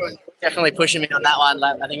definitely pushing me on that one.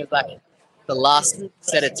 Like, I think it's like the last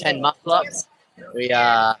set of 10 muscle-ups. We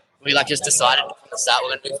like just decided from the start we're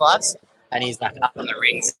going to do 5s, and he's like up on the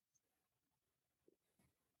rings.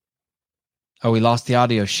 Oh, we lost the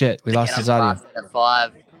audio. Shit, we lost his audio. At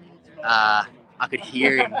 5, I could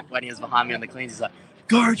hear him when he was behind me on the cleans. He's like,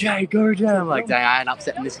 "Go, Jay, go, Jay." I'm like, dang, I ain't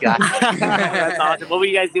upsetting this guy. That's awesome. What will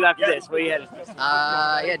you guys do after this? Where are you headed?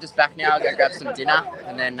 Yeah, just back now. I'll go grab some dinner,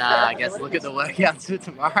 and then I guess look at the workouts for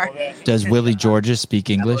tomorrow. Does Willie Georges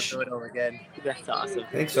speak English? We'll do it all again. That's awesome.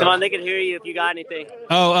 So. Come on, they can hear you if you got anything.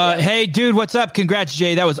 Oh, hey, dude, what's up? Congrats,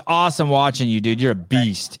 Jay. That was awesome watching you, dude. You're a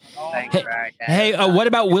beast. Thanks, bro. Hey, what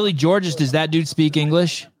about Willie Georges? Does that dude speak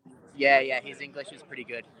English? Yeah, his English is pretty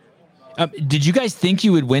good. Did you guys think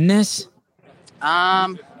you would win this?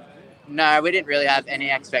 No, we didn't really have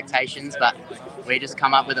any expectations, but we just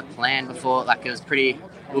come up with a plan before. Like, we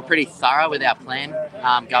were pretty thorough with our plan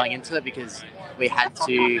going into it because we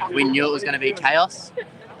knew it was going to be chaos.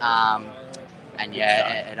 And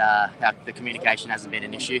yeah, the communication hasn't been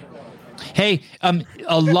an issue. Hey,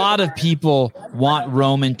 a lot of people want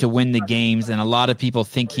Roman to win the games, and a lot of people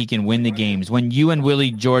think he can win the games. When you and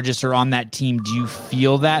Willie Georges are on that team, do you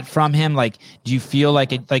feel that from him? Like, do you feel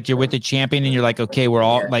like you're with the champion, and you're like, okay, we're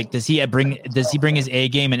all like, does he bring his A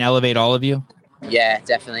game and elevate all of you? Yeah,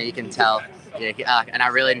 definitely. You can tell. Yeah, and I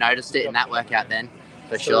really noticed it in that workout then,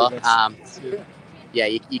 for sure. Yeah,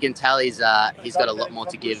 you can tell he's got a lot more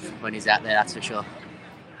to give when he's out there. That's for sure.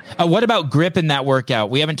 What about grip in that workout?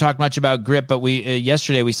 We haven't talked much about grip, but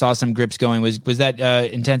yesterday we saw some grips going. Was that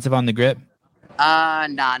intensive on the grip? Nah,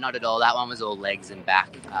 not at all. That one was all legs and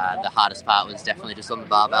back. The hardest part was definitely just on the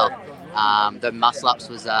barbell. The muscle ups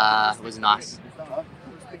was nice.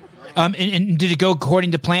 And did it go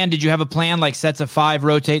according to plan? Did you have a plan, like sets of 5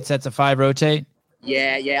 rotate, sets of 5 rotate?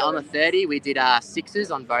 Yeah. On the 30, we did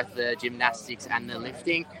 6s on both the gymnastics and the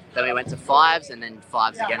lifting. Then we went to 5s and then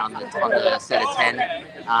 5s again on the set of 10.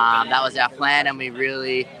 That was our plan, and we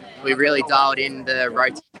really dialed in the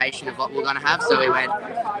rotation of what we're going to have. So we went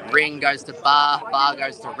ring goes to bar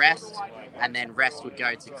goes to rest, and then rest would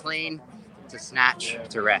go to clean, to snatch,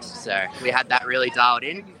 to rest. So we had that really dialed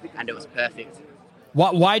in, and it was perfect.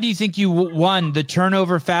 Why do you think you won? The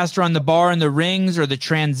turnover faster on the bar and the rings, or the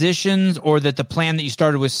transitions, or that the plan that you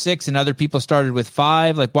started with 6 and other people started with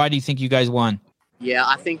 5? Like, why do you think you guys won? Yeah,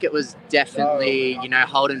 I think it was definitely,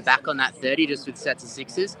 holding back on that 30 just with sets of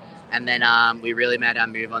 6s. And then we really made our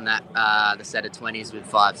move on that, the set of 20s with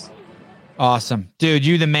 5s. Awesome. Dude,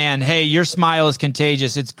 you the man. Hey, your smile is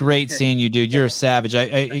contagious. It's great seeing you, dude. You're a savage.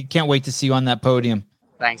 I can't wait to see you on that podium.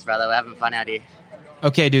 Thanks, brother. We're having fun out here.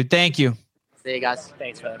 Okay, dude. Thank you. See you guys.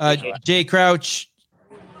 Thanks, brother. Jay Crouch,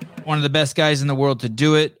 one of the best guys in the world to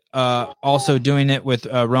do it. Also doing it with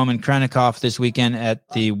Roman Krennikov this weekend at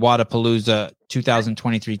the Wodapalooza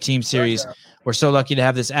 2023 Team Series. We're so lucky to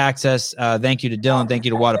have this access. Thank you to Dylan. Thank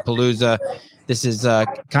you to Wodapalooza. This is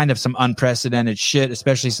kind of some unprecedented shit,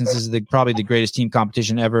 especially since this is probably the greatest team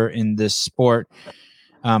competition ever in this sport.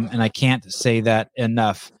 And I can't say that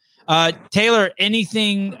enough. Taylor,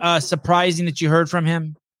 anything surprising that you heard from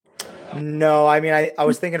him? No, I mean, I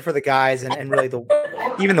was thinking for the guys and really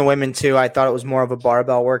even the women too. I thought it was more of a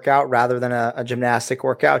barbell workout rather than a gymnastic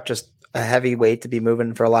workout, just a heavy weight to be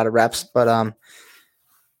moving for a lot of reps. But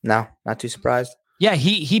no, not too surprised. Yeah,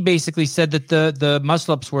 he basically said that the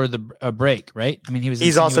muscle ups were a break, right? I mean,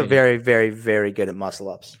 he's also very, very, very good at muscle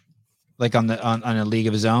ups. Like on a league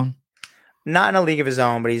of his own. Not in a league of his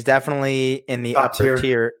own, but he's definitely in the upper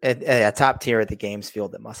tier, top tier at the games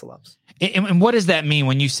field at muscle ups. And what does that mean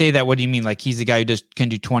when you say that? What do you mean? Like he's the guy who just can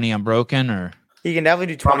do 20 unbroken, or he can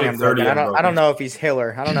definitely do 20 unbroken. I don't know if he's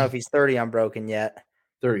Hiller. I don't know if he's 30 unbroken yet.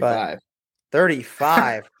 35.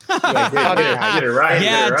 35. Get it right.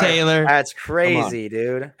 Yeah, Taylor. That's crazy,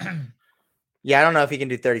 dude. Yeah, I don't know if he can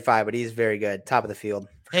do 35, but he's very good. Top of the field.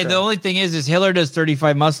 Hey, the only thing is Hiller does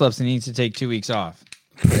 35 muscle ups and he needs to take 2 weeks off.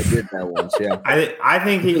 I did that once, yeah. I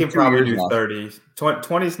think he can probably do 30.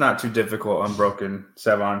 20 is not too difficult unbroken,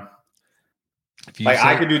 Sevon.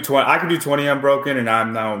 I could do 20. I could do 20 unbroken, and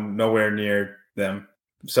I'm now nowhere near them.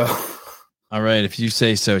 So, all right, if you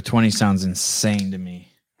say so. 20 sounds insane to me.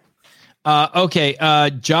 Okay,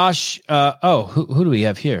 Josh. Who do we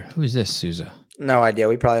have here? Who is this, Souza? No idea.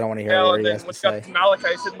 We probably don't want to hear what he has to say.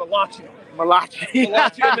 Malachi sitting the watching. Malachi. and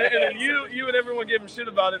then you and everyone gave him shit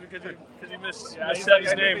about it because he missaid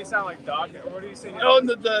his name. They sound like dog. What do you say? Oh, and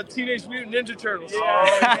the Teenage Mutant Ninja Turtles.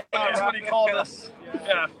 Yeah. That's what he called us.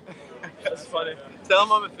 Yeah. That's funny. Tell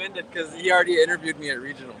him I'm offended because he already interviewed me at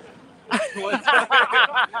regional.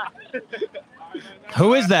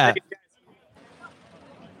 Who is that?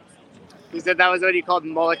 He said that was what he called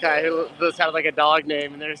Molokai, who sounded like a dog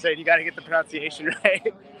name, and they're saying you got to get the pronunciation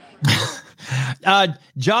right.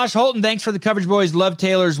 Josh Holton, thanks for the coverage, boys. Love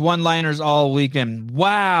Taylor's one-liners all weekend.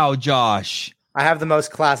 Wow, Josh. I have the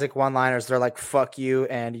most classic one-liners. They're like, fuck you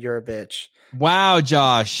and you're a bitch. Wow,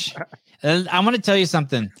 Josh. And I want to tell you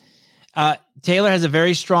something. Taylor has a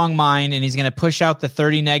very strong mind, and he's going to push out the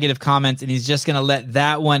 30 negative comments, and he's just going to let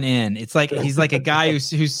that one in. It's like he's like a guy who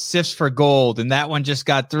sifts for gold, and that one just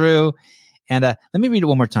got through. And let me read it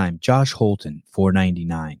one more time. Josh Holton,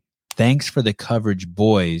 $4.99. Thanks for the coverage,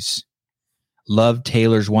 boys. Love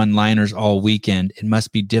Taylor's one-liners all weekend. It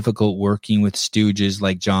must be difficult working with stooges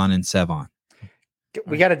like John and Sevon.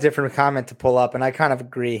 We got a different comment to pull up, and I kind of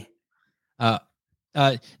agree.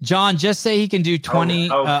 John, just say he can do 20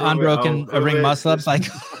 unbroken ring muscle-ups. Like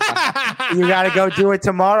you got to go do it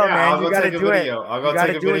tomorrow, man. You got to do it. I'll go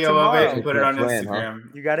take a video of it and put it on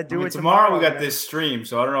Instagram. You got to do it tomorrow. We got this stream,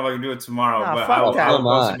 so I don't know if I can do it tomorrow, but I'll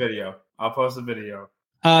post a video. I'll post a video.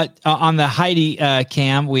 On the Heidi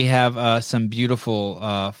cam, we have some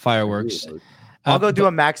beautiful fireworks. I'll go do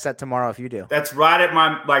a max set tomorrow if you do. That's right at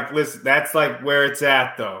my listen. That's like where it's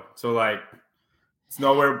at though. So like, it's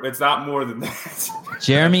nowhere. It's not more than that.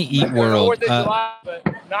 Jeremy Eat World. 4th of July, but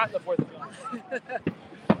not the 4th of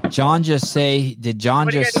July. John just say? Did John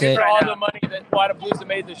just say? All the money that Wodapalooza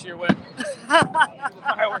made this year went.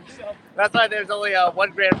 That's why there's only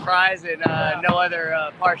one grand prize and no other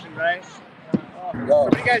portion, right?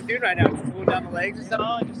 What are you guys doing right now? Just pulling down the legs or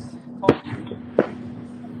something?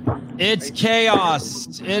 It's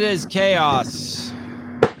chaos. It is chaos.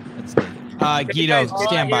 Let's see. Guido,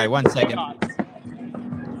 stand by 1 second.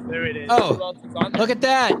 There it is. Oh, look at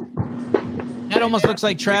that. That almost looks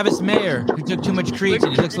like Travis Mayer, who took too much creatine.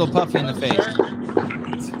 He looks a little puffy in the face.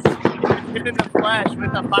 Get in the flesh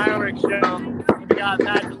with the fireworks show. We got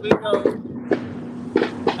Matt DeLuco.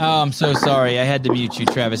 Oh, I'm so sorry. I had to mute you,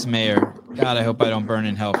 Travis Mayer. God, I hope I don't burn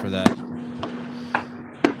in hell for that.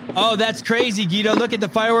 Oh, that's crazy, Guido. Look at the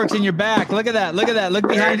fireworks in your back. Look at that. Look at that. Look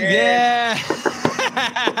behind you. Yeah.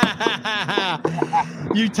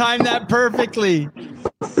 You timed that perfectly.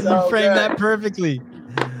 You framed that perfectly.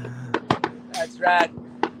 That's right.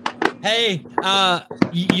 Hey,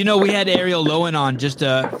 you know, we had Ariel Lowen on just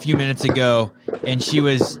a few minutes ago, and she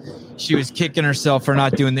was kicking herself for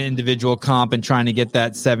not doing the individual comp and trying to get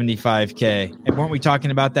that 75K. And weren't we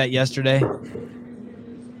talking about that yesterday?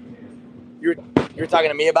 You were talking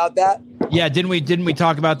to me about that? Yeah, didn't we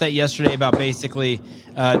talk about that yesterday about basically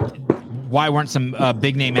why weren't some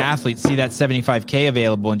big name athletes see that 75K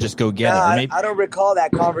available and just go get it? Maybe- I don't recall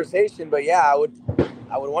that conversation, but yeah, I would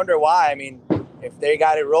wonder why. I mean, if they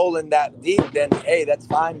got it rolling that deep, then hey, that's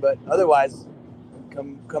fine. But otherwise,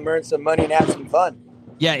 come earn some money and have some fun.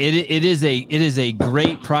 Yeah, it is a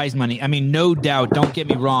great prize money. I mean, no doubt. Don't get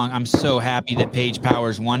me wrong. I'm so happy that Paige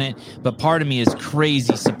Powers won it, but part of me is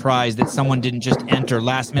crazy surprised that someone didn't just enter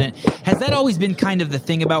last minute. Has that always been kind of the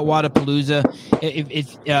thing about Wodapalooza?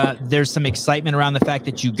 If there's some excitement around the fact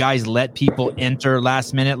that you guys let people enter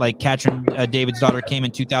last minute, like Katrin David's daughter came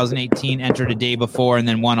in 2018, entered a day before, and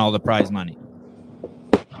then won all the prize money.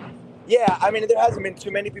 Yeah, I mean, there hasn't been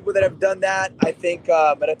too many people that have done that, I think,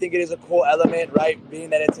 but I think it is a cool element, right? Being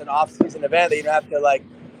that it's an off-season event that you don't have to, like,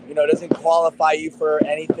 you know, it doesn't qualify you for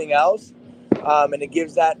anything else. And it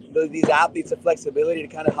gives these athletes the flexibility to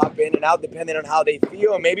kind of hop in and out depending on how they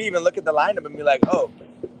feel, and maybe even look at the lineup and be like, oh,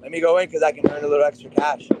 let me go in because I can earn a little extra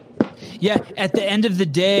cash. Yeah, at the end of the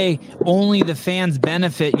day, only the fans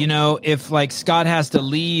benefit. You know, if like Scott has to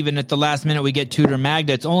leave and at the last minute we get Tudor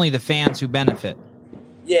Magda, it's only the fans who benefit.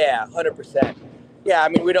 Yeah, 100%. Yeah, I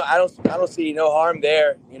mean, I don't see no harm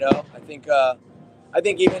there. You know, I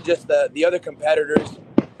think even just the other competitors,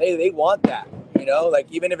 they want that. You know, like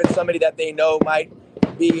even if it's somebody that they know might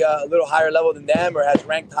be a little higher level than them or has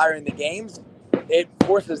ranked higher in the games, it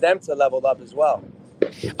forces them to level up as well.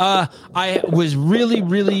 I was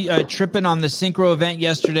really tripping on the synchro event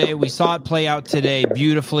yesterday. We saw it play out today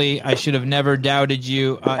beautifully. I should have never doubted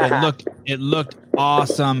you. It looked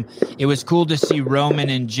awesome. It was cool to see Roman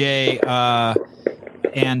and Jay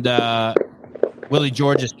and Willie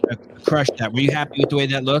George just crushed that. Were you happy with the way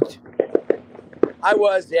that looked? I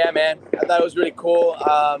was, yeah, man. I thought it was really cool.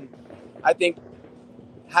 I think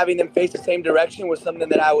having them face the same direction was something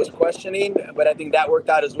that I was questioning, but I think that worked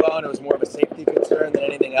out as well, and it was more of a safety concern than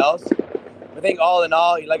anything else. think all in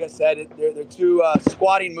all, like I said, they're two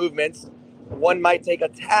squatting movements. One might take a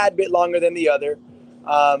tad bit longer than the other.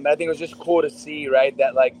 I think it was just cool to see, right,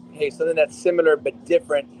 that like, hey, something that's similar but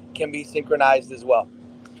different can be synchronized as well.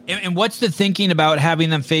 And what's the thinking about having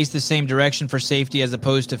them face the same direction for safety as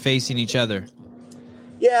opposed to facing each other?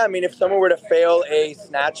 Yeah, I mean, if someone were to fail a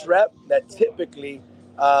snatch rep, that typically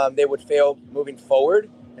they would fail moving forward.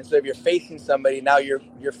 And so if you're facing somebody, now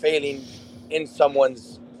you're failing in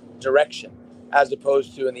someone's direction as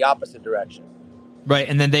opposed to in the opposite direction. Right,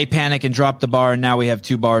 and then they panic and drop the bar, and now we have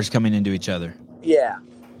two bars coming into each other. Yeah.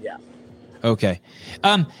 Okay.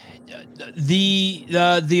 The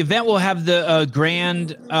event will have the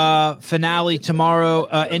grand finale tomorrow.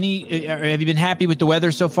 Have you been happy with the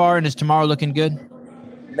weather so far, and is tomorrow looking good?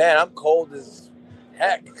 Man, I'm cold as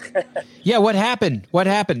heck. Yeah, what happened?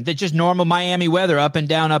 That's just normal Miami weather, up and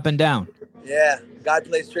down, up and down. Yeah, God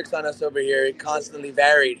plays tricks on us over here. It constantly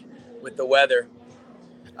varied with the weather.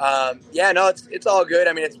 It's all good.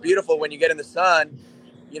 I mean, it's beautiful when you get in the sun.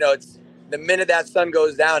 You know, it's the minute that sun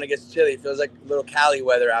goes down, it gets chilly. It feels like a little Cali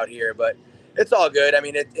weather out here, but it's all good. I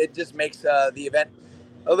mean, it just makes the event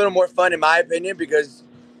a little more fun, in my opinion, because,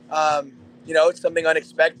 it's something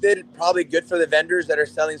unexpected, probably good for the vendors that are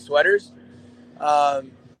selling sweaters.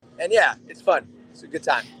 It's fun. It's a good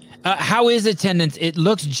time. How is attendance? It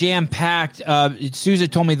looks jam-packed. Souza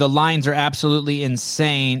told me the lines are absolutely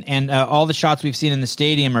insane, and all the shots we've seen in the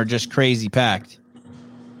stadium are just crazy packed.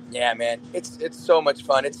 Yeah, man, it's so much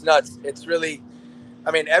fun. It's nuts. It's really,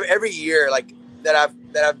 I mean, every year like that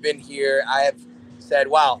I've been here, I have said,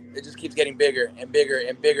 wow, it just keeps getting bigger and bigger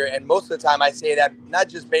and bigger. And most of the time, I say that not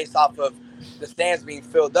just based off of the stands being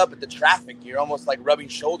filled up, but the traffic. You're almost like rubbing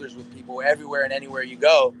shoulders with people everywhere and anywhere you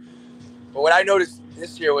go. But what I noticed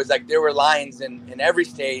this year was like there were lines in every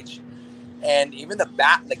stage, and even the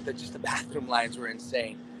bathroom lines were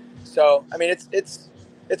insane. So I mean, it's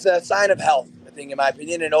a sign of health, I think, in my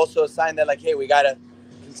opinion, and also a sign that like, hey, we gotta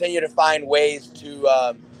continue to find ways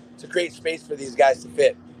to create space for these guys to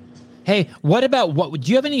fit. Hey, do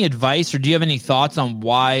you have any advice or do you have any thoughts on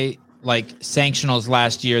why like sanctionals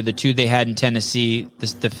last year, the two they had in Tennessee,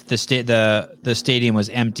 the stadium was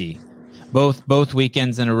empty? Both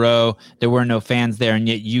weekends in a row, there were no fans there, and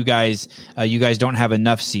yet you guys don't have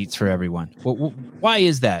enough seats for everyone. Why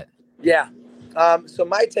is that? Yeah. So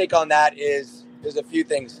my take on that is there's a few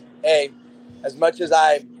things. A, as much as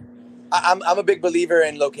I'm a big believer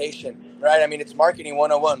in location, right? I mean, it's marketing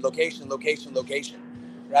 101, location,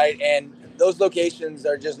 right? And those locations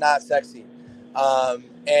are just not sexy.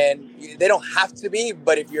 And they don't have to be,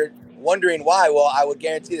 but if you're wondering why, well, I would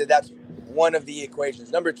guarantee that that's one of the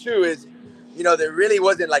equations. Number two is, there really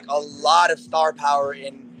wasn't like a lot of star power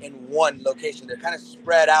in one location. They're kind of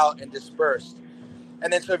spread out and dispersed.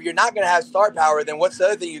 And then so if you're not going to have star power, then what's the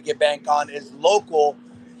other thing you get bank on is local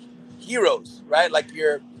heroes, right? Like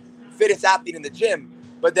your fittest athlete in the gym,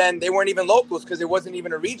 but then they weren't even locals because it wasn't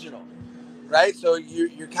even a regional, right? So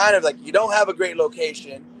you're kind of like, you don't have a great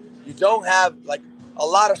location. You don't have like a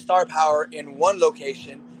lot of star power in one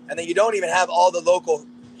location, and then you don't even have all the local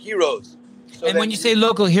heroes. So and when you say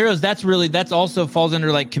local heroes, that's also falls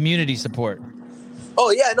under like community support.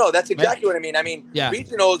 Oh yeah, no, that's exactly what I mean. I mean,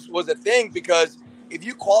 regionals was a thing because if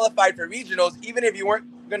you qualified for regionals, even if you weren't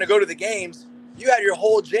going to go to the games, you had your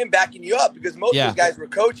whole gym backing you up because most of those guys were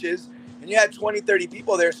coaches, and you had 20, 30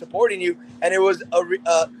 people there supporting you, and it was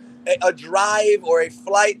a drive or a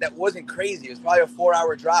flight that wasn't crazy. It was probably a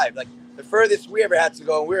 4-hour drive. Like the furthest we ever had to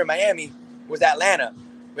go, and we were in Miami, was Atlanta,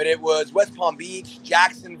 but it was West Palm Beach,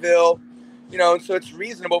 Jacksonville, and so it's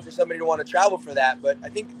reasonable for somebody to want to travel for that. But I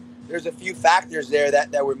think there's a few factors there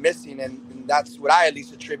that we're missing, and that's what I at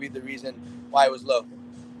least attribute the reason why it was low.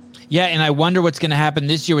 Yeah, and I wonder what's going to happen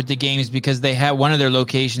this year with the games because they have one of their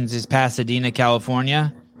locations is Pasadena,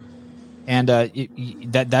 California, and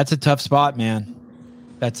that's a tough spot, man.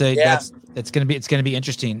 It's going to be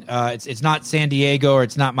interesting. It's not San Diego or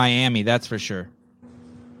it's not Miami, that's for sure.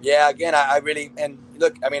 Yeah, again, I really, and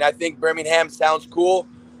look, I mean, I think Birmingham sounds cool.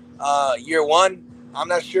 Year one, I'm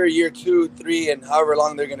not sure year 2, 3, and however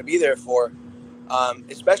long they're going to be there for,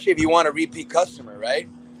 especially if you want a repeat customer, right?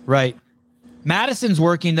 Right. Madison's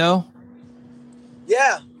working though.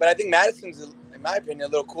 Yeah, but I think Madison's, in my opinion, a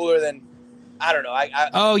little cooler than, I don't know. I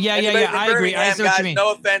agree. I see what you mean.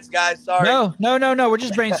 No offense, guys. Sorry. No. We're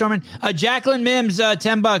just brainstorming. Jacqueline Mims,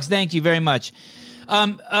 $10. Thank you very much.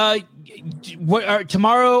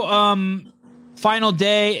 Tomorrow, final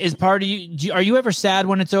day is part of you. Are you ever sad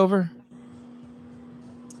when it's over?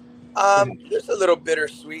 There's a little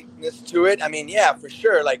bittersweetness to it. I mean, yeah, for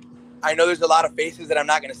sure. Like, I know there's a lot of faces that I'm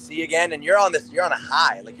not going to see again, and you're on a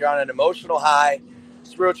high. Like, you're on an emotional high,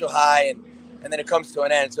 spiritual high, and and then it comes to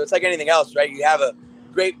an end. So it's like anything else, right? You have a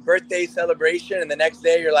great birthday celebration, and the next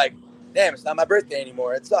day you're like, damn, it's not my birthday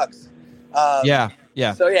anymore. It sucks. Yeah.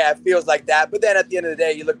 So yeah, it feels like that. But then at the end of the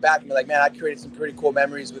day, you look back and you're like, man, I created some pretty cool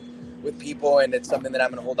memories with people, and it's something that I'm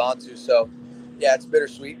going to hold on to. So yeah, it's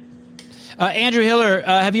bittersweet. Andrew Hiller,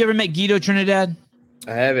 have you ever met Guido Trinidad?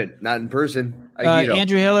 I haven't, not in person. Guido.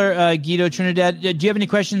 Andrew Hiller, Guido Trinidad. Do you have any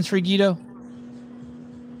questions for Guido?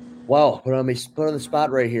 Wow, put on the spot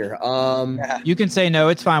right here. You can say no.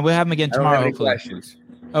 It's fine. We'll have him again tomorrow. I don't have any hopefully. questions.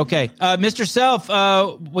 Okay, Mr. Self.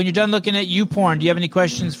 When you're done looking at YouPorn, do you have any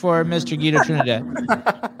questions for Mr. Guido Trinidad?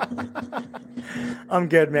 I'm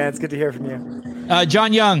good, man. It's good to hear from you.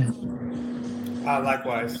 John Young.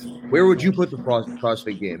 Likewise. Where would you put the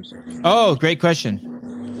CrossFit Games? Oh, great question.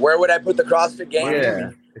 Where would I put the CrossFit Games?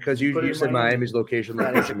 Yeah, because you said Miami's location.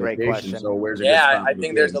 That is a great question. So where's I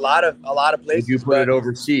think there's a lot of places. Would you put it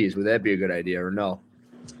overseas? Would that be a good idea or no?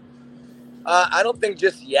 I don't think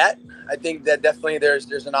just yet. I think that definitely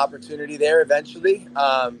there's an opportunity there eventually.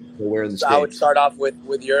 Where in the so States? I would start off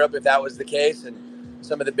with Europe if that was the case, and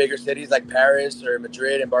some of the bigger cities like Paris or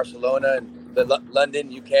Madrid and Barcelona and London,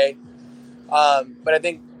 UK. But I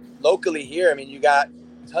think locally here, I mean, you got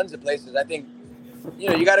tons of places. I think,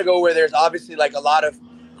 you got to go where there's obviously like a lot of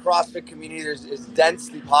CrossFit community. Is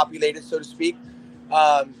densely populated, so to speak.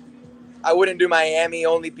 I wouldn't do Miami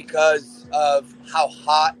only because of how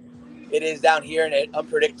hot it is down here and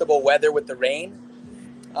unpredictable weather with the rain.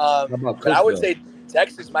 But I would say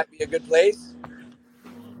Texas might be a good place.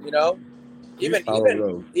 Even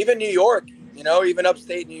New York. Even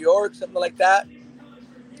upstate New York, something like that.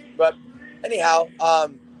 But anyhow, I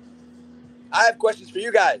have questions for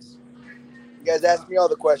you guys. You guys ask me all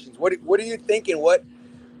the questions. What are you thinking? What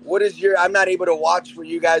is your? I'm not able to watch what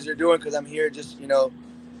you guys are doing because I'm here just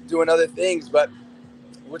doing other things. But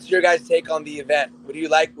what's your guys' take on the event? What do you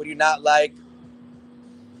like? What do you not like?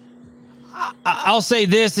 I'll say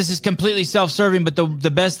this is completely self-serving, but the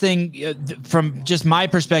best thing from just my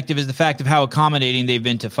perspective is the fact of how accommodating they've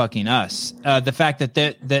been to fucking us. The fact that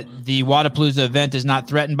the Wodapalooza event is not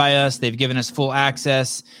threatened by us. They've given us full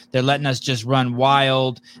access. They're letting us just run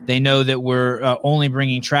wild. They know that we're only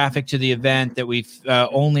bringing traffic to the event, that we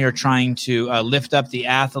only are trying to lift up the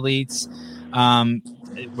athletes.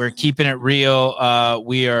 We're keeping it real.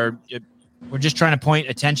 We're just trying to point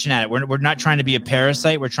attention at it. We're not trying to be a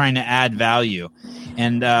parasite. We're trying to add value,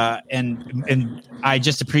 and I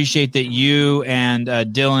just appreciate that you and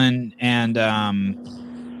Dylan and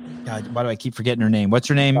God, why do I keep forgetting her name? What's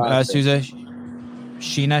her name, Souza?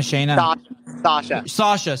 Shayna. Sasha.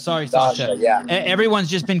 Sorry, Sasha. Yeah. Everyone's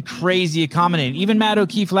just been crazy accommodating. Even Matt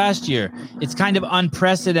O'Keefe last year. It's kind of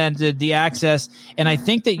unprecedented, the access. And I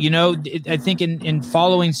think that, I think in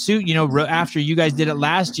following suit, after you guys did it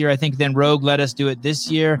last year, I think then Rogue let us do it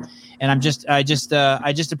this year. And I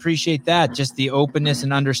just appreciate that, just the openness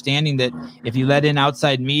and understanding that if you let in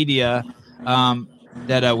outside media,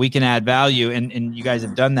 that we can add value, and you guys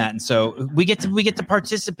have done that. And so we get to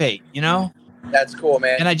participate, That's cool,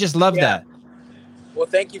 man. And I just love that. Well,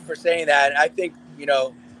 thank you for saying that. I think,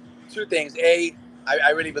 two things. A,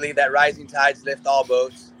 I really believe that rising tides lift all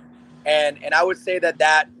boats. And I would say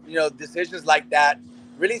that decisions like that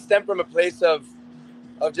really stem from a place of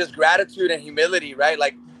just gratitude and humility, right?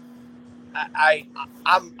 Like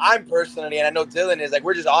I'm personally, and I know Dylan is, like,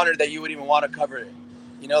 we're just honored that you would even want to cover it.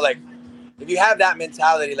 Like if you have that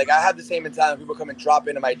mentality, like I have the same mentality when people come and drop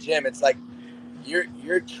into my gym. It's like,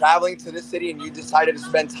 you're traveling to this city and you decided to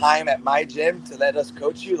spend time at my gym to let us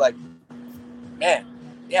coach you. Like, man,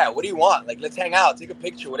 yeah, what do you want? Like, let's hang out, take a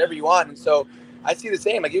picture, whatever you want. And so I see the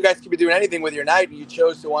same. Like, you guys could be doing anything with your night, and you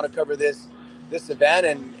chose to want to cover this event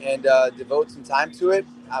and devote some time to it.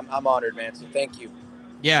 I'm honored, man. So thank you.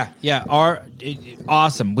 Yeah.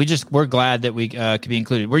 Awesome. We're glad that we could be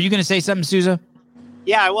included. Were you going to say something, Souza?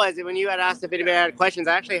 Yeah, I was. When you had asked if anybody had questions,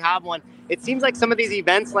 I actually have one. It seems like some of these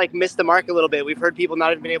events missed the mark a little bit. We've heard people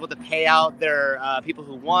not have been able to pay out their people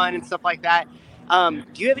who won and stuff like that. Do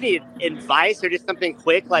you have any advice or just something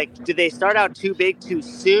quick? Like, did they start out too big too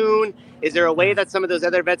soon? Is there a way that some of those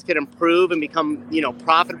other events could improve and become,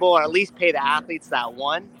 profitable, or at least pay the athletes that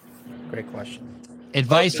won? Great question.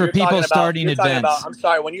 Advice for people starting events. I'm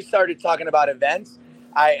sorry. When you started talking about events,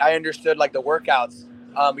 I understood like the workouts.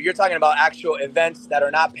 But you're talking about actual events that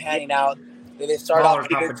are not panning out. Did they start off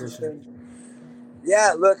competition?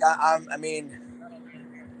 Yeah, look, I'm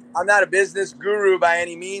not a business guru by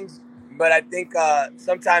any means, but I think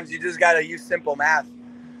sometimes you just got to use simple math.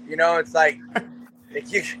 It's like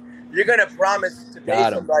if you're going to promise to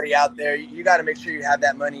pay somebody out there, you got to make sure you have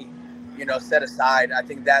that money, set aside. I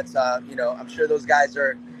think that's, I'm sure those guys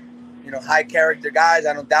are high character guys.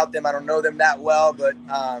 I don't doubt them. I don't know them that well, but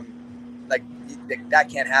like that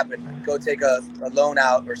can't happen. Go take a loan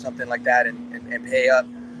out or something like that and pay up.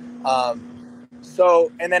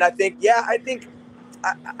 So, and then I think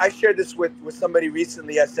I shared this with somebody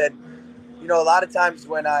recently. I said, a lot of times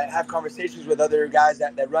when I have conversations with other guys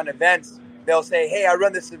that run events, they'll say, hey, I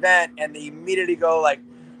run this event, and they immediately go like,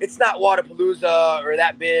 it's not Wodapalooza or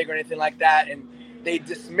that big or anything like that. And they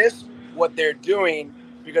dismiss what they're doing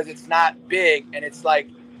because it's not big. And it's like,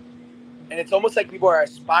 and it's almost like people are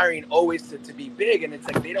aspiring always to be big. And it's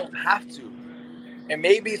like, they don't have to. And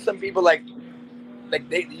maybe some people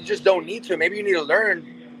you just don't need to. Maybe you need to learn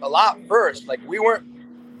a lot first. Like, we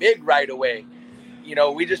weren't big right away.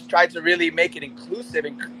 We just tried to really make it inclusive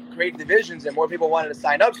and create divisions, and more people wanted to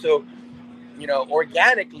sign up. So,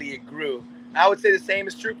 organically it grew. I would say the same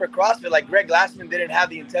is true for CrossFit. Like, Greg Glassman didn't have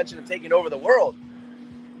the intention of taking over the world.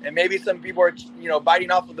 And maybe some people are,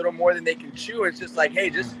 biting off a little more than they can chew. It's just like, hey,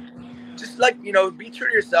 just like, be true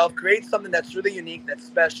to yourself, create something that's really unique, that's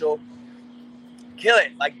special, kill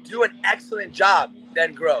it. Like, do an excellent job,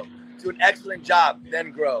 then grow. Do an excellent job,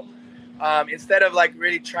 then grow. Instead of like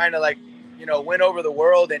really trying to like, win over the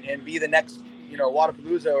world and be the next,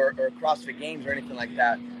 Wodapalooza or CrossFit Games or anything like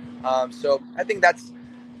that. So I think that's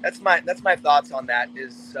my thoughts on that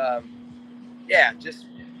is, just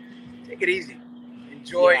take it easy.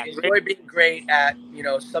 Enjoy being great at,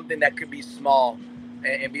 something that could be small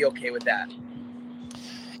and be okay with that.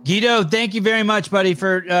 Guido, thank you very much, buddy,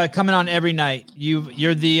 for coming on every night.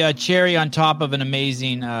 You're the cherry on top of an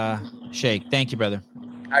amazing shake. Thank you, brother.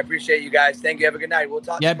 I appreciate you guys. Thank you. Have a good night. We'll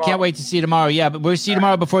talk tomorrow. Can't wait to see you tomorrow. Yeah, but we'll see you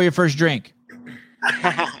tomorrow before your first drink.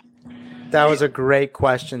 That was a great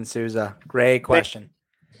question, Souza. Great question.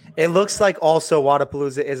 It looks like also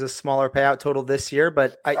Wodapalooza is a smaller payout total this year,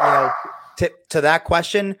 but to that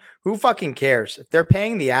question, who fucking cares? If they're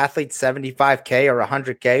paying the athletes $75K or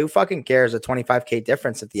 $100K, who fucking cares? A $25K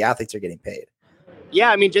difference if the athletes are getting paid.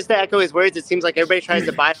 Yeah, I mean, just to echo his words, it seems like everybody tries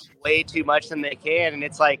to buy way too much than they can, and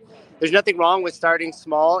it's like there's nothing wrong with starting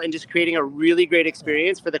small and just creating a really great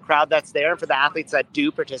experience for the crowd that's there and for the athletes that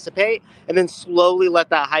do participate, and then slowly let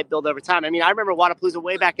that hype build over time. I mean, I remember Wodapalooza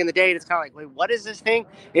way back in the day, and it's kind of like, wait, what is this thing?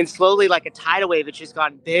 And slowly, like a tidal wave, it's just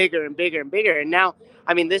gotten bigger and bigger and bigger. And now,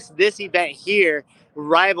 I mean, this event here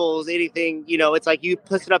rivals anything, it's like you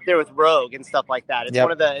put it up there with Rogue and stuff like that. It's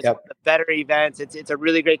one of the better events. It's a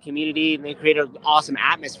really great community, and they create an awesome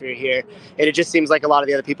atmosphere here. And it just seems like a lot of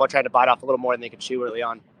the other people are trying to bite off a little more than they could chew early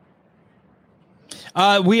on.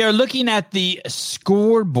 We are looking at the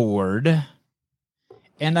scoreboard,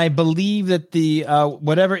 and I believe that the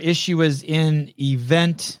whatever issue is in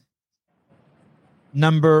event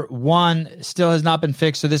number 1 still has not been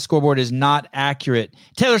fixed, so this scoreboard is not accurate.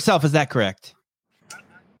 Taylor Self, is that correct?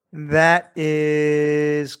 That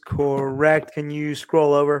is correct. Can you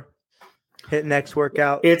scroll over? Hit next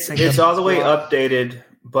workout. It's all the way updated,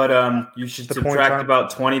 but you should subtract about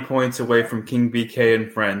 20 points away from King BK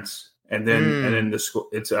and Friends. And then the school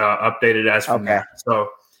it's updated as from that. So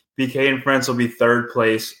BK and Friends will be third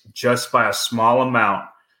place just by a small amount,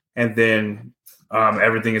 and then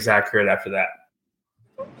everything is accurate after that.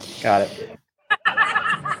 Got it.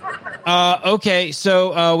 Okay,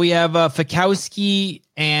 so we have Fikowski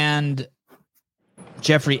and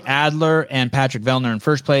Jeffrey Adler and Patrick Vellner in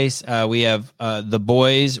first place. We have the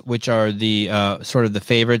boys, which are the sort of the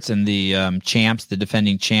favorites and the champs, the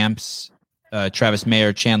defending champs. Travis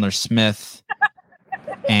Mayer, Chandler Smith,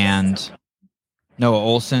 and Noah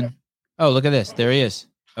Olson. Oh, look at this. There he is.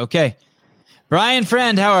 Okay. Brian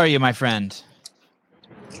Friend, how are you, my friend?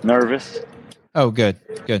 Nervous. Oh, good.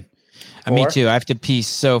 Good. Me too. I have to pee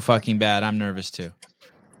so fucking bad. I'm nervous too.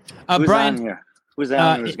 Who's Brian, on here? Who's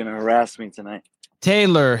on here who's going to harass me tonight?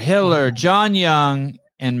 Taylor, Hiller, John Young,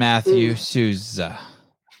 and Matthew Souza.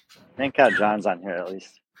 Thank God John's on here at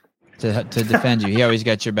least. To defend you. He always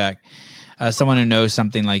got your back. Someone who knows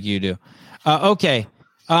something like you do. Okay.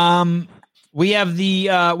 We have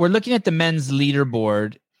we're looking at the men's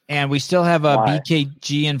leaderboard, and we still have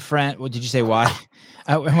BKG and Friend. What did you say? Why?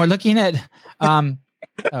 And we're looking at,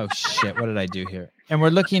 oh shit. What did I do here? And we're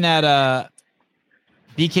looking at,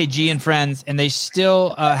 BKG and Friends, and they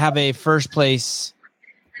still have a first place.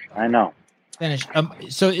 I know. Finish.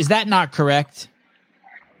 So is that not correct?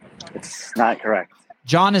 It's not correct.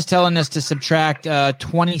 John is telling us to subtract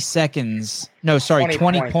 20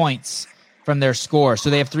 points from their score. So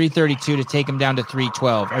they have 332 to take them down to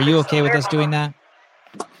 312. Are you okay with us doing that?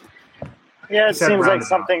 Yeah, it seems like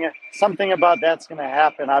something about that's going to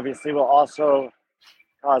happen. Obviously, will also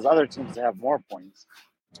cause other teams to have more points.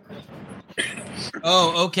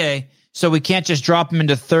 Oh, okay. So we can't just drop them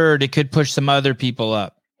into third. It could push some other people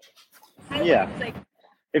up. Yeah.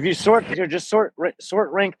 If you sort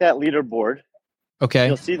rank that leaderboard, Okay.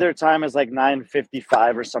 you'll see their time is like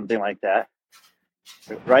 9:55 or something like that,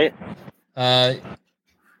 right?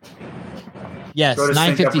 Yes, Go to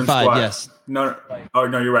sync up and 9:55. squat. Yes. No. Oh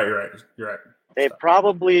no, you're right. They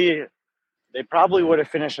probably would have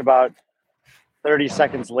finished about 30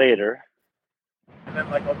 seconds later. And then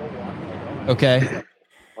like I'll go one. Okay.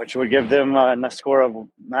 Which would give them a score of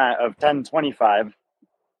 10:25.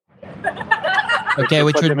 Okay,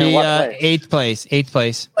 which would be eighth place.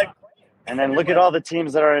 And then look at all the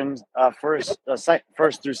teams that are in first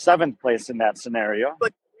through seventh place in that scenario.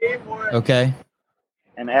 Okay.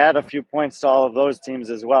 And add a few points to all of those teams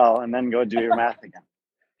as well, and then go do your math again.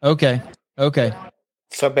 Okay.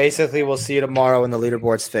 So basically, we'll see you tomorrow when the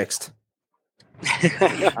leaderboard's fixed.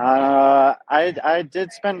 I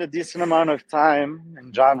did spend a decent amount of time,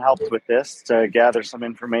 and John helped with this to gather some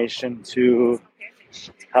information to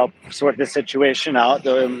help sort this situation out.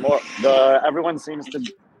 Everyone seems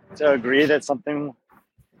to agree that something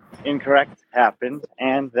incorrect happened,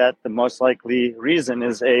 and that the most likely reason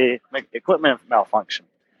is a equipment malfunction.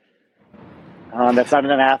 That's not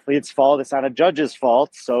an athlete's fault. It's not a judge's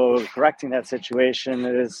fault. So correcting that situation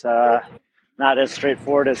is not as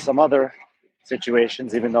straightforward as some other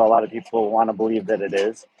situations, even though a lot of people want to believe that it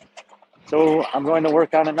is. So I'm going to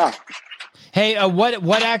work on it now. Hey,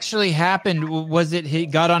 what actually happened? Was it he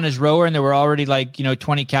got on his rower and there were already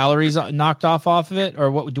 20 calories knocked off of it,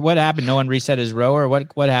 or what happened? No one reset his rower.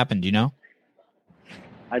 What happened? Do you know?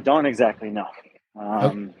 I don't exactly know.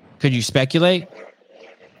 Could you speculate?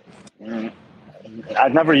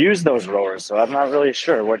 I've never used those rowers, so I'm not really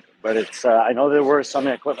sure but it's. I know there were some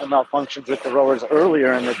equipment malfunctions with the rowers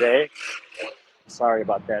earlier in the day. Sorry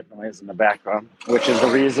about that noise in the background, which is the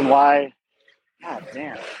reason why. God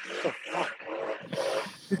damn! What the fuck?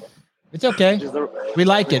 It's okay. We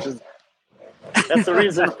like it. That's the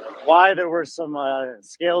reason why there were some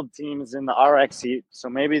scaled teams in the RX heat. So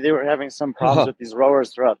maybe they were having some problems with these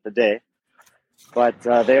rowers throughout the day. But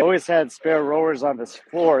they always had spare rowers on this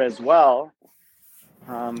floor as well.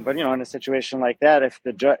 But in a situation like that, if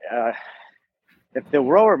the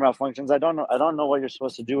rower malfunctions, I don't know what you're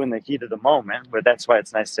supposed to do in the heat of the moment. But that's why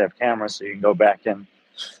it's nice to have cameras, so you can go back and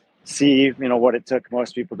see what it took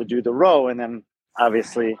most people to do the row, and then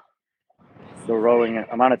obviously the rowing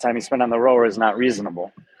amount of time you spend on the rower is not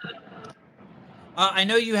reasonable. I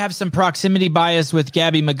know you have some proximity bias with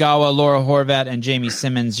Gabby Magawa, Laura Horvat, and Jamie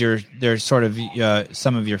Simmons. They're sort of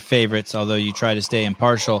some of your favorites, although you try to stay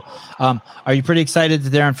impartial. Are you pretty excited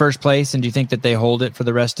that they're in first place, and do you think that they hold it for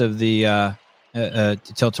the rest of the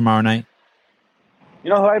till tomorrow night?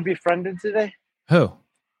 You know who I befriended today? Who?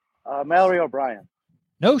 Mallory O'Brien.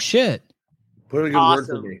 No shit. Put in a good word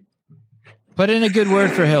for me. Put in a good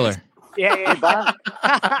word for Hiller. Yeah.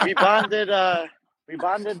 We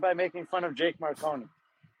bonded by making fun of Jake Marconi.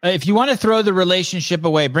 If you want to throw the relationship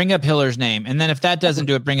away, bring up Hiller's name, and then if that doesn't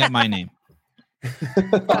do it, bring up my name. That's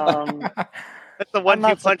the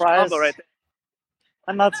 1-2 punch combo right there.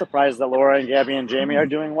 I'm not surprised that Laura and Gabby and Jamie are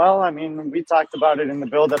doing well. I mean, we talked about it in the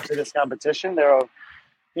build-up to this competition. They're,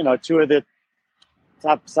 two of the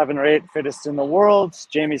top 7 or 8 fittest in the world.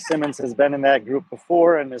 Jamie Simmons has been in that group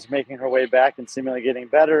before and is making her way back and seemingly getting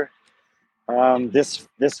better. This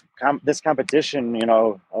competition,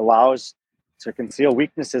 allows to conceal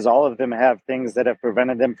weaknesses. All of them have things that have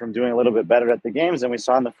prevented them from doing a little bit better at the games, and we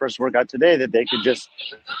saw in the first workout today that they could just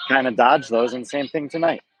kind of dodge those, and same thing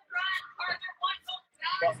tonight.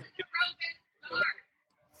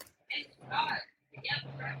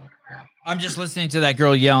 I'm just listening to that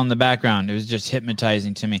girl yell in the background. It was just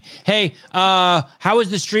hypnotizing to me. Hey, how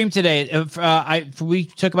was the stream today? We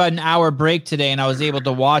took about an hour break today, and I was able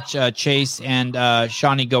to watch Chase and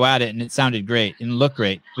Shawnee go at it, and it sounded great and looked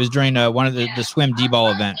great. It was during one of the swim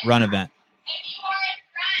D-ball run event.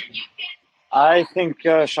 I think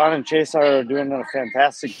Sean and Chase are doing a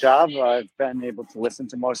fantastic job. I've been able to listen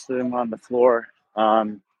to most of them on the floor.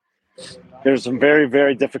 There's some very,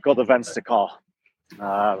 very difficult events to call.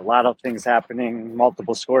 A lot of things happening,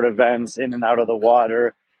 multiple scored events, in and out of the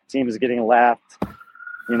water, teams getting lapped,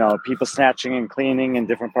 people snatching and cleaning in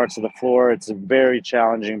different parts of the floor. It's a very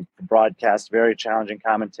challenging broadcast, very challenging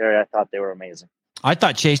commentary. I thought they were amazing. I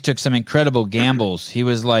thought Chase took some incredible gambles. He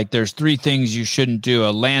was like, there's 3 things you shouldn't do: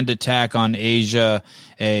 a land attack on Asia.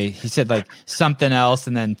 He said something else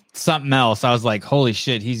and then something else. I was like, holy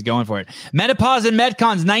shit, he's going for it. Menopause and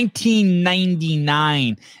Metcons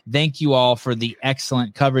 1999. Thank you all for the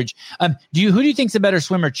excellent coverage. Who do you think's a better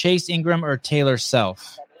swimmer, Chase Ingram or Taylor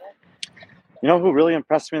Self? You know who really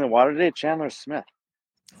impressed me in the water today? Chandler Smith.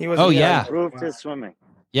 He improved his swimming.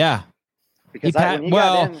 Yeah.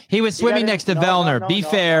 He was swimming next to Vellner. Be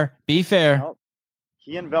fair. No.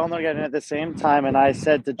 He and Vellner got in at the same time, and I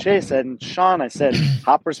said to Chase and Sean, I said,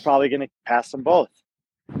 Hopper's probably going to pass them both.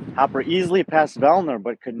 Hopper easily passed Vellner,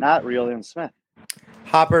 but could not reel in Smith.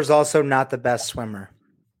 Hopper's also not the best swimmer.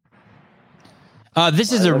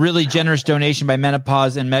 This is a really generous donation by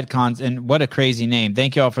Menopause and Metcons, and what a crazy name.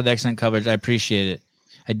 Thank you all for the excellent coverage. I appreciate it.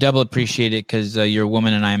 I double appreciate it because you're a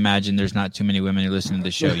woman, and I imagine there's not too many women who listen to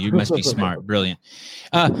the show. You must be smart. Brilliant.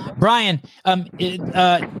 Brian,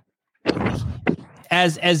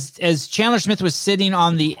 as Chandler Smith was sitting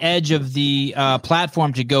on the edge of the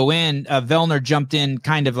platform to go in, Vellner jumped in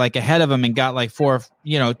kind of like ahead of him and got like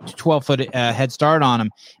 12-foot head start on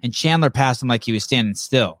him, and Chandler passed him like he was standing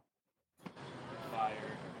still.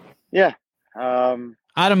 Yeah.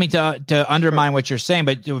 I don't mean to undermine what you're saying,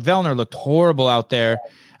 but Vellner looked horrible out there.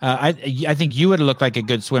 I think you would have looked like a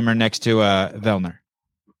good swimmer next to Vellner.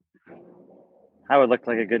 I would look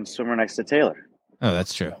like a good swimmer next to Taylor. Oh,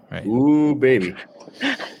 that's true. Right. Ooh, baby.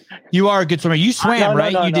 You are a good swimmer. You swam,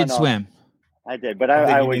 right? You did swim. I did, but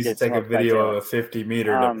I would need to take a video of a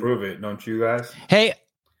 50-meter to prove it. Don't you guys? Hey,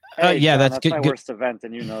 yeah, John, that's good. My worst event,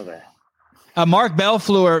 and you know that. Mark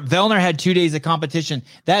Belfleur, Vellner had 2 days of competition.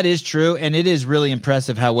 That is true, and it is really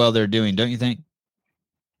impressive how well they're doing, don't you think?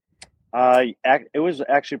 It was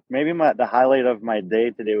actually maybe the highlight of my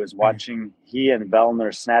day today was watching he and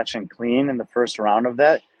Vellner snatch and clean in the first round of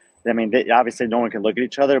that. I mean, obviously no one can look at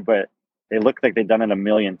each other, but they looked like they'd done it a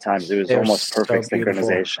million times. It was almost perfect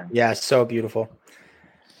synchronization. Yeah, so beautiful.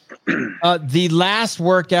 The last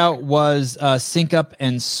workout was sync up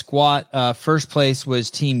and squat. First place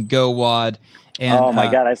was Team Go Wad. And, oh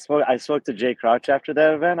my God, I spoke to Jay Crouch after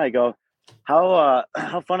that event. I go, how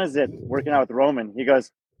fun is it working out with Roman? He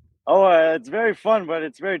goes, it's very fun, but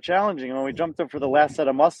it's very challenging. And when we jumped up for the last set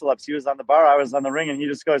of muscle ups, he was on the bar, I was on the ring, and he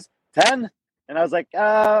just goes 10, and I was like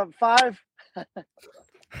 5.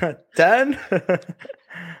 10.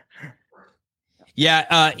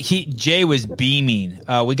 Yeah, Jay was beaming.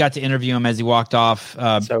 We got to interview him as he walked off.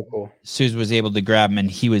 So cool. Suze was able to grab him, and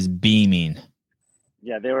he was beaming.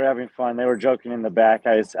 Yeah, they were having fun. They were joking in the back.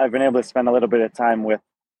 I've been able to spend a little bit of time with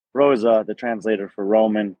Rosa, the translator for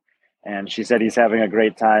Roman, and she said he's having a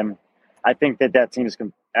great time. I think that team is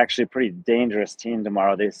actually a pretty dangerous team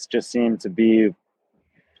tomorrow. They just seem to be.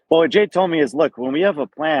 Well, what Jay told me is, look, when we have a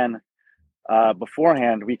plan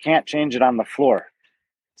beforehand, we can't change it on the floor.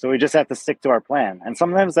 So we just have to stick to our plan. And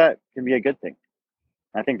sometimes that can be a good thing.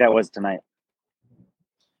 I think that was tonight.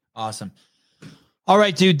 Awesome. All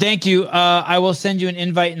right, dude. Thank you. I will send you an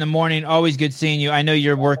invite in the morning. Always good seeing you. I know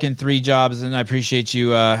you're working 3 jobs, and I appreciate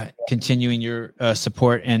you continuing your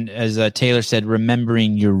support. And as Taylor said,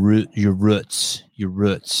 remembering your roots. The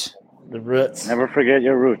roots. Never forget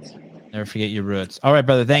your roots. Never forget your roots. All right,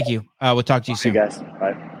 brother. Thank you. We'll talk to you soon. See you guys.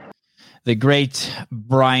 Bye. The great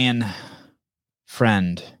Brian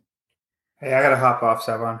Friend. Hey, I got to hop off,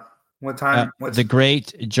 Savon. What time? The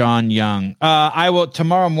great John Young. I will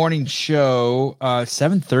tomorrow morning show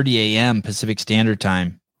 7:30 a.m. Pacific Standard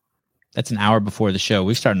Time. That's an hour before the show.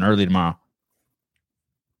 We're starting early tomorrow.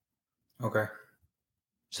 Okay.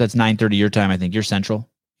 So that's 9:30 your time. I think you're Central.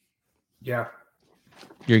 Yeah.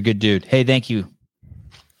 You're a good dude. Hey, thank you.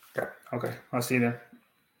 Yeah. Okay. I'll see you then.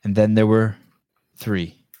 And then there were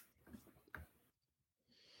 3.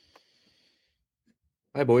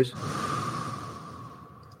 Hi, boys.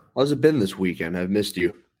 How's it been this weekend? I've missed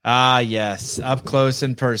you. Ah, yes. Up close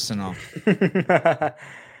and personal.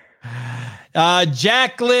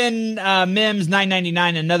 Jacqueline Mims,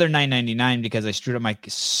 $9.99. Another $9.99 because I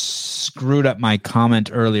screwed up my comment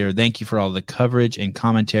earlier. Thank you for all the coverage and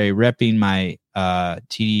commentary. Repping my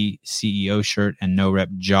TD CEO shirt and no rep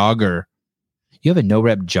jogger. You have a no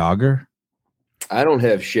rep jogger? I don't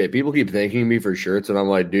have shit. People keep thanking me for shirts, and I'm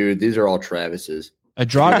like, dude, these are all Travis's. A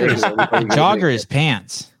jogger is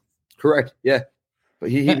pants. Correct. Yeah, but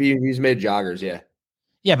he's made joggers. Yeah.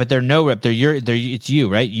 Yeah, but they're no rep. It's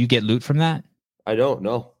you, right? You get loot from that? I don't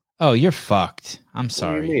know. Oh, you're fucked. I'm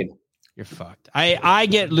sorry. What do you mean? You're fucked. I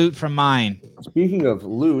get loot from mine. Speaking of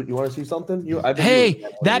loot, you want to see something? Hey,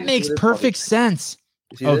 that makes perfect sense.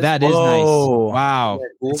 Oh, that is nice. Wow.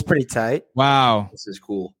 It's pretty tight. Wow. This is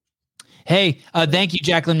cool. Hey, thank you,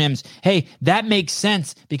 Jacqueline Mims. Hey, that makes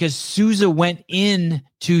sense because Souza went in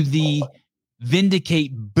to the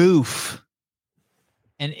Vindicate booth,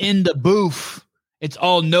 and in the booth, it's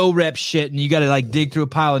all no rep shit, and you got to like dig through a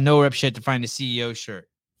pile of no rep shit to find a CEO shirt.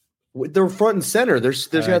 They're front and center. There's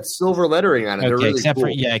got silver lettering on it. Okay, They're really except cool.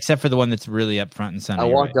 except for the one that's really up front and center. I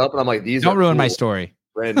walked up and I'm like, these don't ruin cool. my story.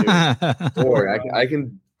 Brand new. Don't worry, I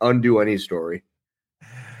can undo any story.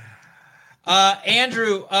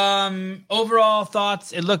 Andrew, overall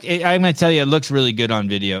thoughts. I'm going to tell you, it looks really good on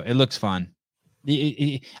video. It looks fun. When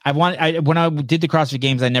I did the CrossFit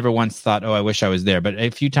Games, I never once thought, oh, I wish I was there. But a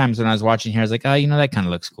few times when I was watching here, I was like, oh, that kind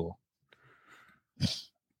of looks cool.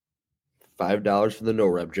 $5 for the no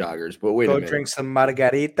rep joggers. But wait a minute. Go drink some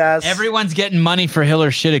margaritas. Everyone's getting money for Hiller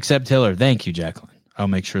shit except Hiller. Thank you, Jacqueline. I'll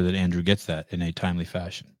make sure that Andrew gets that in a timely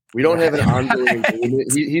fashion. We don't have an ongoing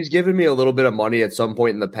agreement. He's given me a little bit of money at some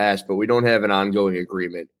point in the past, but we don't have an ongoing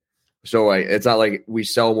agreement. So it's not like we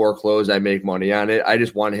sell more clothes, I make money on it. I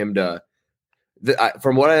just want him to,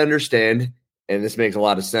 from what I understand, and this makes a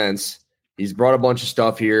lot of sense, he's brought a bunch of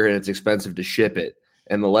stuff here and it's expensive to ship it.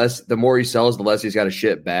 And the more he sells, the less he's got to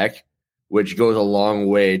ship back, which goes a long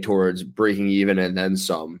way towards breaking even and then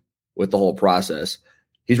some with the whole process.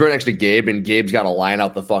 He's right next to Gabe, and Gabe's got a line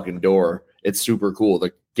out the fucking door. It's super cool.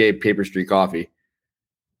 The Gabe Paper Street Coffee.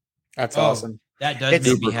 That's awesome. That does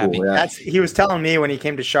make me happy. Cool, yeah. He was telling me when he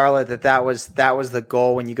came to Charlotte that was the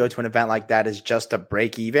goal when you go to an event like that, is just to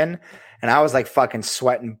break even. And I was like fucking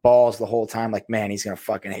sweating balls the whole time. Like, man, he's going to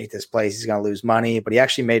fucking hate this place. He's going to lose money. But he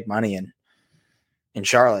actually made money in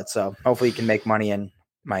Charlotte. So hopefully he can make money in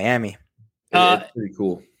Miami. It's pretty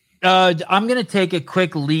cool. I'm going to take a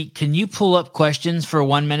quick leak. Can you pull up questions for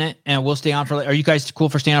 1 minute and we'll stay on for, are you guys cool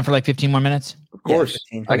for staying on for like 15 more minutes? Of course.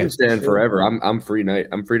 Yeah, I can stay on forever. I'm free tonight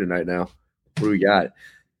now. What do we got?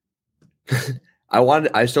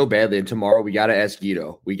 I so badly, and tomorrow we got to ask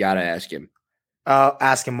Guido. We got to ask him.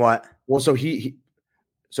 Ask him what? Well, so he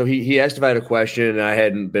asked if I had a question, and I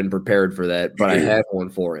hadn't been prepared for that, but I have one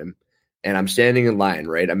for him. And I'm standing in line,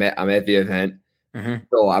 right? I'm at the event. Mm-hmm.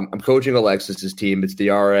 So I'm coaching Alexis's team. It's the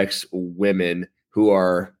RX women who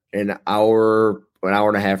are an hour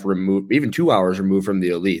and a half removed, even 2 hours removed from the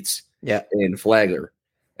elites. Yeah. In Flagler.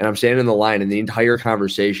 And I'm standing in the line, and the entire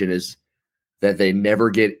conversation is that they never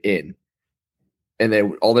get in.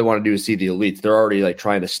 And all they want to do is see the elites. They're already like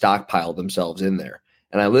trying to stockpile themselves in there.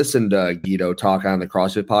 And I listened to Guido talk on the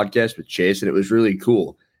CrossFit podcast with Chase, and it was really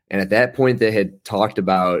cool. And at that point, they had talked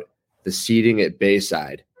about the seating at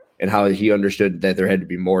Bayside and how he understood that there had to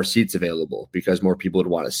be more seats available because more people would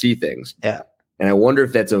want to see things. Yeah. And I wonder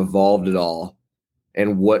if that's evolved at all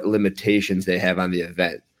and what limitations they have on the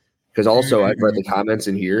event. Because also I've read the comments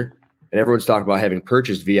in here, and everyone's talking about having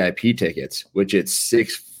purchased VIP tickets, which it's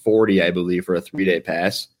 $640, I believe, for a 3-day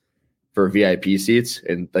pass for VIP seats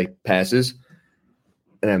and like passes.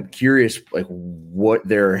 And I'm curious, like, what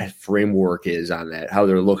their framework is on that, how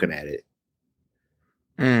they're looking at it.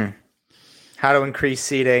 How to increase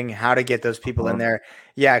seating, how to get those people in there.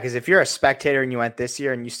 Yeah, because if you're a spectator and you went this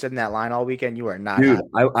year and you stood in that line all weekend, you are not. Dude,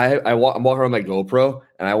 I'm walking around my GoPro,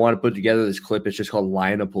 and I want to put together this clip. It's just called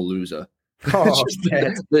Wodapalooza. Oh,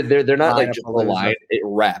 they're not like just a line. It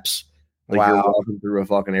wraps. Like you're walking through a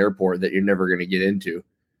fucking airport that you're never going to get into.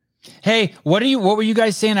 Hey, what were you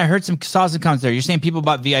guys saying? I heard saw some comments there. You're saying people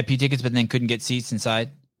bought VIP tickets but then couldn't get seats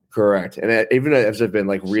inside? Correct. And even as I've been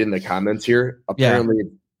like reading the comments here, apparently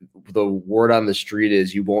the word on the street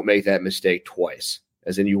is you won't make that mistake twice,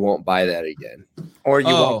 as in you won't buy that again. Or you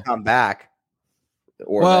won't come back.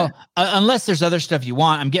 Or unless there's other stuff you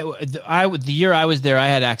want. The year I was there, I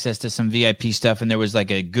had access to some VIP stuff, and there was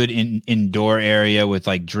like a good indoor area with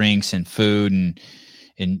like drinks and food, and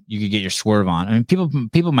you could get your swerve on. I mean,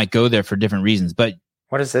 people might go there for different reasons, but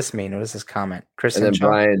what does this mean? What is this comment, Chris? And then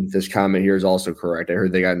Brian, this comment here is also correct. I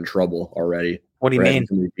heard they got in trouble already. What do you mean?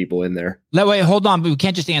 So many people in there. Wait, hold on. But we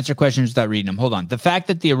can't just answer questions without reading them. Hold on. The fact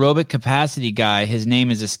that the aerobic capacity guy, his name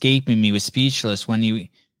is escaping me, was speechless when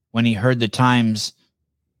he heard the Times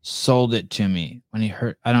sold it to me. When he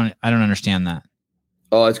heard, I don't understand that.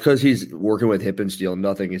 Oh, it's because he's working with Hip and Steel.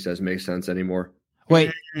 Nothing he says makes sense anymore.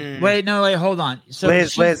 Wait, hold on. So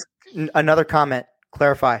Liz, another comment.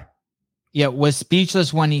 Clarify. Yeah, was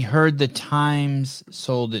speechless when he heard the Times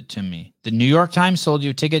sold it to me. The New York Times sold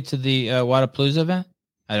you a ticket to the Wodapalooza event?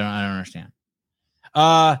 I don't understand.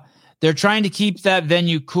 They're trying to keep that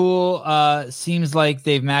venue cool. Seems like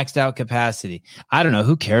they've maxed out capacity. I don't know.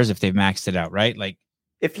 Who cares if they've maxed it out, right? Like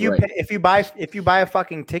if you buy a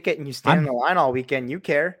fucking ticket and you stand in the line all weekend, you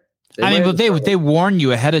care. But they warn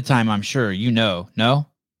you ahead of time. I'm sure No.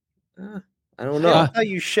 I don't know. I'll tell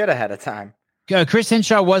you shit ahead of time. Chris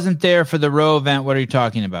Henshaw wasn't there for the row event. What are you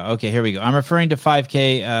talking about? Okay, here we go. I'm referring to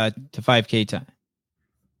 5K time.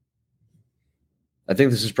 I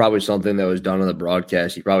think this is probably something that was done on the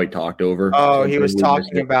broadcast. He probably talked over. Oh, he was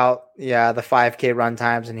talking about the 5K run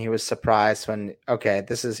times, and he was surprised when. Okay,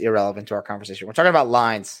 this is irrelevant to our conversation. We're talking about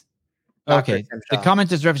lines. Okay. The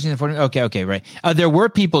comment is referencing the 14. Okay, right. There were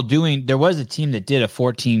people there was a team that did a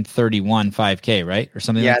 14:31 5K, right? Or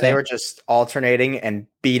something like that. Yeah, they were just alternating and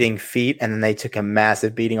beating feet, and then they took a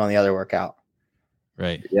massive beating on the other workout.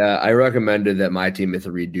 Right. Yeah, I recommended that my team at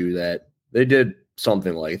 3 do that. They did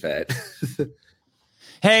something like that.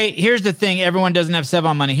 Hey, here's the thing. Everyone doesn't have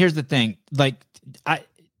Sevon money. Here's the thing. Like,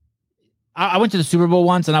 I went to the Super Bowl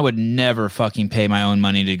once, and I would never fucking pay my own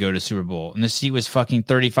money to go to Super Bowl. And the seat was fucking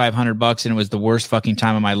 $3,500, and it was the worst fucking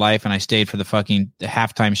time of my life. And I stayed for the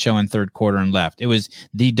halftime show in third quarter and left. It was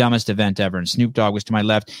the dumbest event ever. And Snoop Dogg was to my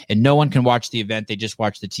left, and no one can watch the event. They just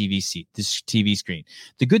watch the TV screen.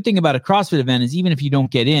 The good thing about a CrossFit event is even if you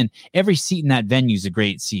don't get in, every seat in that venue is a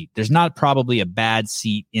great seat. There's not probably a bad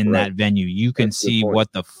seat in that venue. You can see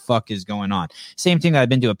what the fuck is going on. Same thing. I've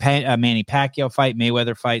been to a Manny Pacquiao fight,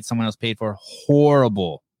 Mayweather fight. Someone else paid for.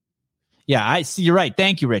 Horrible. Yeah, I see. You're right.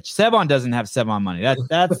 Thank you, Rich. Sevon doesn't have Sevon money.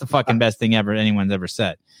 That's the fucking best thing ever anyone's ever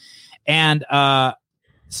said. And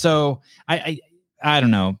so I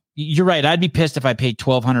don't know. You're right. I'd be pissed if I paid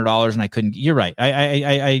 $1,200 and I couldn't. You're right.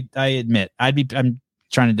 I admit. I'm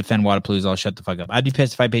trying to defend Wodapalooza. I'll shut the fuck up. I'd be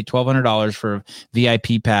pissed if I paid $1,200 for a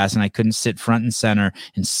VIP pass and I couldn't sit front and center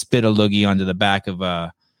and spit a loogie onto the back of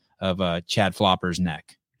Chad Flopper's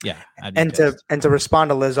neck. Yeah, and to respond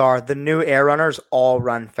to Lizar, the new air runners all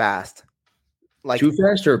run fast. Like too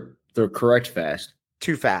fast, or they're correct fast?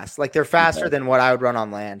 Too fast. Like they're faster than what I would run on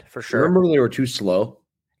land for sure. Remember when they were too slow?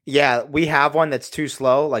 Yeah, we have one that's too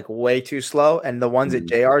slow, like way too slow. And the ones at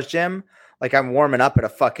JR's gym, like I'm warming up at a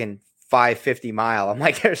fucking 550 mile. I'm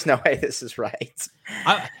like, there's no way this is right.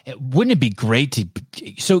 Wouldn't it be great to?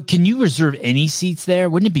 So can you reserve any seats there?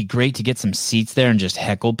 Wouldn't it be great to get some seats there and just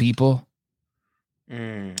heckle people?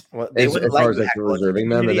 Well, they wouldn't let you heckle. Reserving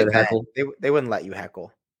them and then heckle. They wouldn't let you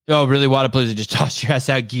heckle. Oh, really? Wodapalooza just toss your ass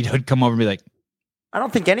out. Guido would come over and be like, I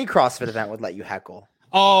don't think any CrossFit event would let you heckle.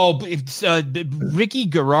 Oh, Ricky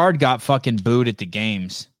Garrard got fucking booed at the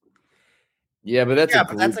games. Yeah, but that's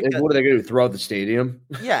what are they going to do? Throw out the stadium?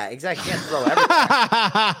 Yeah, exactly. You can't throw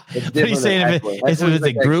everything. What are you saying? It's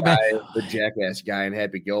a group. The jackass guy in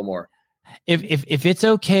Happy Gilmore. If it's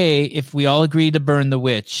okay, if we all agree to burn the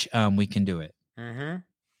witch, we can do it. Mm-hmm.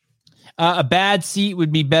 A bad seat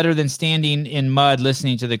would be better than standing in mud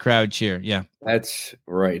listening to the crowd cheer. Yeah, that's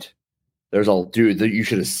right. There's you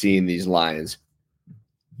should have seen these lines.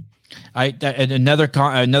 I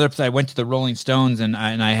went to the Rolling Stones and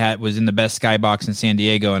I was in the best skybox in San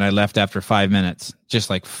Diego and I left after 5 minutes. Just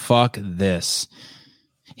like, fuck this.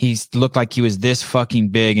 He looked like he was this fucking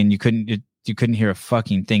big and you couldn't hear a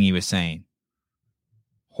fucking thing he was saying.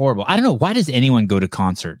 Horrible. I don't know. Why does anyone go to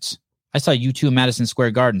concerts? I saw U2 in Madison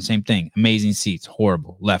Square Garden. Same thing. Amazing seats.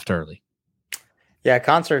 Horrible. Left early. Yeah,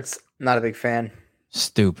 concerts. Not a big fan.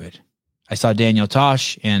 Stupid. I saw Daniel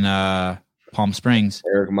Tosh in Palm Springs.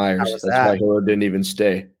 Eric Myers. That's why Hiller didn't even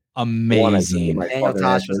stay. Amazing. Daniel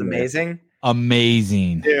Tosh was amazing.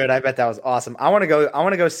 Amazing. Dude, I bet that was awesome. I want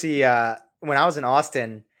to go see when I was in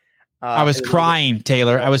Austin. I was crying,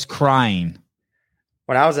 Taylor. I was crying.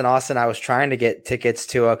 When I was in Austin, I was trying to get tickets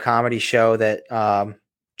to a comedy show that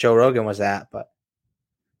Joe Rogan was at, but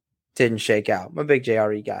didn't shake out. I'm a big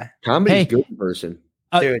JRE guy. Comedy's good in person.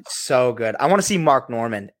 Dude, so good. I want to see Mark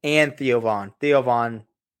Norman and Theo Vaughn. Theo Vaughn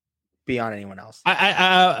beyond anyone else.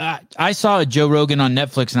 I saw Joe Rogan on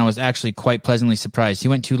Netflix and I was actually quite pleasantly surprised. He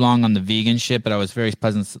went too long on the vegan shit, but I was very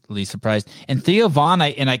pleasantly surprised. And Theo Vaughn,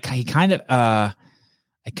 he's kind of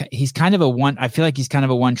a one. I feel like he's kind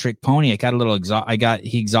of a one-trick pony. I got a little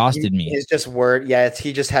he exhausted me. He's just word. Yeah,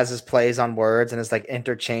 he just has his plays on words and it's like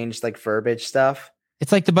interchanged like verbiage stuff.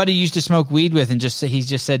 It's like the buddy you used to smoke weed with, and he's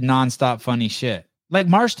just said nonstop funny shit. Like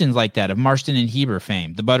Marston's like that, of Marston and Heber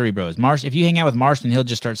fame, the Buttery Bros. If you hang out with Marston, he'll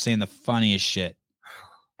just start saying the funniest shit.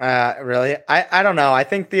 Really? I don't know. I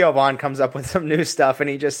think Theo Vaughn comes up with some new stuff and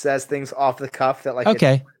he just says things off the cuff that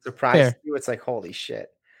surprise you. It's like, holy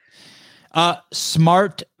shit.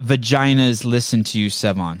 Smart vaginas listen to you,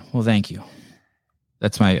 Sevon. Well, thank you.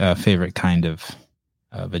 That's my favorite kind of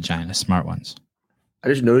vagina, smart ones. I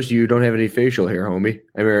just noticed you don't have any facial hair, homie.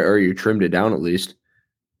 I mean, or you trimmed it down at least.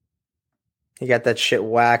 You got that shit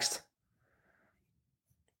waxed.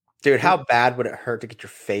 Dude, how bad would it hurt to get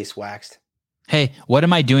your face waxed? Hey, what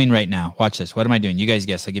am I doing right now? Watch this. What am I doing? You guys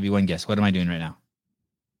guess. I'll give you one guess. What am I doing right now?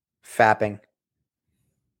 Fapping.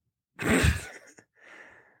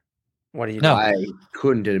 What are you doing? I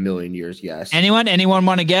couldn't in a million years guess. Anyone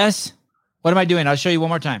want to guess? What am I doing? I'll show you one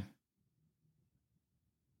more time.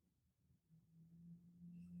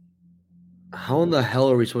 How in the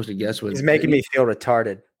hell are we supposed to guess with? He's making me feel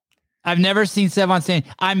retarded. I've never seen Sev on stage.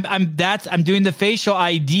 I'm doing the facial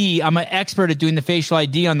ID. I'm an expert at doing the facial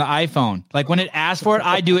ID on the iPhone. Like when it asks for it,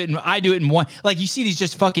 I do it in one. Like you see these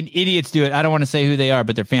just fucking idiots do it. I don't want to say who they are,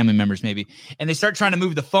 but they're family members maybe. And they start trying to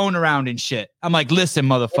move the phone around and shit. I'm like, listen,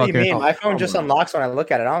 motherfucker. What do you mean? My phone just unlocks when I look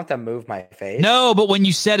at it. I don't have to move my face. No, but when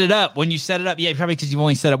you set it up, yeah, probably because you've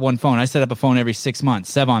only set up one phone. I set up a phone every 6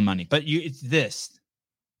 months. Sev on money, but it's this.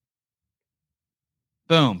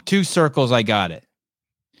 Boom, 2 circles. I got it.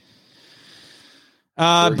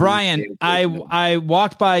 Brian, I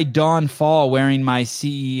walked by Don Fall wearing my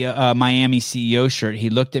Miami CEO shirt. He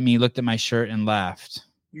looked at me, looked at my shirt, and laughed.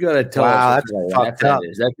 You gotta tell us what that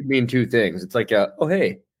is. That could mean 2 things. It's like a oh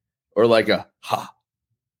hey, or like a ha.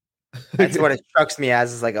 That's what it strikes me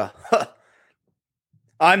as. Is like a huh.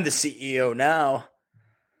 I'm the CEO now.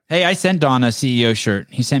 Hey, I sent Don a CEO shirt.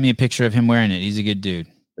 He sent me a picture of him wearing it. He's a good dude.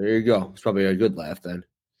 There you go. It's probably a good laugh then.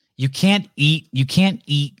 You can't eat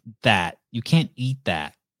that. You can't eat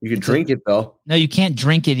that. You can drink it though. No, you can't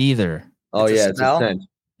drink it either. Oh yeah, it's a scent.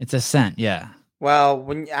 It's a scent, yeah. Well,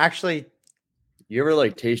 when you ever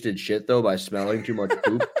like tasted shit though by smelling too much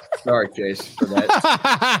poop? Sorry, Chase, for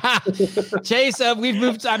that. Chase, we've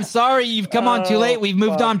moved. I'm sorry, you've come on too late. We've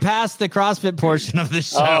moved on past the CrossFit portion of the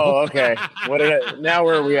show. Oh, okay. Now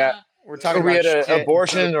where are we at? We're talking about shit.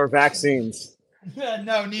 Abortion or vaccines.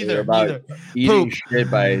 No, neither. Eating shit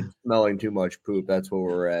by smelling too much poop. That's where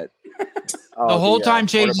we're at. The whole time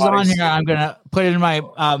Chase is on here, I'm gonna put it in my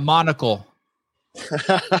monocle.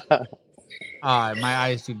 My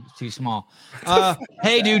eye is too small.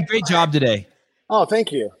 Hey, dude, great job today. Oh,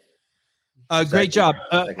 thank you. Great job.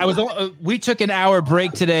 We took an hour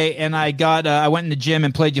break today, and I went in the gym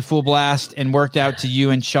and played you full blast and worked out to you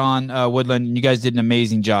and Sean Woodland. And you guys did an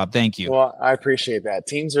amazing job. Thank you. Well, I appreciate that.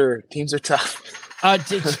 Teams are tough.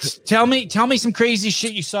 Tell me some crazy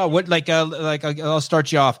shit you saw. What I'll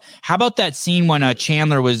start you off. How about that scene when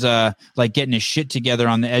Chandler was like getting his shit together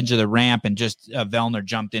on the edge of the ramp and just Vellner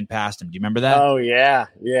jumped in past him? Do you remember that? Oh yeah,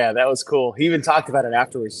 that was cool. He even talked about it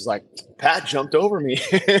afterwards. He's like, Pat jumped over me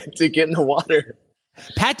to get in the water.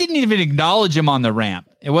 Pat didn't even acknowledge him on the ramp.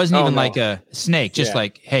 It wasn't even like a snake. Just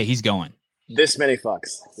like, hey, he's going. This many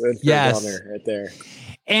fucks. Yes, right there.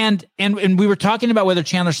 And we were talking about whether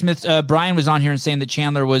Chandler Smith, Brian was on here and saying that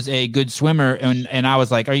Chandler was a good swimmer. And I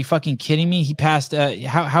was like, are you fucking kidding me? He passed,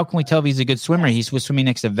 how can we tell if he's a good swimmer? He was swimming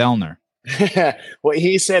next to Vellner. Well,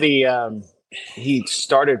 he said he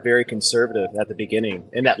started very conservative at the beginning,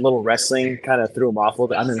 and that little wrestling kind of threw him off a little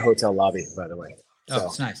bit. I'm in a hotel lobby, by the way. So,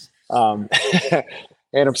 it's nice.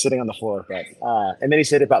 And I'm sitting on the floor. But and then he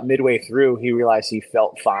said about midway through, he realized he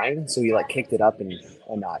felt fine, so he like kicked it up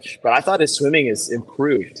a notch. But I thought his swimming is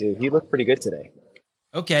improved too. He looked pretty good today.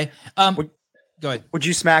 Okay. Go ahead. Would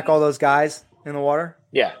you smack all those guys in the water?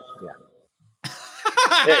 Yeah.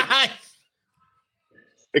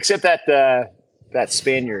 Except that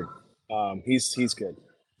Spaniard. He's good.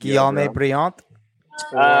 Guillaume Briand?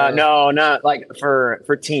 No, not like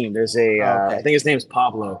for team. There's I think his name's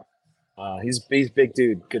Pablo. He's big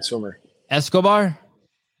dude, good swimmer. Escobar?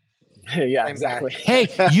 Yeah, exactly. Hey,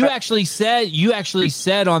 you actually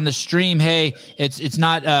said on the stream, hey, it's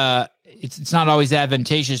not always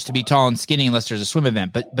advantageous to be tall and skinny unless there's a swim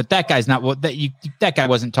event. But that guy's not that guy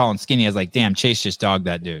wasn't tall and skinny. I was like, damn, Chase just dogged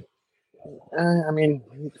that dude. I mean,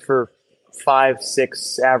 for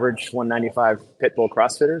 5'6" average 195 pitbull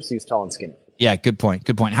CrossFitters, he's tall and skinny. Yeah, good point.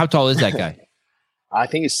 How tall is that guy? I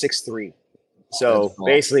think he's 6'3". So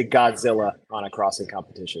basically Godzilla on a CrossFit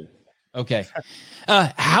competition. Okay.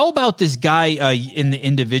 How about this guy in the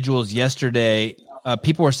individuals yesterday?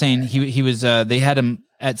 People were saying he was they had him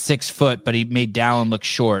at 6 foot, but he made Dallin look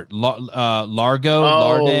short. Largo?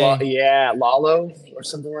 Lalo or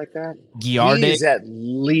something like that. Giarde? He's at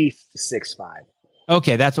least 6'5".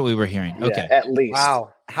 Okay, that's what we were hearing. Okay. Yeah, at least.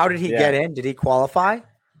 Wow. How did he get in? Did he qualify?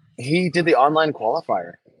 He did the online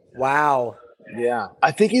qualifier. Wow. Yeah.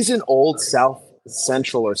 I think he's an old South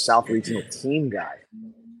Central or South Regional team guy.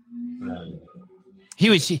 He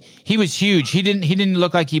was huge. He didn't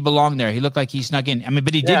look like he belonged there. He looked like he snuck in. I mean,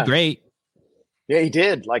 but he did great. Yeah, he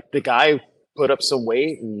did. Like the guy put up some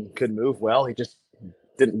weight and could move well. He just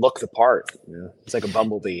didn't look the part. Yeah. It's like a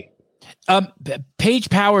bumblebee. Paige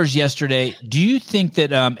Powers yesterday. Do you think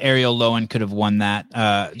that Ariel Lowen could have won that?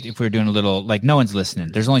 If we were doing a little, like, no one's listening.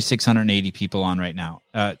 There's only 680 people on right now.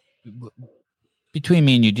 Between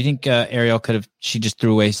me and you, do you think Ariel could have? She just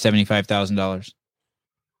threw away $75,000.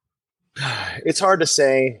 It's hard to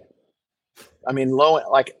say. I mean,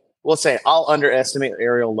 Lowen, like, we'll say I'll underestimate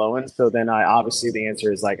Ariel Lowen. So then obviously the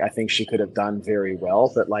answer is like, I think she could have done very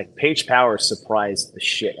well, but like Paige Powers surprised the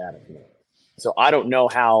shit out of me. So I don't know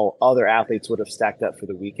how other athletes would have stacked up for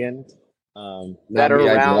the weekend. That Not are me,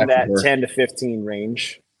 I around that drafted her. 10 to 15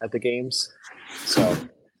 range at the games. So,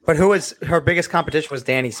 But who was her biggest competition was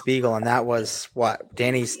Danny Spiegel, and that was what?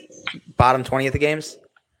 Danny's bottom 20 at the games?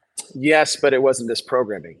 yes, but it wasn't this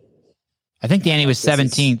programming. I think Danny was This is-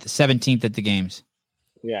 17th at the games.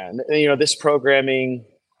 Yeah, and this programming,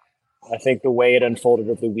 I think the way it unfolded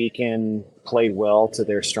over the weekend played well to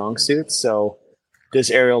their strong suits. So,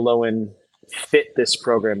 does Ariel Lowen fit this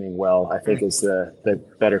programming well? I think is the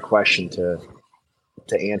better question to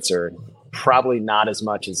answer. Probably not as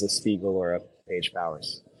much as a Spiegel or a Paige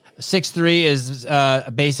Powers. 6'3" is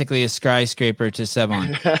basically a skyscraper to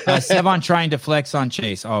Sevon. Sevon trying to flex on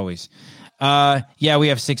Chase always. Yeah, we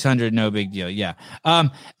have 600. No big deal. Yeah.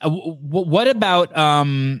 What about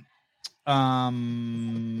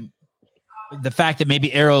the fact that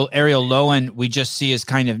maybe Ariel Lowen we just see as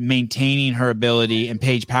kind of maintaining her ability, and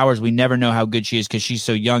Paige Powers we never know how good she is because she's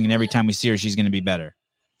so young, and every time we see her, she's going to be better.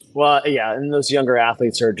 Well, yeah, and those younger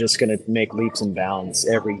athletes are just going to make leaps and bounds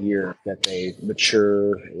every year that they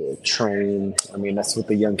mature, train. I mean, that's what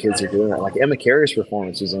the young kids are doing. Like Emma Carey's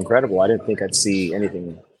performance was incredible. I didn't think I'd see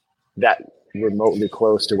anything that remotely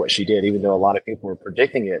close to what she did, even though a lot of people were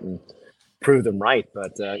predicting it and proved them right.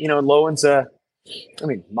 But, Lowen's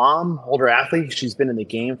mom, older athlete. She's been in the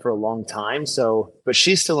game for a long time. So, but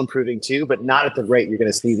she's still improving too, but not at the rate you're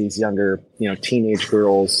going to see these younger, teenage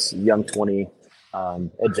girls, young 20,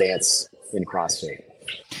 advance in CrossFit.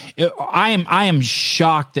 I am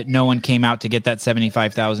shocked that no one came out to get that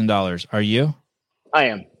 $75,000. Are you? I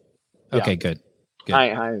am. Okay, Yeah. good. I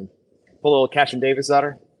am. Pull a little Catch and Davis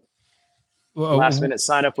daughter. Last minute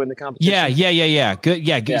sign up, win the competition. Yeah. Good.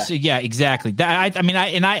 Yeah. Yeah. So, yeah, exactly. That's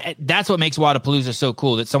what makes Wodapalooza so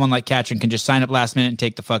cool, that someone like Katrin can just sign up last minute and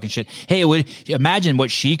take the fucking shit. Hey, imagine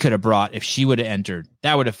what she could have brought if she would have entered.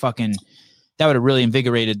 That would have really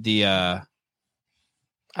invigorated the,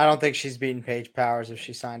 I don't think she's beaten Paige Powers if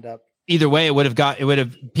she signed up. either way, it would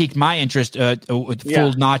have piqued my interest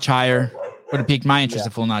full notch higher. Would have piqued my interest a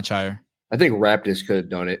full notch higher. I think Raptors could have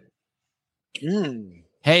done it.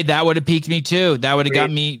 Hey, that would have piqued me too. That would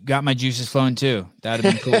have got my juices flowing too. That'd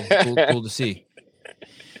have been cool to see.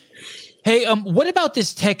 Hey, what about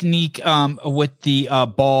this technique with the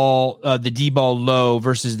ball, the D ball low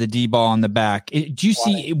versus the D ball on the back? Do you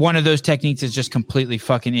see one of those techniques as just completely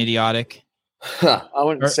fucking idiotic? I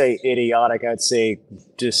wouldn't say idiotic. I'd say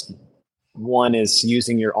just one is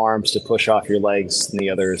using your arms to push off your legs, and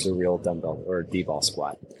the other is a real dumbbell or D-ball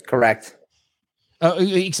squat. Correct.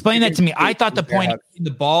 Explain that to me. I thought the point of putting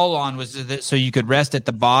the ball on was so you could rest at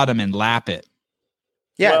the bottom and lap it.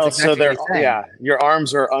 Yeah, well, exactly so they're your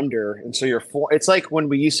arms are under, and so it's like when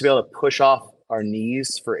we used to be able to push off our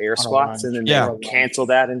knees for air squats, and then they canceled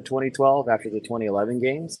that in 2012 after the 2011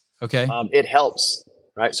 games. Okay, it helps.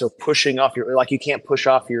 Right. So pushing off you can't push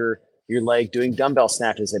off your leg doing dumbbell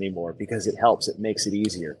snatches anymore because it helps. It makes it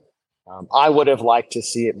easier. I would have liked to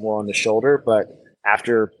see it more on the shoulder, but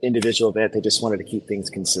after individual event, they just wanted to keep things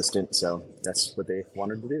consistent. So that's what they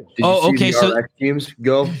wanted to do. Did you see the RX teams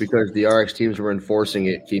go? Because the RX teams were enforcing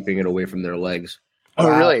it, keeping it away from their legs. Oh,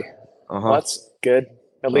 really? Uh-huh. That's good.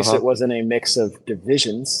 At least it wasn't a mix of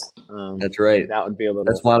divisions. That's right. That would be a little.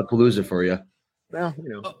 That's Wodapalooza for you. Well,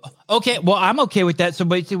 Okay, well, I'm okay with that. So,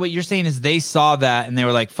 but what you're saying is they saw that and they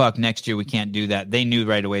were like, "Fuck, next year we can't do that." They knew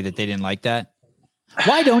right away that they didn't like that.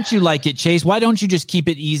 Why don't you like it, Chase? Why don't you just keep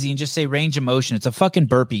it easy and just say range of motion? It's a fucking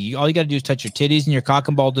burpee. All you got to do is touch your titties and your cock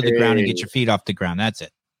and ball to the ground and get your feet off the ground. That's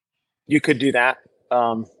it. You could do that.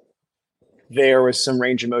 There was some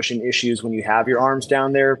range of motion issues when you have your arms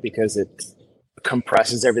down there because it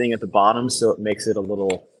compresses everything at the bottom, so it makes it a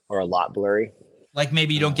lot blurry. Like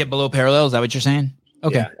maybe you don't get below parallel. Is that what you're saying?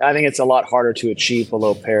 Okay. Yeah, I think it's a lot harder to achieve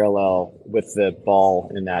below parallel with the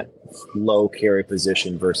ball in that low carry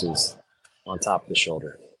position versus on top of the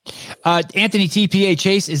shoulder. Anthony TPA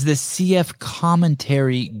Chase is the CF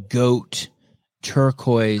commentary goat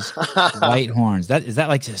turquoise white horns. Is that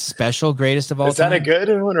like a special greatest of all time? Is that a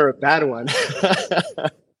good one or a bad one?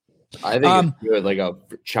 I think it's good, like a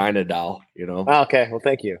China doll, Okay, well,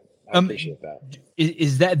 thank you. I appreciate that.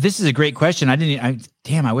 This is a great question.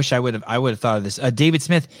 I wish I would have thought of this. David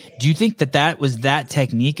Smith, do you think that was that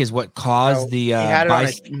technique is what caused the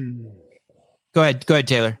Go ahead,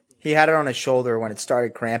 Taylor. He had it on his shoulder when it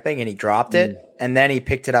started cramping and he dropped it, and then he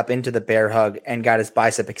picked it up into the bear hug and got his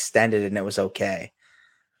bicep extended, and it was okay.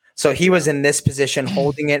 So he was in this position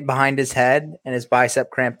holding it behind his head and his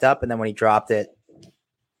bicep cramped up, and then when he dropped it,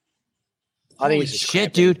 I think holy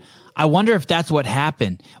shit, dude. I wonder if that's what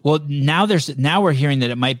happened. Well, now we're hearing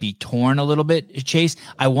that it might be torn a little bit, Chase.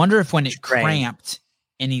 I wonder if when it cramped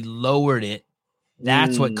and he lowered it.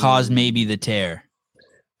 That's what caused maybe the tear.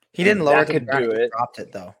 He didn't lower it. That could do it. Dropped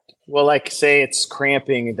it though. Well, like say it's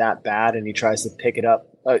cramping that bad, and he tries to pick it up.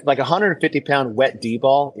 Like a 150-pound wet D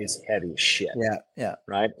ball is heavy as shit. Yeah.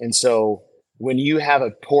 Right. And so when you have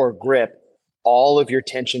a poor grip, all of your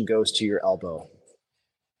tension goes to your elbow.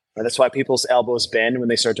 And that's why people's elbows bend when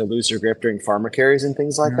they start to lose their grip during farmer carries and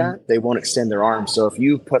things like that. They won't extend their arms. So if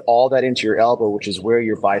you put all that into your elbow, which is where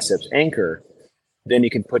your biceps anchor, then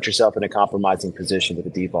you can put yourself in a compromising position with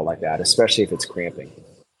a D ball like that, especially if it's cramping.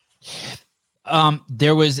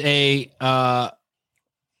 There was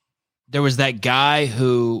that guy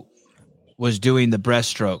who was doing the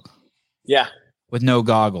breaststroke. Yeah. With no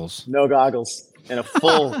goggles. No goggles and a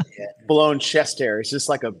full blown chest hair. It's just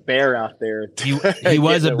like a bear out there. He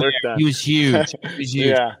was a bear. He was huge. He was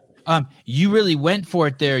huge. Yeah. You really went for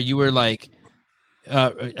it there. You were like,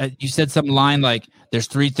 you said some line like, "There's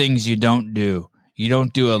 3 things you don't do. You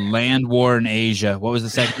don't do a land war in Asia." What was the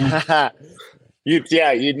second one?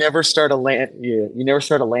 You'd never start a land. You never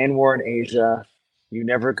start a land war in Asia. You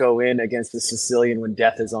never go in against the Sicilian when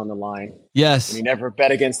death is on the line. Yes. And you never bet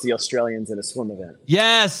against the Australians in a swim event.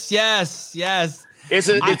 Yes. It's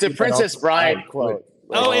a Princess Bride quote.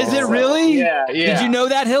 Oh, is it really? Yeah. Did you know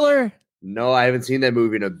that, Hiller? No, I haven't seen that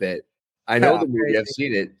movie in a bit. I know the movie. I've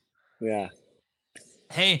seen it. Yeah.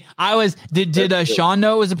 Hey, did Sean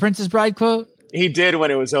know it was a Princess Bride quote? He did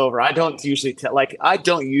when it was over. I don't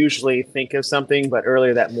usually think of something, but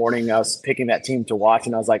earlier that morning I was picking that team to watch,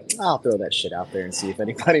 and I was like, I'll throw that shit out there and see if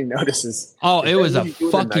anybody notices. Oh, it was a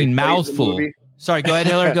fucking mouthful. Sorry, go ahead,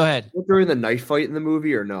 Hiller. Go ahead. During the knife fight in the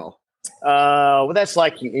movie, or no? Well, that's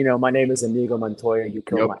like, my name is Inigo Montoya. You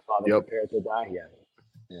killed my father, prepared to die.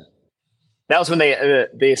 Yeah. That was when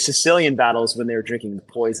the Sicilian battles when they were drinking the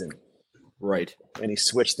poison. Right. And he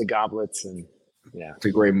switched the goblets and. Yeah, it's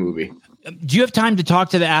a great movie. Do you have time to talk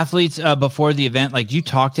to the athletes before the event? Like, do you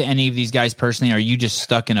talk to any of these guys personally? Or are you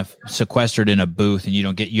just sequestered in a booth and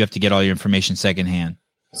you have to get all your information secondhand?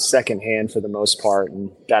 Secondhand for the most part,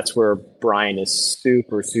 and that's where Brian is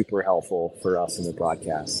super, super helpful for us in the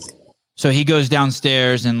broadcast. So he goes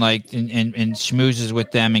downstairs and and schmoozes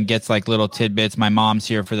with them and gets like little tidbits. My mom's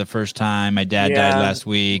here for the first time. My dad died last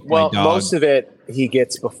week. Well, most of it he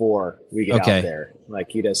gets before we get Okay. out there. Like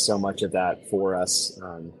he does so much of that for us.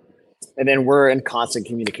 And then we're in constant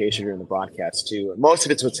communication during the broadcast too. Most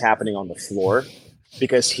of it's what's happening on the floor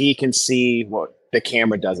because he can see what the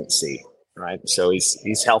camera doesn't see. Right. So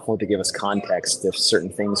he's helpful to give us context if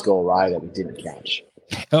certain things go awry that we didn't catch.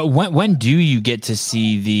 When do you get to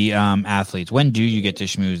see the athletes? When do you get to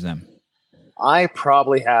schmooze them? I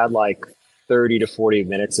probably had like 30 to 40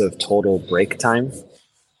 minutes of total break time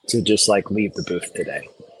to just like leave the booth today.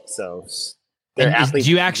 So do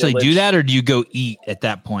you actually do that, or do you go eat at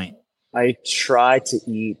that point? I try to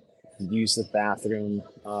eat, use the bathroom.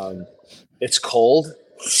 It's cold,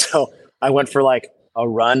 so I went for like a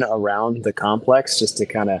run around the complex just to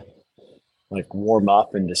kind of like warm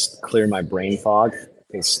up and just clear my brain fog.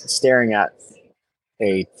 Because staring at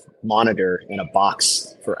a monitor in a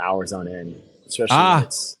box for hours on end, especially when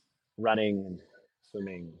it's running and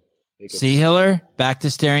swimming. See, Hiller, back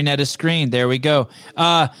to staring at a screen. There we go.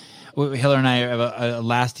 Hiller and I have a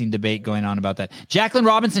lasting debate going on about that. Jacqueline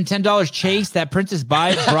Robinson, $10. Chase, that Princess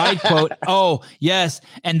Bride quote. Oh, yes.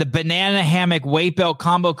 And the banana hammock weight belt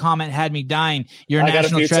combo comment had me dying. You're a I got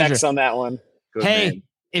national a few treasure. texts on that one. Good hey, man.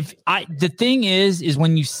 The thing is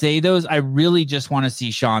when you say those, I really just want to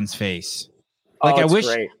see Sean's face. Like I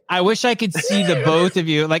wish I could see the both of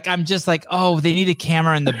you. Like I'm just like, oh, they need a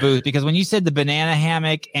camera in the booth, because when you said the banana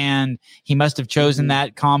hammock and he must have chosen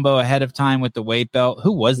that combo ahead of time with the weight belt.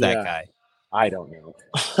 Who was that guy? I don't know.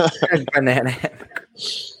 Banana hammock.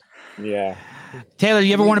 Yeah. Taylor,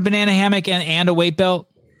 you ever worn a banana hammock and a weight belt?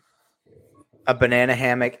 A banana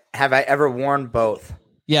hammock. Have I ever worn both?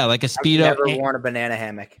 Yeah, like a Speedo. I've never worn a banana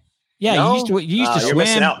hammock. Yeah, No? you used to swim. You're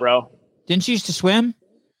missing out, bro. Didn't you used to swim?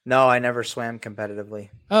 No, I never swam competitively.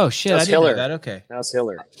 Oh shit, That's I didn't know Hiller. that. Okay. That's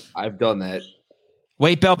Hiller. I've done that.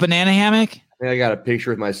 Weight belt banana hammock? I think I got a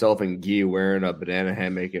picture of myself and Guy wearing a banana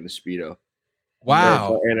hammock and a Speedo.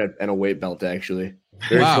 Wow. And a weight belt, actually.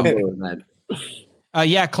 Very Wow. similar to that.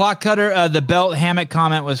 Yeah, clock cutter. The belt hammock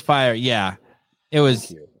comment was fire. Yeah, it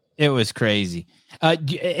was crazy.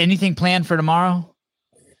 Anything planned for tomorrow?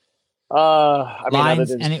 I mean,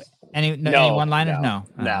 Lines? other than Any one-liners? No.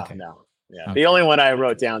 Oh, okay. No. Yeah. Okay. The only one I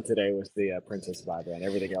wrote down today was the Princess Bride, and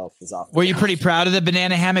everything else is off. Were you pretty proud of the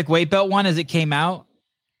banana hammock weight belt one as it came out?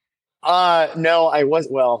 No, I was.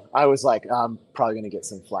 Well, I was like, I'm probably gonna get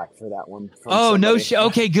some flack for that one. Oh no!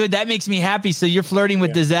 Okay, good. That makes me happy. So you're flirting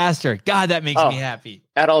with disaster. God, that makes me happy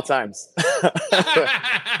at all times.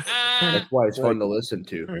 That's why it's fun to listen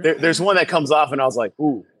to. There's one that comes off, and I was like,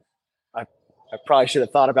 ooh, I probably should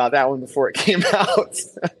have thought about that one before it came out.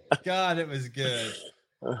 God, it was good.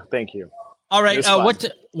 Thank you. All right.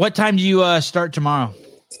 What time do you start tomorrow?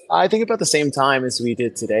 I think about the same time as we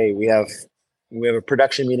did today. We have a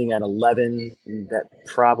production meeting at 11 that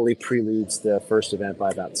probably preludes the first event by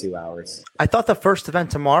about 2 hours. I thought the first event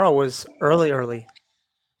tomorrow was early.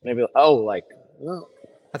 Maybe. I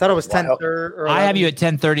thought it was 10:30. I have you at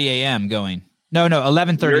 10:30 a.m. going. No,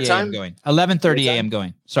 11:30 a.m. going. 11:30 a.m.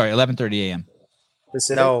 going. Sorry, 11:30 a.m.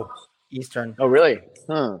 No, Eastern. Oh, really?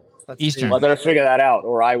 Huh. Eastern. Well, I better figure that out,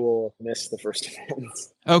 or I will miss the first event.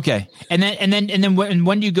 Okay, and then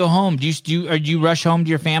when do you go home? Do you rush home to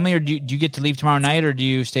your family, or do you get to leave tomorrow night, or do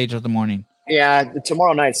you stay till the morning? Yeah,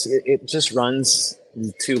 tomorrow night it just runs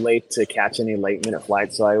too late to catch any late minute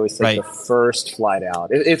flights, so I always take the first flight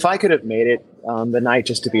out. If I could have made it the night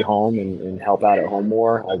just to be home and help out at home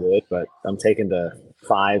more, I would. But I'm taking the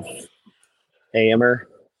 5 a.m.er.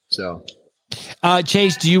 So,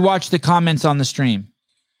 Chase, do you watch the comments on the stream?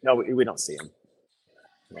 No, we don't see them.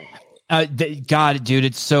 God, dude,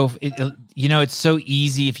 it's so it's so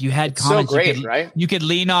easy. If you had comments, so great, right? You could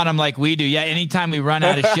lean on them like we do. Yeah, anytime we run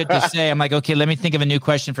out of shit to say, I'm like, okay, let me think of a new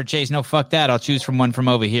question for Chase. No, fuck that. I'll choose from one from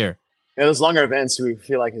over here. Yeah, those longer events, we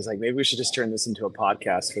feel like it's like maybe we should just turn this into a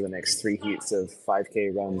podcast for the next 3 heats of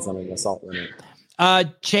 5K runs on an assault limit.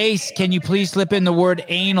 Chase, can you please slip in the word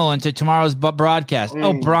anal into tomorrow's broadcast?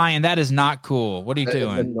 Oh, Brian, that is not cool. What are you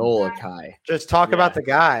doing? Kai. Just talk about the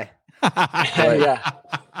guy. Yeah.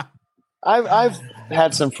 I've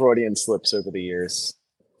had some Freudian slips over the years,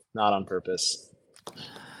 not on purpose.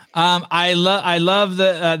 I love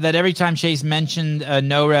that every time Chase mentioned a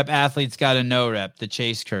no rep athlete's got a no rep, the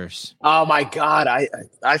Chase curse. Oh my God.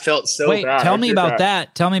 I felt so bad. Tell me about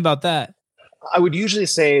that. Tell me about that. I would usually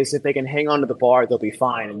say is if they can hang on to the bar, they'll be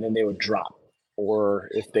fine. And then they would drop. Or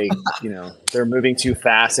if they, they're moving too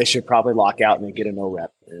fast, they should probably lock out and then get a no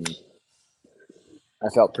rep. And I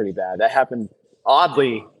felt pretty bad. That happened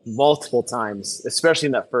oddly multiple times, especially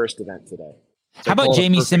in that first event today. So how about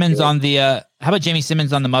Jamie Simmons on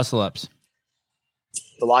the muscle ups?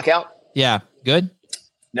 The lockout? Yeah. Good?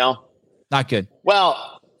 No. Not good.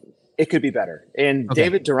 Well, it could be better. And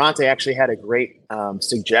David Durante actually had a great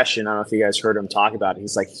suggestion. I don't know if you guys heard him talk about it.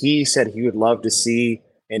 He said he would love to see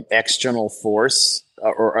an external force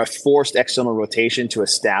or a forced external rotation to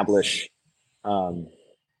establish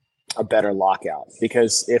a better lockout,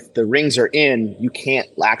 because if the rings are in, you can't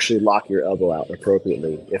actually lock your elbow out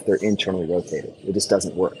appropriately if they're internally rotated. It just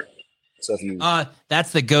doesn't work. So if you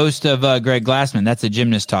that's the ghost of Greg Glassman. That's a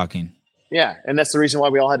gymnast talking. Yeah, and that's the reason why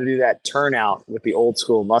we all had to do that turnout with the old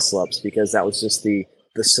school muscle ups, because that was just the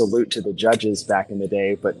salute to the judges back in the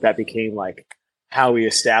day. But that became like how we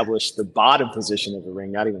established the bottom position of the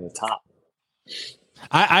ring, not even the top.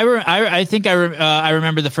 I think I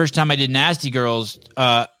remember the first time I did Nasty Girls.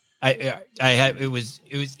 It was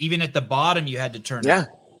even at the bottom you had to turn out.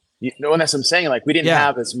 And that's what I'm saying. Like we didn't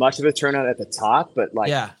have as much of a turnout at the top, but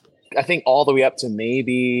I think all the way up to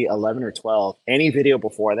maybe 11 or 12. Any video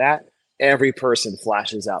before that, every person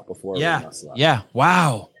flashes out before. Yeah.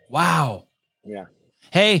 Wow. Yeah.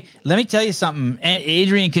 Hey, let me tell you something.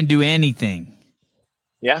 Adrian can do anything.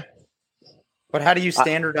 Yeah. But how do you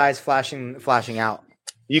standardize flashing out?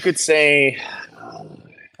 You could say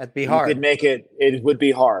that'd be hard. You could make it would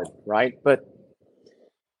be hard, right? But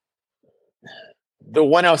the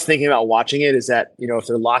one I was thinking about watching it is that, if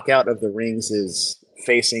their lockout of the rings is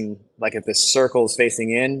facing, like if the circle is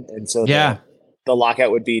facing in, and so the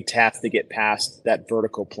lockout would be tapped to get past that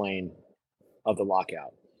vertical plane of the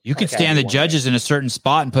lockout. You could stand the judges in a certain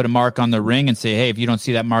spot and put a mark on the ring and say, hey, if you don't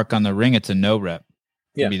see that mark on the ring, it's a no rep.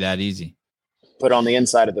 It'd be that easy. Put on the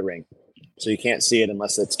inside of the ring, so you can't see it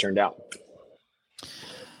unless it's turned out.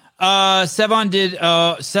 Sevon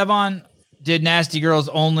did Nasty Girls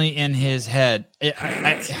only in his head.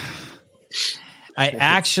 I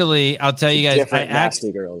actually, I'll tell you guys,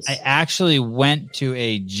 Nasty Girls. I actually went to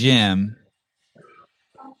a gym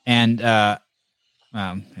and no,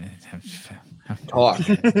 I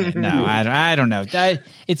don't know. It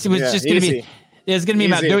was just going to be. It's going to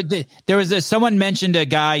be about, there was someone mentioned a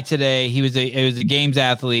guy today. It was a games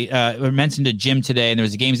athlete. Or mentioned a gym today, and there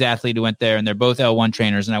was a games athlete who went there, and they're both L1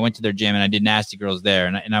 trainers. And I went to their gym, and I did Nasty Girls there,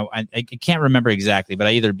 and I can't remember exactly, but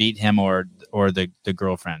I either beat him or the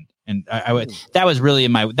girlfriend. And I would, that was really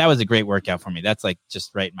that was a great workout for me. That's like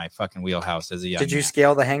just right in my fucking wheelhouse as a young Did you man.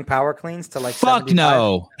 scale the hang power cleans to like Fuck 75?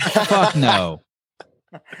 no. Fuck no.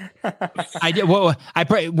 I did.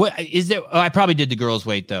 What is it? Oh, I probably did the girls'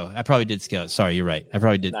 weight though. I probably did scale it. Sorry, you're right. I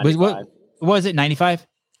probably did. What was it? 95?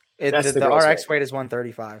 The RX weight is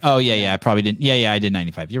 135. Oh yeah. I probably did. Yeah. I did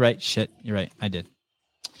 95. You're right. Shit. You're right. I did.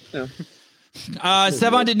 Yeah.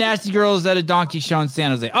 Sevan did Nasty Girls at a donkey show in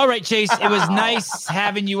San Jose. All right, Chase. It was nice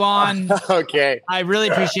having you on. Okay. I really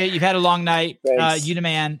appreciate it. You've had a long night. You the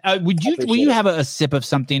man. Will you have a sip of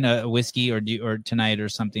something, a whiskey, or tonight or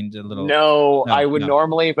something? No, I would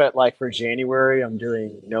normally, but like for January, I'm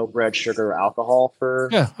doing no bread, sugar, or alcohol for.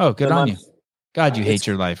 Yeah. Oh, good on you. month. God, you hate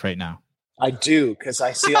your life right now. I do, because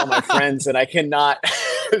I see all my friends and I cannot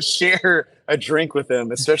share a drink with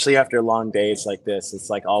them, especially after long days like this. It's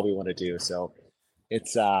like all we want to do. So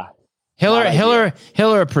it's Hiller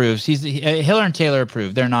approves. Hiller and Taylor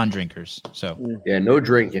approve. They're non-drinkers. So yeah, no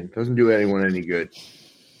drinking doesn't do anyone any good.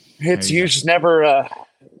 It's you just never.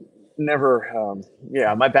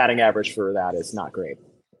 Yeah, my batting average for that is not great.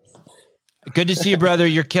 Good to see you, brother.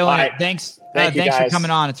 You're killing it. Thanks. Thank you, thanks for guys. coming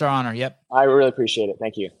on. It's our honor. Yep. I really appreciate it.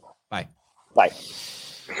 Thank you. Bye. Bye.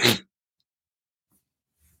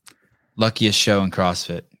 Luckiest show in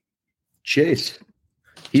CrossFit. Chase.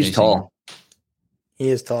 He's tall. He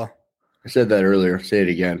is tall. I said that earlier. Say it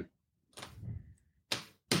again.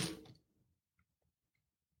 Okay,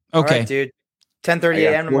 All right, dude. 10:30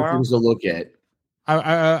 a.m. tomorrow. Things to look at.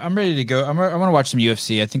 I'm ready to go. I want to watch some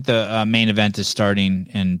UFC. I think the main event is starting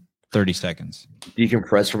in 30 seconds.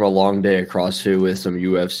 Decompress from a long day of CrossFit with some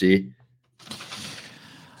UFC.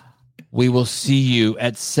 We will see you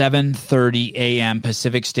at 7:30 a.m.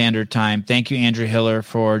 Pacific Standard Time. Thank you, Andrew Hiller,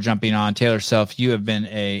 for jumping on. Taylor Self, you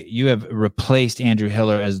have replaced Andrew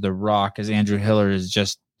Hiller as the Rock, as Andrew Hiller is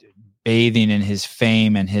just bathing in his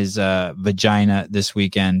fame and his vagina this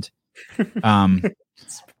weekend.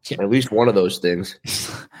 At least one of those things.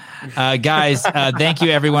 Guys, thank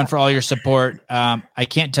you everyone for all your support. I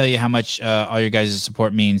can't tell you how much all your guys'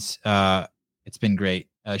 support means. It's been great.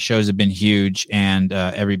 Shows have been huge, and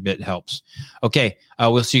every bit helps. Okay,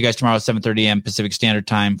 we'll see you guys tomorrow at 7:30 a.m. Pacific Standard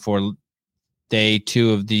Time for day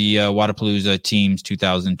 2 of the Wodapalooza Teams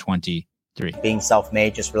 2023. Being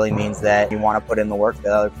self-made just really means that you want to put in the work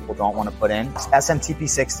that other people don't want to put in.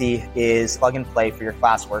 SMTP60 is plug and play for your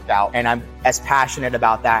class workout, and I'm as passionate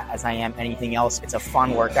about that as I am anything else. It's a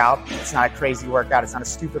fun workout. It's not a crazy workout. It's not a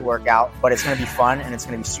stupid workout, but it's going to be fun, and it's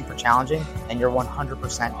going to be super challenging, and you're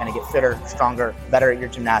 100% going to get fitter, stronger, better at your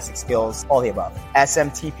gymnastic skills, all the above.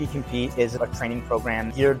 SMTP Compete is a training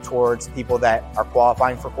program geared towards people that are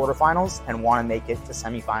qualifying for quarterfinals and want to make it to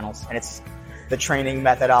semifinals, and it's the training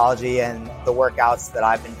methodology and the workouts that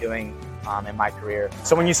I've been doing in my career.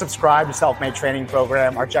 So when you subscribe to Self-Made Training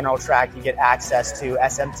Program, our general track, you get access to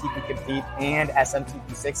SMTP Compete and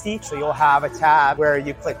SMTP 60. So you'll have a tab where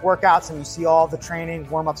you click workouts and you see all the training,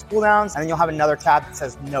 warm-ups, cool-downs, and then you'll have another tab that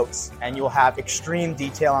says notes, and you'll have extreme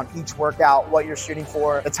detail on each workout, what you're shooting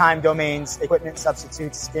for, the time domains, equipment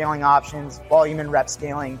substitutes, scaling options, volume and rep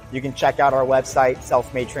scaling. You can check out our website,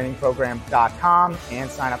 selfmadetrainingprogram.com, and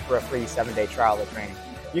sign up for a free 7-day trial of training.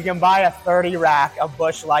 You can buy a 30 rack of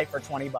Busch Light for $20.